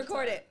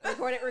record it.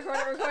 Record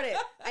it.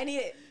 I need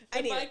it.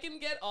 If I can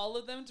get all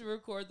of them to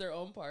record their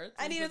own parts.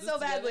 I need it so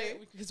badly.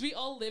 Because we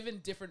all live in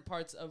different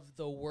parts of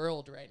the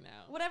world right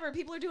now. Whatever,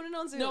 people are doing it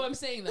on Zoom. No, I'm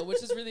saying though,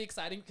 which is really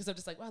exciting because I'm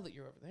just like, wow, look,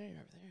 you're over there, and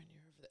you're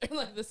over there.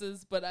 Like this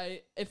is, but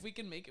if we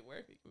can make it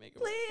work, we can make it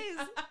work.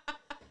 Please.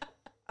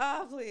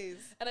 Oh, please.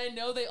 And I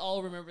know they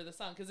all remember the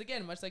song because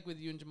again, much like with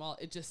you and Jamal,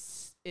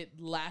 it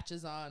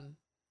latches on.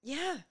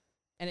 Yeah.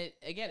 And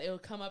it'll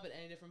come up at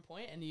any different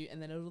point, and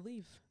then it'll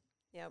leave.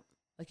 Yep.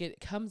 Like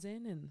it comes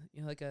in,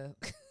 and like a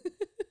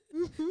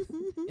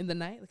in the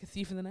night, like a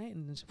thief in the night,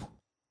 and then just,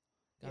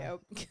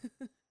 yep.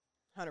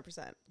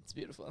 100%. It's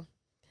beautiful.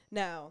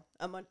 Now,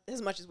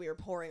 as much as we were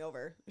pouring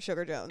over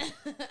Sugar Jones,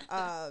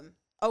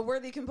 a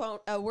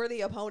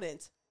worthy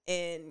opponent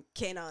in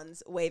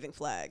Kanon's Waving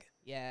Flag.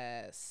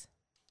 Yes.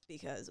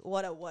 Because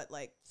what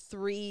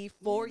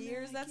 3-4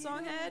 years that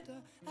song had?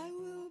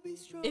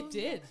 It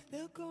did.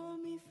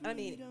 I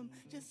mean,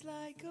 this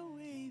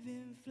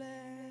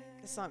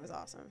song is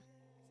awesome.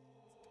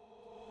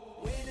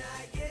 When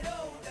I get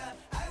older,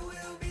 I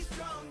will be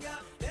stronger.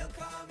 They'll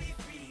call me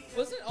free.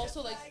 Wasn't it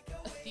also like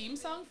a theme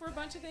song for a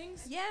bunch of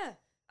things? Yeah.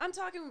 I'm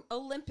talking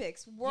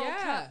Olympics, World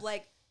Cup,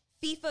 like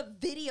FIFA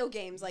video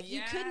games. Like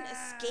you couldn't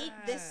escape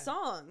this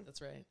song.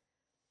 That's right.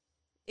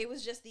 It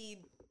was just the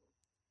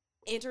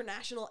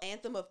international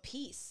anthem of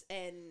peace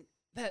and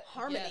that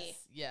harmony. Yes,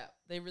 yeah.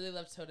 They really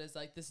loved Toda's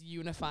like this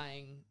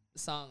unifying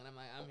song, and I'm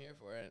like, I'm here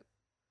for it.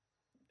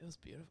 It was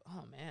beautiful.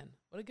 Oh man,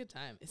 what a good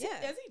time. Has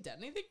he done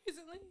anything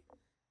recently?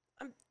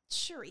 I'm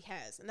sure he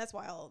has, and that's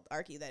why I'll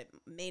argue that it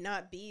may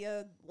not be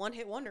a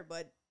one-hit wonder,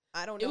 but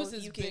I don't know. It was if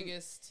his you can,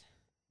 biggest.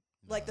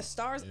 Like the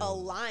stars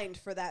aligned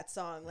for that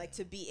song, like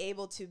to be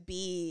able to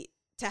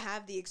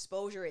have the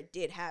exposure it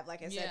did have.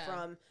 Like I said,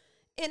 from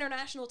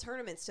international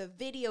tournaments to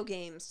video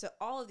games to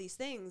all of these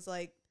things.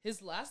 Like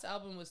his last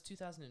album was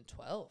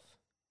 2012.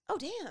 Oh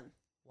damn!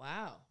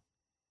 Wow.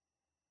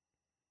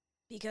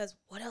 Because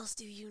what else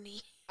do you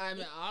need? I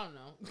mean, I don't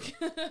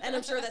know. And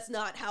I'm sure that's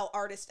not how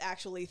artists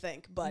actually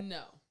think, but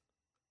no.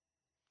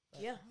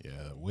 Yeah.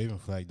 Yeah, Waving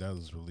Flag, that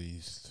was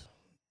released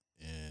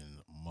in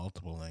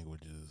multiple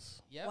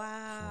languages. Yep.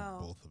 Wow.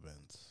 For both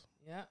events.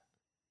 Yeah.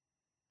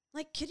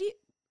 Like, could you?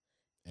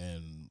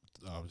 And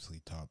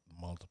obviously topped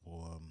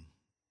multiple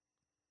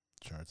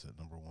charts at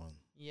number 1.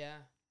 Yeah.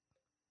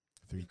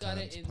 3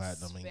 times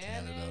platinum in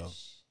Canada.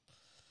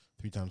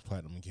 3 times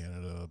platinum in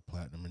Canada,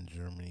 platinum in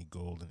Germany,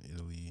 gold in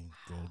Italy,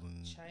 gold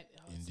in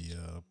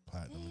India,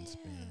 platinum in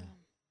Spain.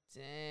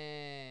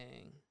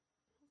 Dang.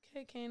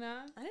 Okay,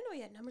 Kanan. I didn't know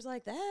he had numbers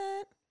like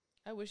that.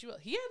 I wish you would.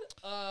 He had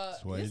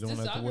That's why his you don't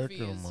have to work discography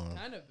no is more.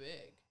 kind of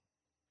big.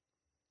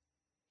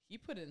 He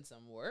put in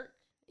some work.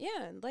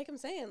 Yeah, and like I'm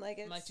saying, like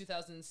it's like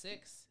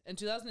 2006 and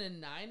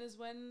 2009 is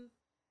when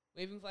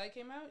Waving Flag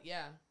came out.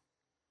 Yeah,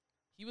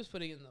 he was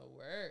putting in the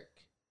work.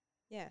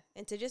 Yeah,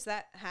 and to just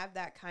have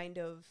that kind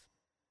of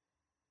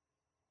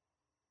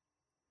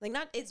like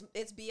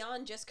it's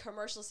beyond just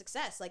commercial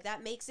success. Like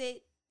that makes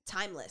it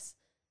timeless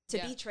to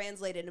be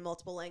translated in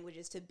multiple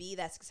languages, to be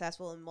that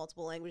successful in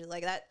multiple languages.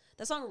 Like that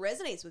song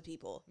resonates with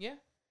people. Yeah,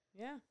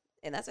 yeah,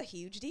 and that's a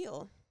huge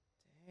deal.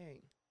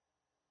 Dang.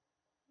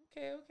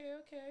 Okay.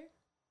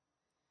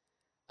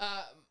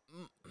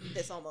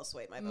 this almost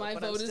swayed my vote. My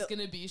but I'm vote is still-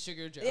 gonna be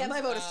Sugar Jones. Yeah,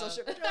 my vote is still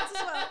Sugar Jones as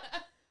well.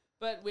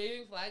 But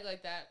Waving Flag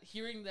like that,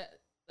 hearing that,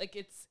 like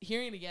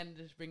hearing it again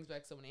just brings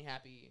back so many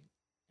happy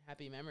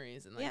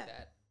memories and like Yeah.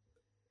 that.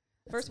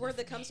 First word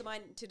that comes to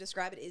mind to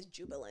describe it is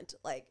jubilant.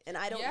 Like, and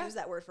I don't use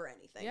that word for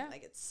anything. Yeah.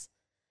 Like, it's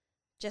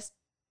just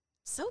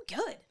so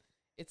good.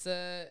 It's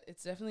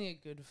definitely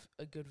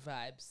a good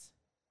vibes.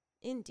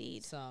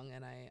 Indeed. Song,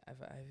 and I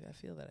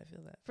feel that.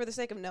 For the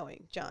sake of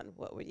knowing, John,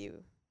 what would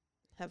you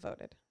have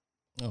voted?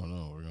 Oh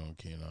no, we're going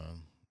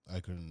Kenon. I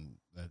couldn't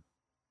that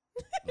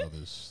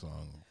other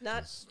song.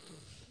 Not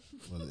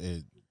well,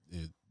 it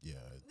yeah.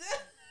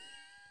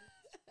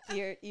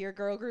 Your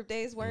girl group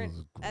days weren't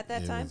at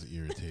that time. It was an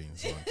irritating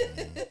song to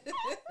me. It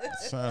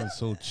sounded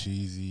so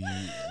cheesy.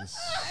 It's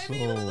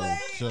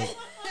just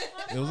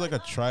it was like a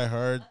try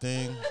hard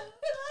thing.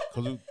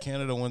 Because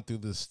Canada went through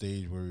this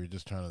stage where we were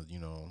just trying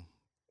to,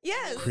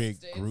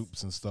 create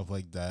groups and stuff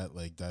like that.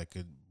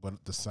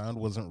 But the sound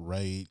wasn't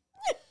right.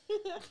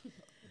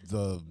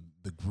 The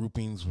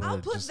groupings were I'll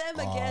put just them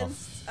off.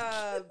 against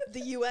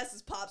the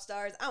U.S.'s pop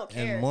stars. I don't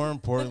care. And more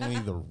importantly,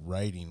 the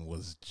writing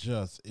was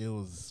it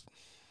was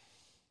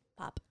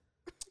pop.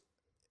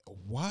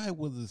 Why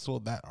was it so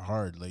that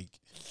hard? Like,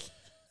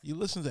 you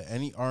listen to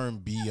any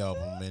R&B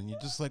album and you're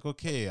just like,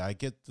 okay, I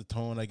get the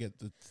tone, I get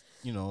the,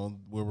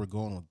 where we're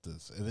going with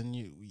this. And then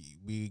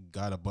we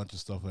got a bunch of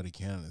stuff out of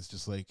Canada. It's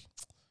just like,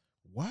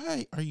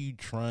 why are you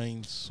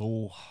trying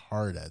so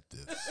hard at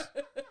this?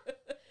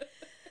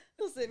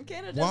 Listen,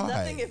 Canada does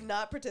nothing if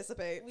not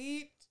participate.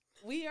 We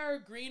are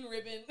green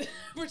ribbon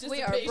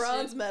participation. We are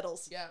bronze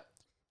medals. Yeah.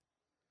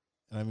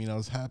 And I mean, I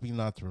was happy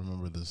not to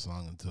remember this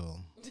song until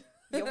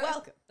you're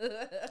welcome.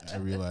 I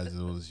realized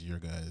it was your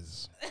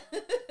guys.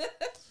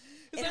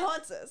 It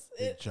haunts us.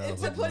 To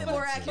put it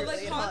more accurately,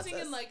 like it haunting haunts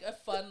us. in like a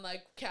fun,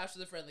 like capture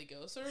the friendly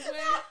ghost sort of way,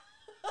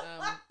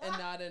 and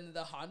not in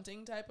the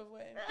haunting type of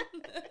way.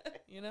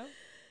 You're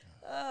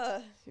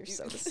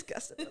so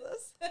disgusted with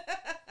us.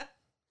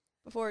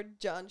 Before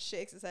John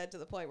shakes his head to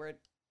the point where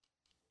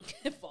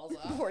it falls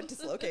off. Before it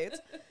dislocates.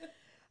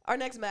 Our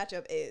next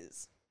matchup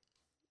is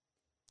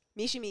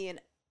Mishi Me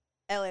and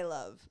LA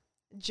Love,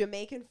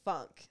 Jamaican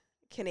funk,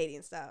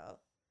 Canadian style.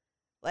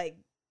 Like,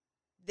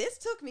 this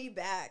took me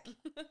back,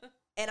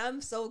 and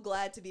I'm so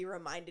glad to be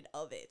reminded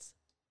of it.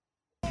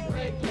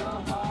 Break your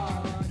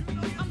heart.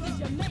 I'm the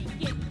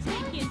Jamaican,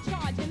 taking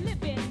charge and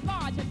living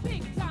large and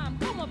big time.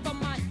 Going for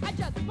mine, I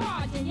just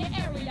barge in your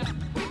area,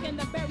 breaking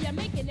the barrier,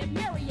 making it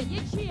merrier.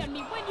 You cheer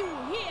me when you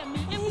hear me,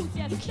 and who's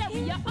just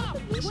stereo up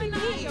when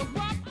I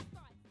erupt.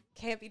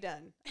 Can't be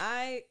done.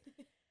 I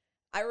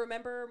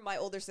remember my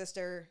older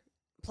sister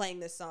playing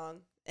this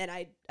song, and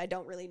I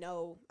don't really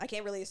know. I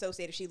can't really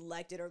associate if she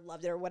liked it or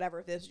loved it or whatever,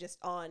 if it was just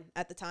on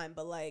at the time.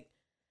 But, like,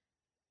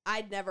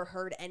 I'd never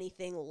heard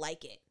anything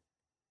like it.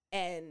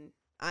 And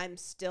I'm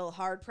still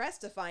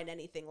hard-pressed to find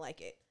anything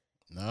like it.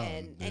 No,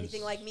 and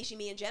anything like Mishi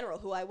Me in general,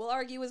 who I will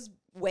argue is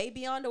way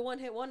beyond a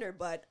one-hit wonder,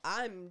 but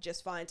I'm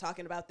just fine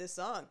talking about this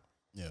song.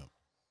 Yeah.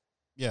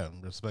 Yeah,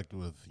 respect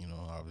with,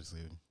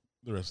 obviously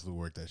the rest of the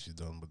work that she's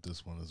done, but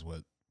this one is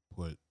what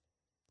put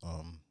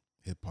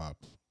hip-hop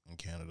in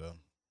Canada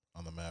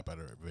on the map at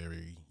a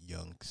very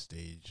young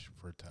stage,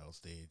 fertile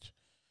stage,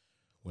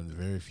 when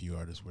very few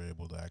artists were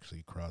able to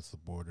actually cross the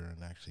border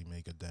and actually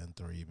make a dent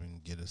or even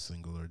get a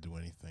single or do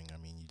anything. I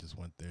mean, you just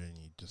went there and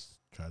you just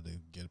tried to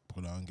get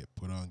put on.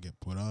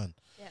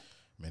 Yeah.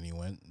 Many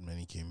went,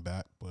 many came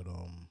back, but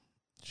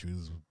she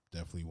was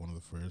definitely one of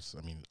the first.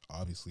 I mean,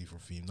 obviously for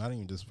not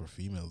even just for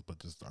females, but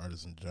just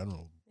artists in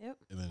general. Yep.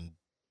 And then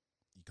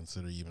you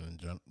consider even in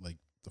like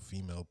the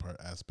female part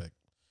aspect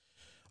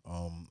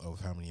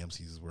of how many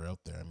MCs were out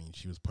there. I mean,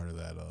 she was part of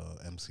that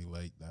MC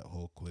Light, that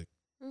whole clique.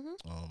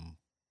 Mm-hmm.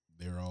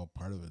 They were all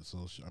part of it.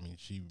 So,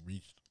 she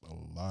reached a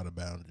lot of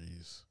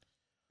boundaries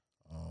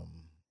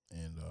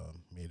and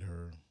made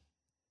her,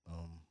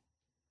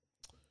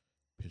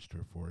 pitched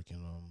her fork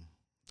in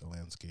the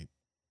landscape.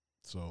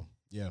 So,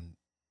 yeah,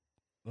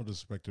 no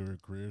disrespect to her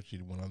career. She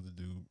went on to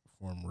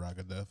form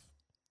Ragadeth,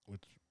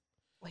 which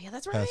well, yeah,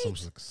 that's has right.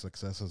 some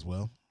success as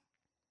well.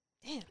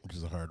 Damn. Which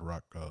is a hard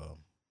rock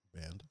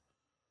band.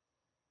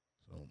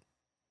 So,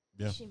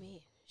 yeah.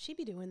 She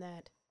be doing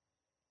that.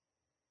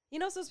 You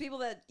know, those people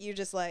that you're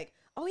just like,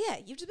 oh yeah,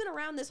 you've just been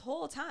around this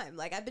whole time.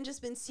 Like, I've been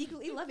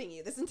secretly loving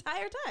you this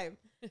entire time.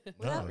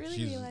 Without really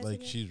she's realizing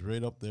like it. she's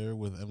right up there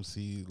with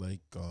MC Light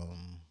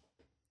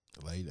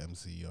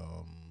MC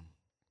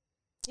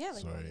yeah,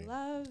 like sorry,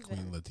 Love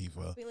Queen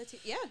Latifah.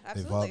 Yeah,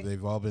 absolutely.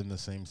 They've all been in the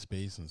same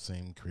space and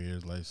same career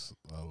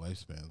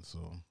lifespan.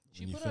 So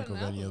She when you put think out an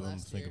of any album of them,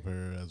 last think of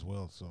her as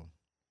well. So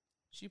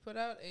She put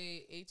out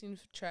a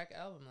 18-track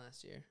album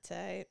last year.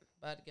 Tight.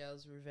 Bad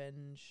Gal's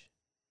Revenge.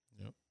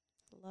 Yep.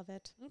 Love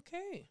it.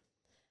 Okay.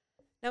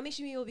 Now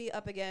Mishi Me will be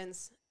up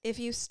against If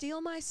You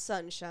Steal My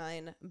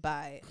Sunshine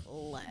by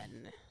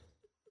Len.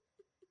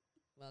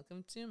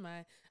 Welcome to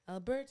my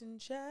Albertan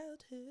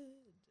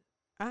childhood.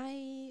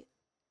 I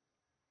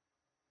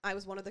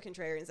was one of the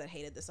contrarians that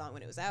hated the song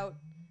when it was out.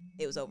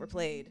 It was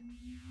overplayed.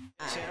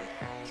 I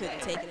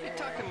couldn't take it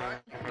anymore.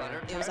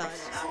 It was on.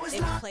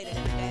 It was played in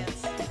every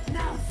dance.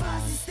 Now the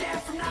fuzzy stare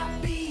from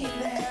not being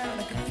there on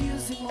a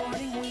confusing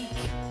morning week.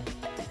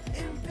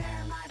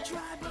 Impair my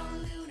tribal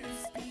lunar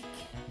speak.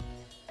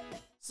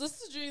 So this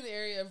is during the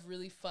area of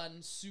really fun,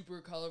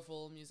 super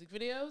colorful music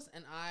videos,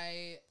 and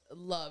I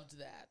loved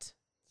that.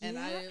 And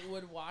I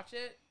would watch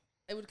it.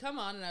 It would come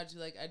on, and I'd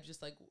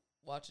just like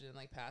watch it in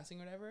like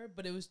passing or whatever.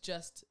 But it was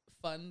just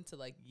fun to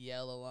like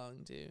yell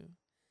along to.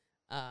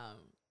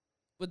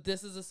 But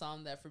this is a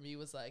song that for me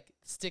was like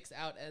sticks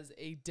out as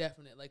a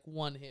definite like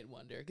one hit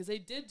wonder because they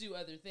did do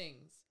other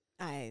things.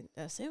 I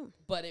assume,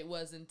 but it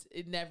wasn't.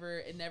 It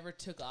never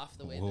took off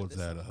the way. What was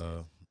that?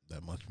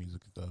 That Much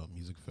Music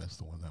Music Fest,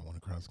 the one that went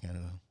across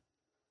Canada.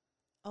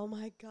 Oh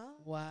my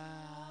God! Wow.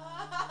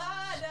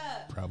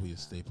 Probably a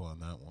staple on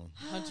that one.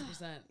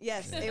 100%.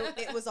 Yes,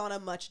 it was on a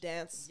Much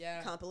Dance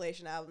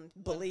compilation album.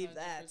 Believe 100%.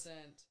 that.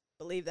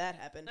 Believe that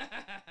happened.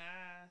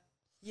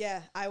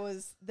 Yeah, I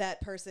was that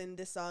person.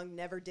 This song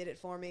never did it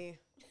for me.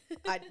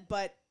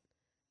 But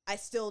I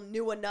still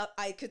knew enough.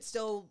 I could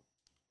still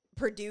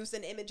produce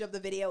an image of the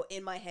video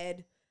in my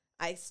head.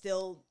 I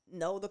still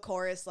know the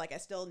chorus. Like, I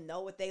still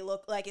know what they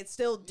look like. It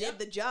still did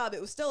the job.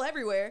 It was still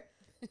everywhere.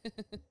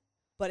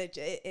 But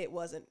it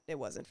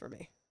wasn't for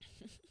me.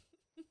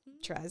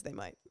 Try as they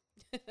might.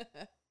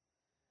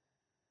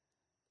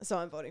 So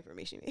I'm voting for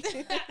Mishimi.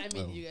 I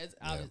mean, you guys,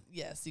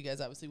 yes, you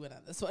guys obviously went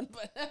on this one,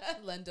 but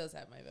Len does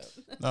have my vote.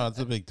 No, it's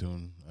a big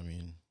tune. I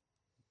mean,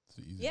 it's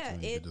an easy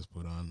tune you could just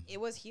put on. It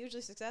was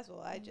hugely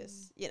successful. I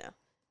just,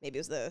 maybe it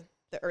was the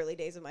early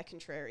days of my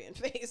contrarian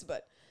phase,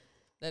 but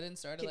that didn't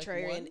start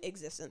contrarian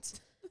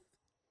existence.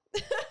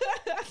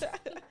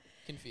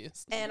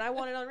 Confused. And I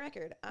want it on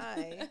record.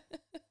 I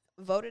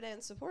voted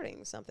in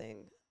supporting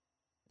something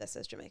that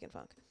says Jamaican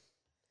funk.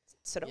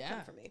 So don't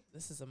come for me.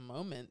 This is a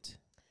moment.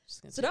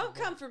 So don't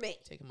come for me.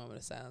 Take a moment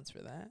of silence for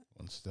that.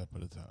 One step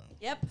at a time.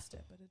 Yep. One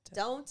step at a time.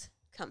 Don't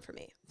come for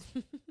me.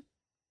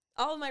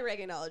 All of my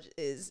reggae knowledge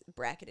is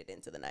bracketed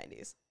into the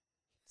 90s.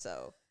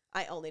 So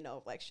I only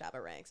know like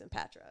Shabba Ranks and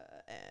Patra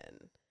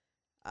and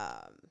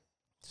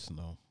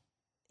Snow.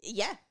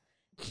 Yeah.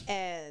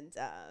 And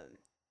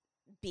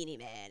Beanie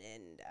Man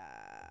and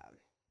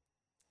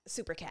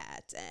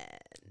Supercat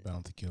and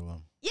Bound to Kill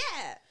 'Em. Yeah.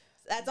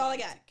 That's all I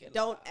got.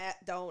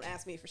 Don't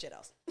ask me for shit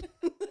else.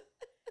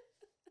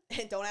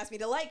 And don't ask me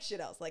to like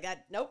shit else. Like,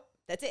 nope,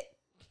 that's it.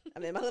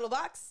 I'm in my little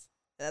box.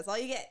 That's all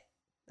you get.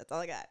 That's all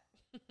I got.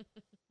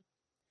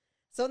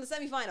 So in the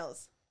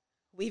semifinals,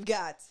 we've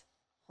got,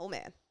 oh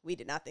man, we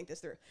did not think this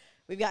through.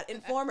 We've got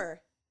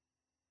Informer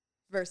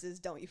versus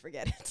Don't You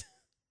Forget It.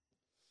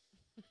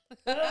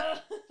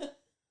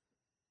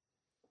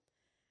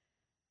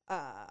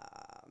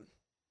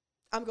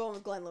 I'm going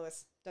with Glenn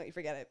Lewis. Don't You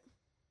Forget It.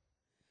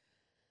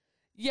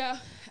 Yeah,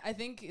 I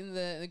think in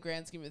the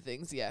grand scheme of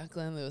things,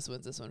 Glenn Lewis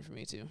wins this one for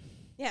me too.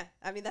 Yeah,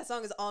 I mean, that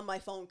song is on my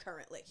phone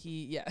currently.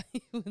 He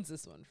wins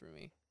this one for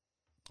me.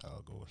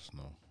 I'll go with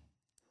Snow.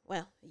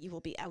 Well, you will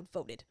be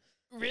outvoted.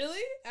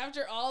 Really?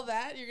 After all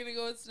that, you're going to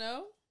go with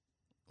Snow?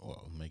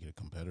 Well, make it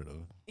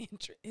competitive.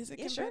 Is it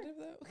competitive,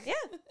 though? Yeah.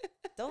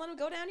 Don't let him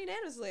go down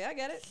unanimously. I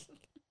get it.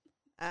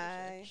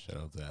 Shout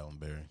out to Alan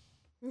Berry.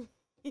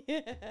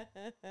 Yeah.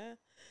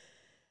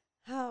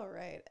 All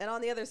right. And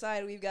on the other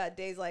side, we've got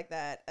Days Like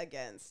That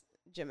against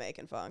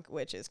Jamaican Funk,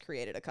 which has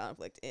created a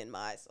conflict in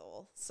my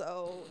soul.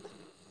 So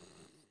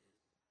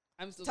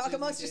I'm still talk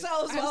amongst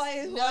yourselves while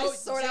I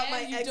sort out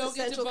my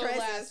existential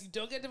crisis. You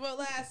don't get to vote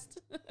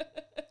last.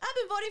 I've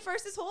been voting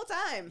first this whole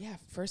time. Yeah,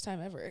 first time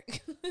ever.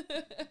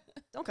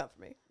 Don't come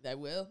for me. I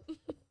will.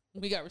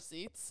 We got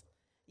receipts.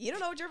 You don't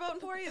know what you're voting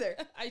for either.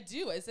 I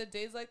do. I said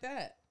Days Like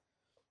That.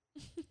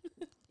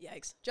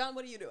 Yikes. John,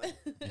 what are you doing?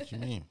 What you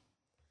mean?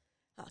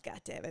 Oh,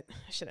 God damn it.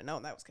 I should have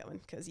known that was coming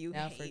because you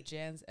now hate. For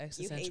Jan's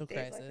existential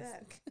crisis.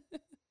 Like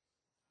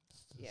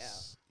yeah.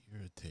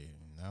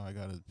 Irritating. Now I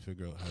got to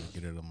figure out how to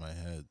get it on my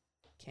head.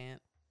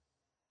 Can't.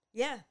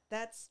 Yeah,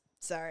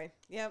 sorry.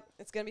 Yep,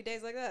 it's going to be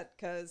Days Like That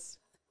because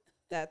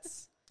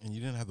that's. And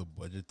you didn't have the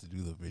budget to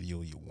do the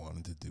video you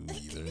wanted to do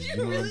either. You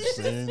know what I'm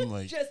saying?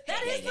 Like,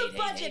 that is the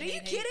budget. Are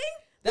you kidding?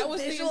 That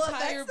was the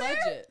entire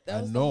budget.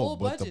 That was I know, the whole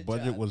but budget, the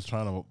budget was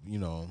trying to,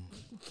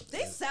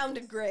 They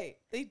sounded great.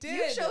 They did.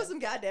 You show some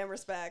goddamn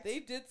respect.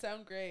 They did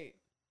sound great.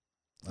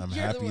 I'm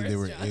happy they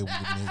were able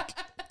to make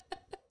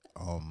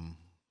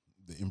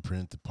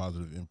the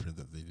positive imprint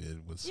that they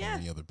did with so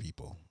many other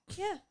people.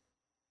 Yeah.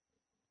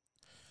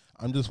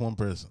 I'm just one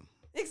person.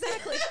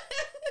 Exactly.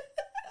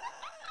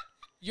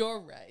 You're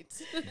right.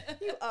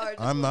 You are.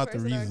 Just I'm one not the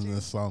person, reason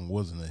this song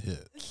wasn't a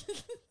hit.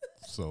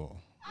 So.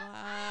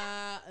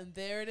 Wow, and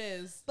there it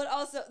is. But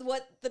also,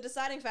 what the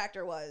deciding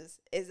factor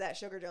is that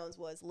Sugar Jones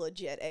was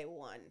legit a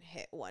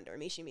one-hit wonder.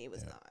 Mishimi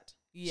was not.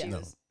 Yeah. She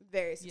was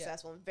very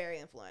successful and very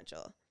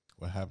influential.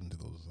 What happened to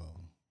those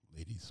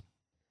ladies?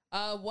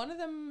 One of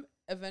them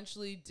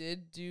eventually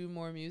did do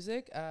more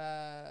music.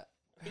 They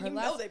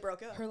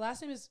broke up. Her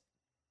last name is,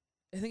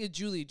 I think it's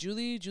Julie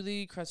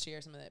Crutchier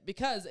or something like that.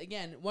 Because,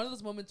 again, one of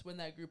those moments when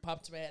that group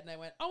popped to my head and I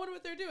went, I wonder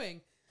what they're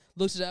doing.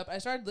 looked it up. I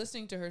started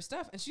listening to her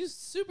stuff, and she's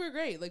super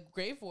great. Like,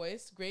 great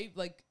voice, great,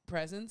 like,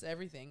 presence,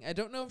 everything. I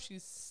don't know if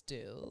she's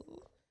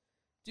still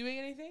doing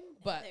anything,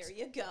 but there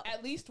you go.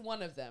 At least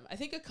one of them. I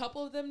think a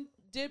couple of them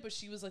did, but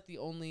she was, like, the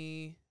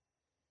only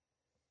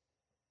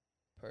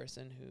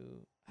person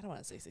who, I don't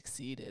want to say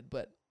succeeded,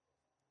 but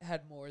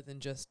had more than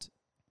just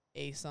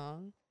a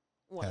song.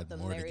 One of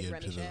them married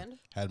Remy Shand.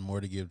 Had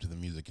more to give to the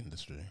music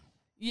industry.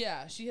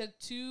 Yeah, she had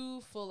 2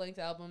 full-length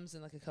albums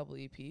and like a couple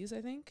EPs, I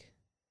think.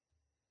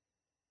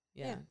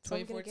 Yeah,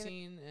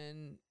 2014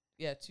 and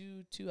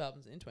two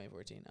albums in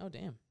 2014. Oh,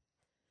 damn.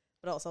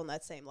 But also on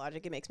that same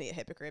logic, it makes me a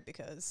hypocrite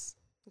because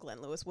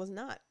Glenn Lewis was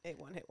not a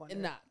one-hit wonder.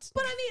 Not.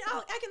 But I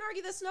mean, I can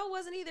argue that Snow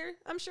wasn't either.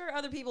 I'm sure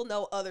other people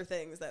know other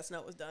things that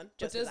Snow was done.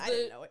 Just because I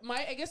didn't know it.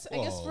 I guess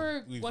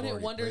for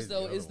one-hit wonders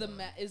though, is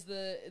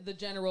the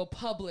general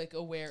public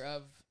aware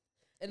of?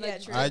 And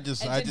like, true. I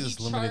just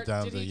limited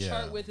down to Did he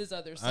chart with his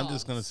other songs? I'm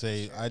just gonna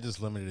say I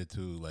just limited it to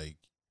like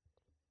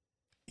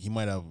he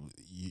might have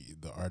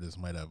the artist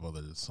might have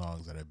other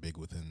songs that are big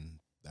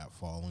within that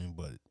following,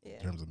 but in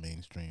terms of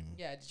mainstream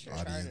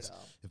audience,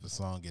 if a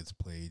song gets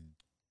played,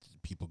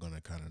 people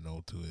gonna kind of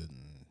know to it,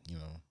 and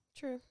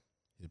true.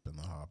 Hip and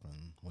the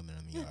hopping when they're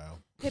in the aisle.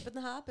 Hip and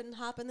the hop and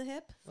hop in the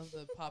hip. Love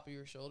the pop of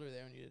your shoulder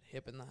there when you did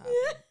hip and the hop.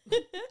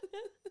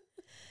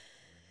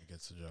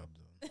 Gets the job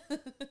done.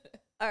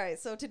 All right,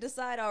 so to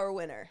decide our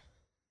winner,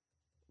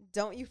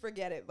 Don't You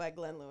Forget It by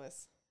Glenn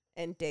Lewis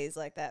and Days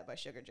Like That by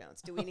Sugar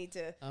Jones. Do we need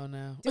to Oh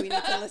no. Do we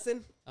need to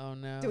listen? Oh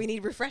no. Do we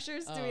need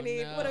refreshers? Do we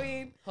need what do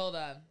we Hold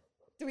on.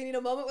 Do we need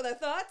a moment with our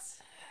thoughts?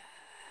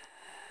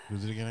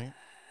 Who's it again?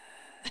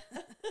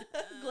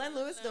 Glenn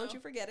Lewis, Don't You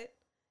Forget It,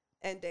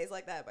 and Days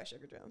Like That by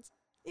Sugar Jones.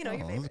 You know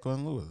your favorite. It's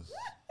Glenn Lewis.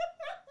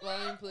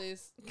 Volume,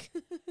 please.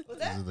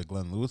 What's that? Is it the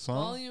Glenn Lewis song?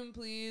 Volume,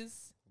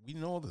 please. We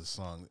know this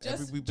song.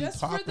 Just, we've been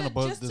talking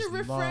about this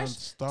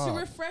nonstop. To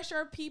refresh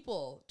our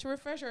people.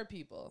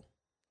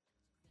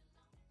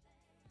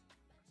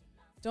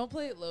 Don't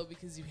play it low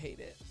because you hate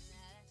it.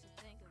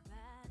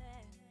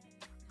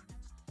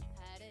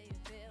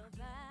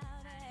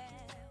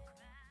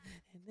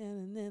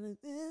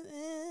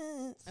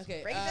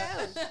 Okay. Break it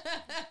down.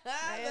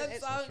 That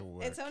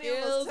song Antonio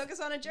almost took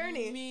us on a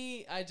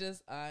journey. I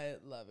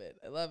love it.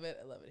 I love it.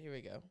 Here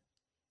we go.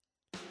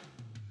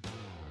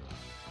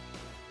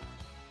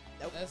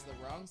 Nope. That's the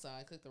wrong song.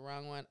 I clicked the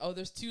wrong one. Oh,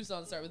 there's 2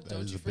 songs that start with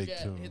Don't You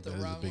Forget. Hit the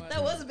wrong one.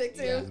 That was a big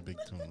tune. That was a big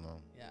tune,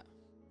 though. Yeah.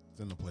 It's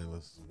in the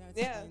playlist.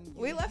 Yeah.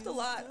 We left a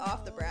lot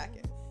off the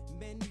bracket.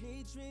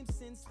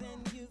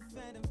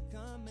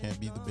 Can't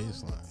beat the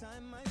bass line.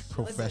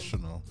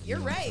 Professional. Listen, you're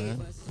right.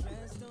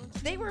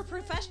 They were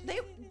professional.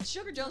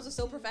 Sugar Jones was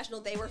so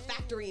professional, they were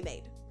factory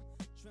made.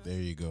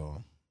 There you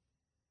go.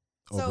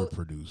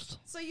 Overproduced.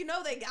 So you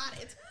know they got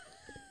it.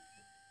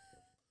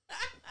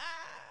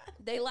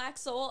 They lack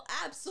soul,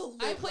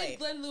 absolutely. I played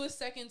Glenn Lewis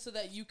second so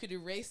that you could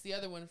erase the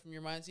other one from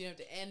your mind, so you don't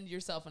have to end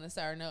yourself on a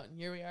sour note. And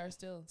here we are,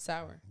 still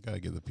sour. You gotta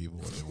give the people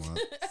what they want.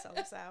 So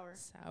sour.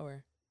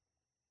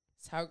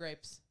 Sour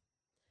grapes.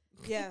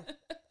 Yeah.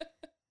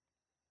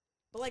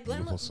 But like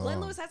Glenn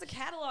Lewis has a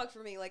catalog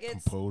for me. Like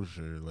it's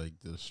composure, like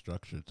the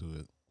structure to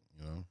it,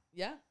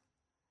 Yeah.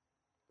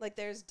 Like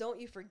there's Don't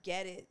You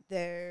Forget It.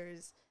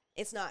 There's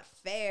It's Not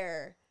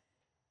Fair.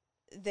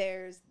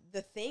 There's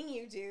The Thing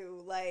You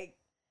Do. Like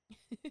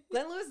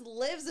Glenn Lewis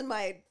lives in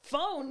my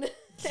phone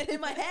and in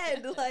my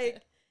head.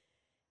 Like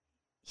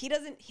he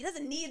doesn't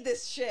need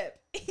this ship.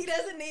 He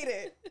doesn't need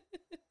it.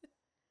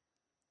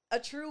 A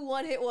true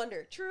one-hit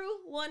wonder.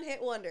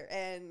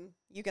 And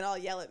you can all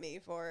yell at me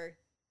for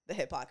the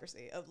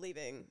hypocrisy of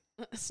leaving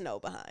Snow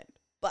behind.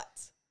 But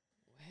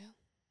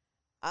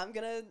I'm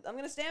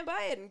gonna stand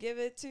by it and give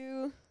it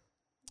to.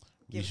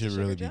 We should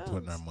really be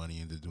putting our money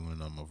into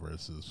doing a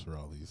verses for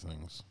all these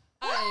things.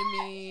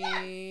 I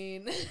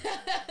mean,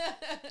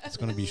 it's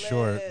gonna be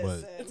short,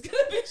 but it's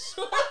gonna be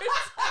short.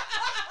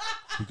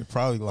 We could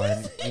probably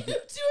line. You two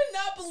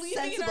not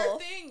believing in our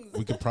things.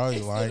 We could probably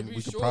line.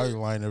 We could probably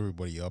line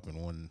everybody up in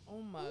one.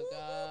 Oh my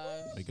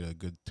gosh! Make it a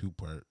good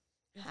 2-part.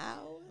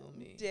 How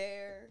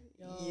dare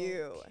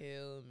you?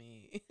 Kill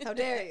me! How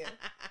dare you?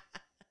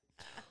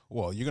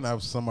 Well, you're gonna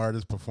have some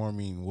artists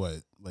performing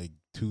like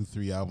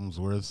 2-3 albums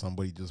worth.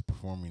 Somebody just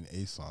performing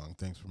a song.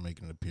 Thanks for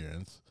making an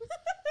appearance.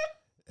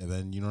 And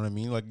then you know what I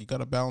mean. Like you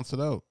gotta balance it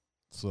out.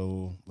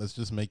 So let's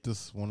just make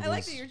this one of those. I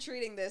like that you're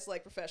treating this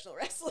like professional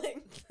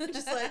wrestling.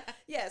 Just like,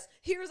 yes,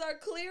 here's our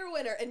clear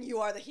winner, and you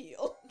are the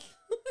heel.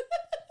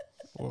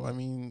 Well, I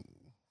mean,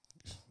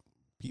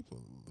 people,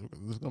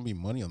 there's going to be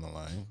money on the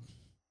line.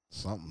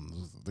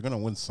 Something. They're going to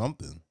win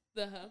something.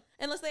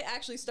 Unless they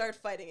actually start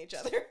fighting each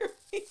other.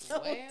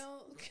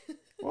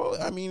 Well,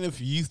 I mean, if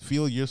you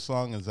feel your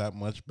song is that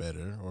much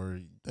better, or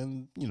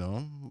then,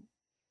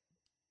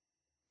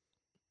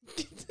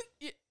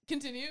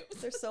 Continue.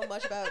 There's so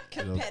much about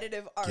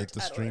competitive art. Get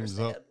the streams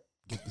up.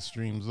 Get the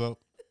streams up.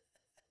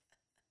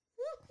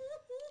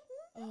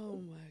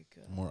 Oh my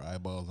god. More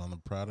eyeballs on the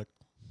product.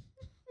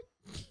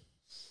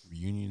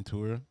 Reunion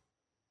tour.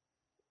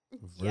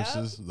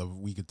 Versus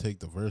we could take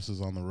the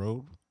verses on the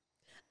road.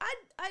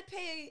 I'd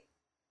pay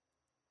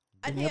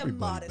I'd pay a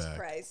modest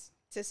price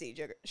to see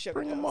Sugar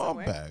Bring Jones them all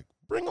somewhere. back.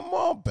 Bring them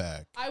all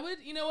back. I would,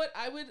 you know what?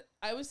 I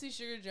would see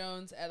Sugar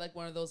Jones at like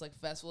one of those like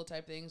festival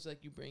type things,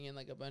 like you bring in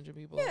like a bunch of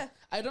people. Yeah.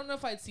 I don't know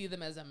if I'd see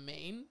them as a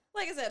main.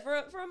 Like I said,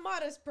 for a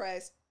modest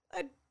price,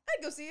 I'd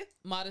go see it.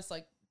 Modest,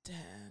 like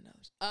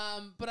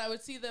 $10. But I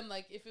would see them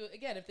like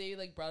if they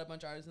like brought a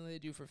bunch of artists and they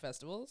do for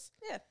festivals.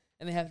 Yeah.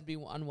 And they have to be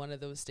on one of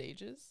those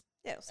stages.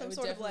 Yeah, some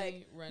sort of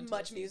like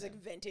Much Music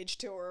vintage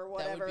tour or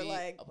whatever.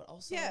 But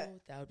also,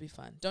 that would be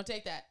fun. Don't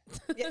take that.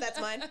 Yeah, that's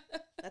mine.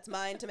 That's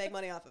mine to make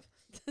money off of.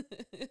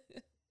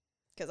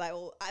 Because I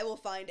will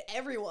find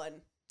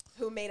everyone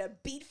who made a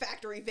Beat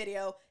Factory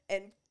video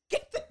and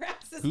get their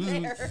asses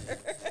there.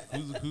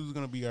 Who's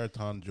gonna be our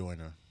Tom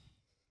Joyner?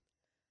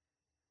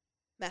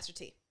 Master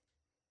T.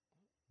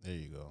 There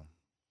you go.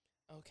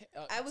 Okay.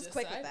 I was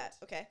quick with that.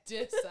 Okay.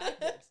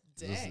 Decided.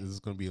 Is this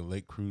going to be a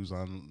lake cruise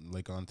on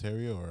Lake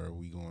Ontario, or are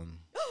we going?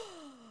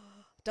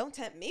 Don't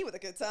tempt me with a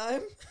good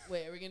time.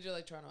 Wait, are we going to do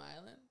like Toronto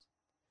Island?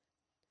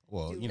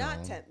 Well, do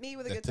not tempt me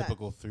with a good time.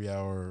 Typical 3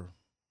 hour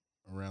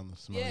around the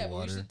smelly water. Yeah,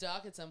 but we should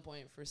dock at some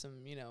point for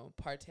some,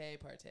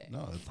 partay.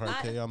 No,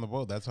 partay on the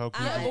boat. That's how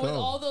cruises with go.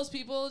 all those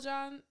people,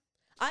 John.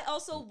 I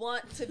also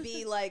want to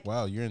be like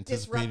wow, you're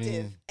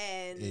disruptive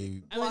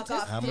and block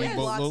off how many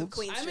blocks of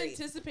Queen I'm Street.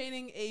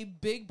 anticipating a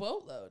big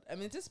boatload.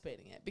 I'm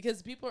anticipating it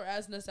because people are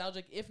as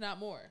nostalgic, if not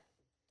more.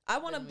 I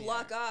want to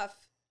block off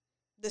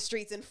the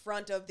streets in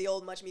front of the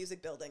old Much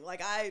Music building.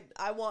 Like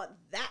I want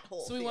that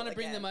whole. So we want to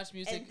bring the Much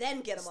Music and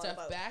then get them on a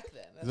boat back.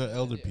 Then they're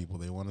elder people.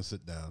 They want to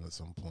sit down at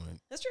some point.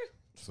 That's true.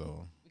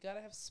 So we gotta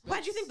have space.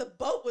 Why'd you think the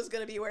boat was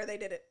gonna be where they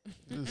did it?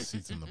 There's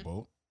seats in the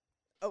boat.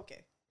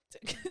 Okay.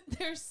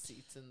 There's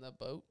seats in the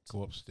boat.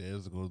 Go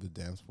upstairs, go to the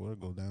dance floor,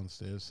 go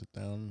downstairs, sit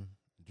down,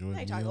 enjoy a I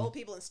meal. talk old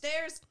people in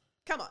stairs.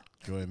 Come on.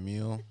 Enjoy a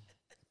meal.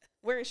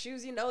 Wearing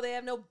shoes you know they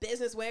have no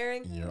business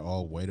wearing. In your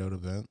all whiteout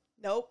event.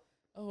 Nope.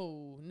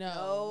 Oh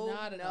no,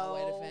 not an all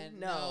white event.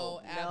 No,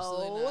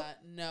 absolutely not.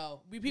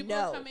 No, people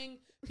are coming.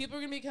 People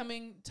are gonna be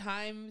coming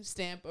time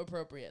stamp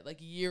appropriate, like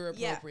year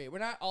appropriate. Yeah. We're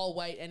not all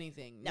white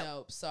anything.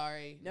 Nope.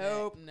 Sorry.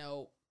 Nope.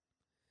 Nope.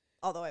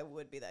 Although I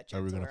would be that.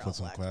 Are we gonna put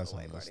some class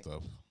on this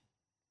stuff?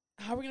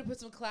 How are we gonna put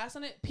some class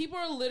on it? People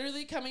are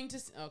literally coming to.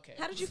 Okay.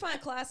 How did you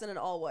find class in an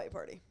all white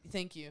party?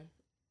 Thank you.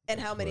 And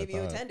how many of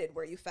you attended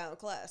where you found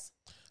class?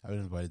 I've been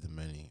invited to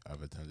many.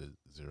 I've attended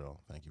 0.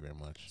 Thank you very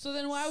much. So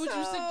then why would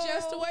you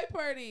suggest a white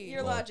party?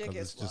 Your logic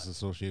is it's just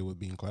associated with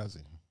being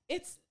classy.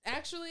 It's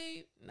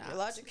actually not. Your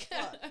logic is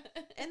flawed.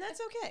 And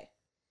that's okay.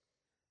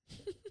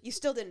 You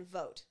still didn't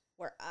vote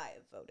where I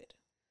voted.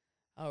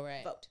 All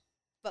right. Vote.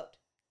 Vote.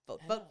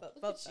 Vote.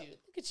 Look Vote.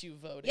 at you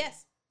voting.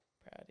 Yes.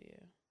 Proud of you.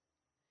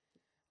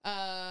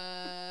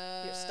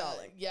 You're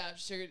stalling. Yeah,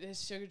 Sugar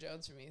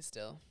Jones for me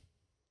still.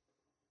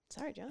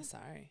 Sorry, John.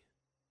 Sorry.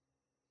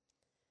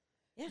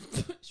 Yeah.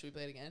 Should we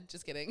play it again?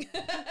 Just kidding.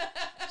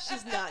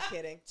 She's not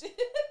kidding.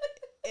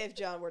 If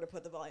John were to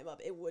put the volume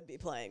up, it would be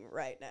playing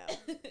right now.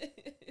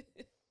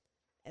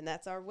 And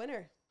that's our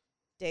winner.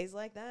 Days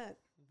Like That.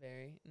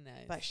 Very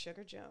nice. By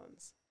Sugar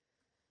Jones.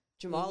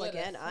 Jamal,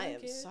 again, I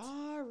am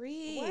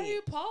sorry. Why are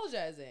you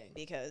apologizing?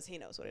 Because he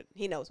knows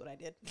what I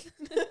did.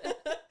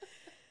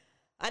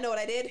 I know what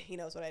I did. He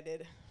knows what I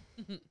did.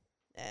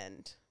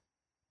 And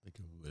they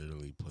could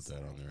literally put that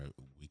on their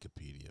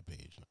Wikipedia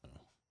page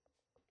now.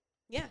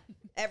 Yeah,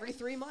 every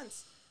 3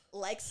 months.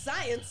 Like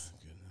science. Oh,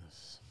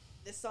 goodness.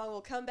 This song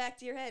will come back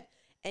to your head.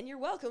 And you're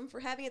welcome for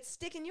having it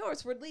stick in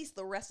yours for at least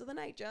the rest of the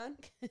night, John.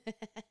 It's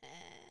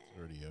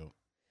already out.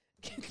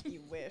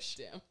 You wish.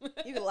 Damn.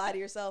 You can lie to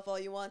yourself all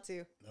you want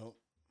to. Nope.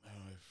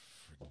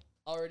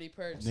 Already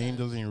purged. Name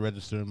doesn't even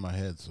register in my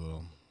head,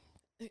 so.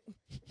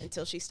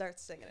 Until she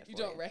starts singing it. You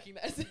don't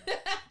recognize it.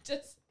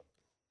 Just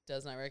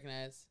does not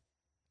recognize.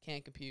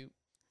 Can't compute.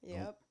 Yep.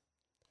 Nope.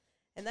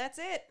 And that's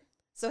it.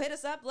 So hit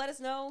us up. Let us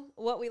know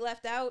what we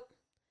left out,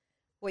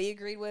 what you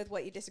agreed with,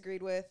 what you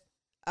disagreed with.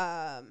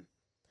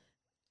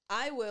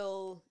 I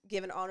will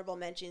give an honorable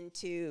mention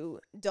to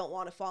Don't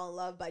Want to Fall in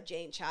Love by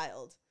Jane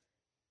Child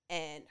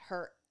and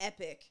her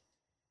epic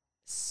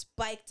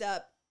spiked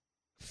up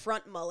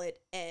front mullet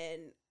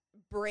and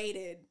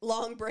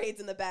long braids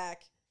in the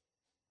back,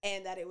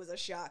 and that it was a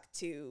shock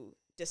to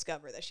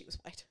discover that she was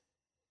white.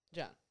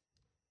 John,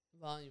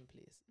 volume,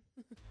 please.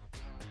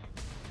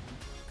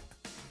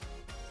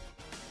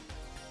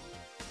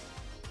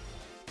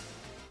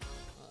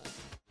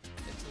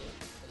 Get to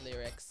the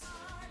lyrics.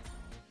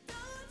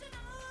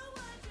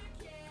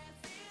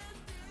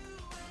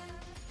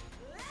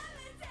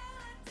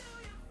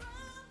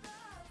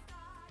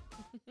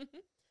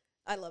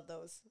 I love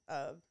those.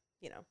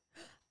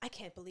 I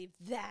can't believe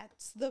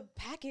that's the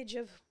package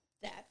of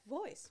that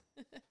voice.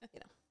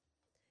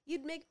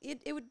 You'd make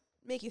it. It would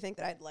make you think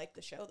that I'd like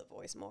the show The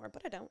Voice more,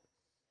 but I don't.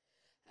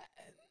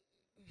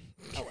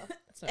 Oh well.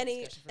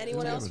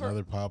 Anyone else? We have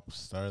another pop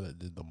star that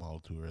did the mall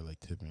tour, like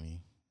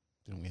Tiffany.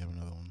 Didn't we have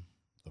another one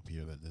up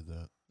here that did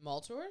that?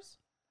 Mall tours?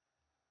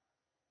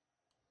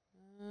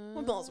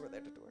 What malls were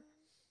there to tour?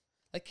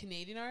 Like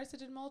Canadian artists that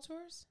did mall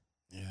tours?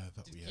 Yeah, I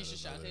thought we had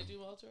Keisha another. Shante do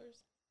mall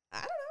tours? I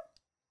don't know.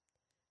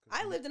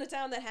 I lived in a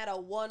town that had a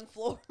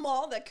 1-floor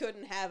mall that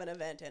couldn't have an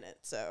event in it.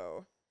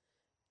 So,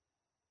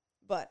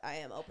 but I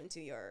am open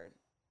to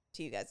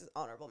you guys'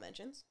 honorable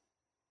mentions.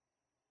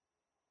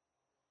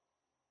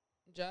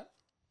 John?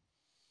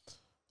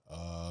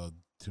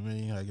 To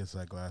me, I guess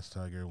that Glass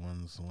Tiger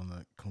one's the one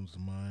that comes to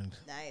mind.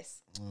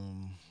 Nice.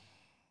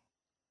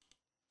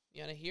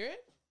 You want to hear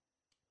it?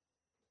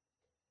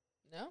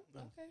 No?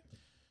 Okay.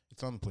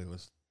 It's on the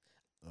playlist.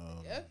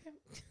 Yeah, okay.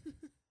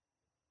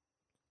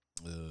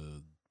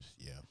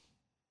 Yeah.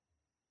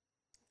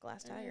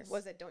 Glass Tiger.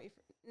 Was it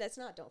that's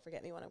not Don't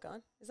Forget Me When I'm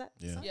Gone. Is that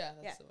the Yeah. song? Yeah,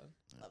 that's the one.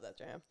 Love that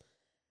jam.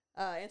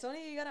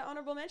 Antonia, you got an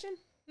honorable mention?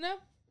 No.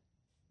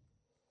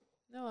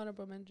 No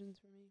honorable mentions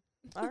for me.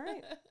 All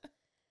right.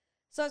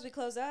 So as we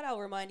close out, I'll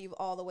remind you of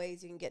all the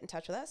ways you can get in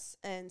touch with us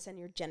and send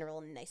your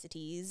general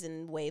niceties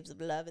and waves of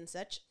love and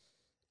such.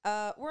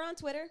 We're on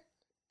Twitter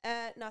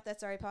at Not That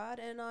Sorry Pod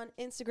and on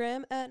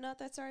Instagram at Not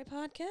That Sorry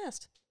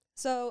Podcast.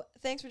 So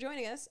thanks for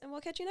joining us, and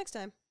we'll catch you next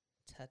time.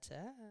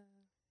 Ta-ta.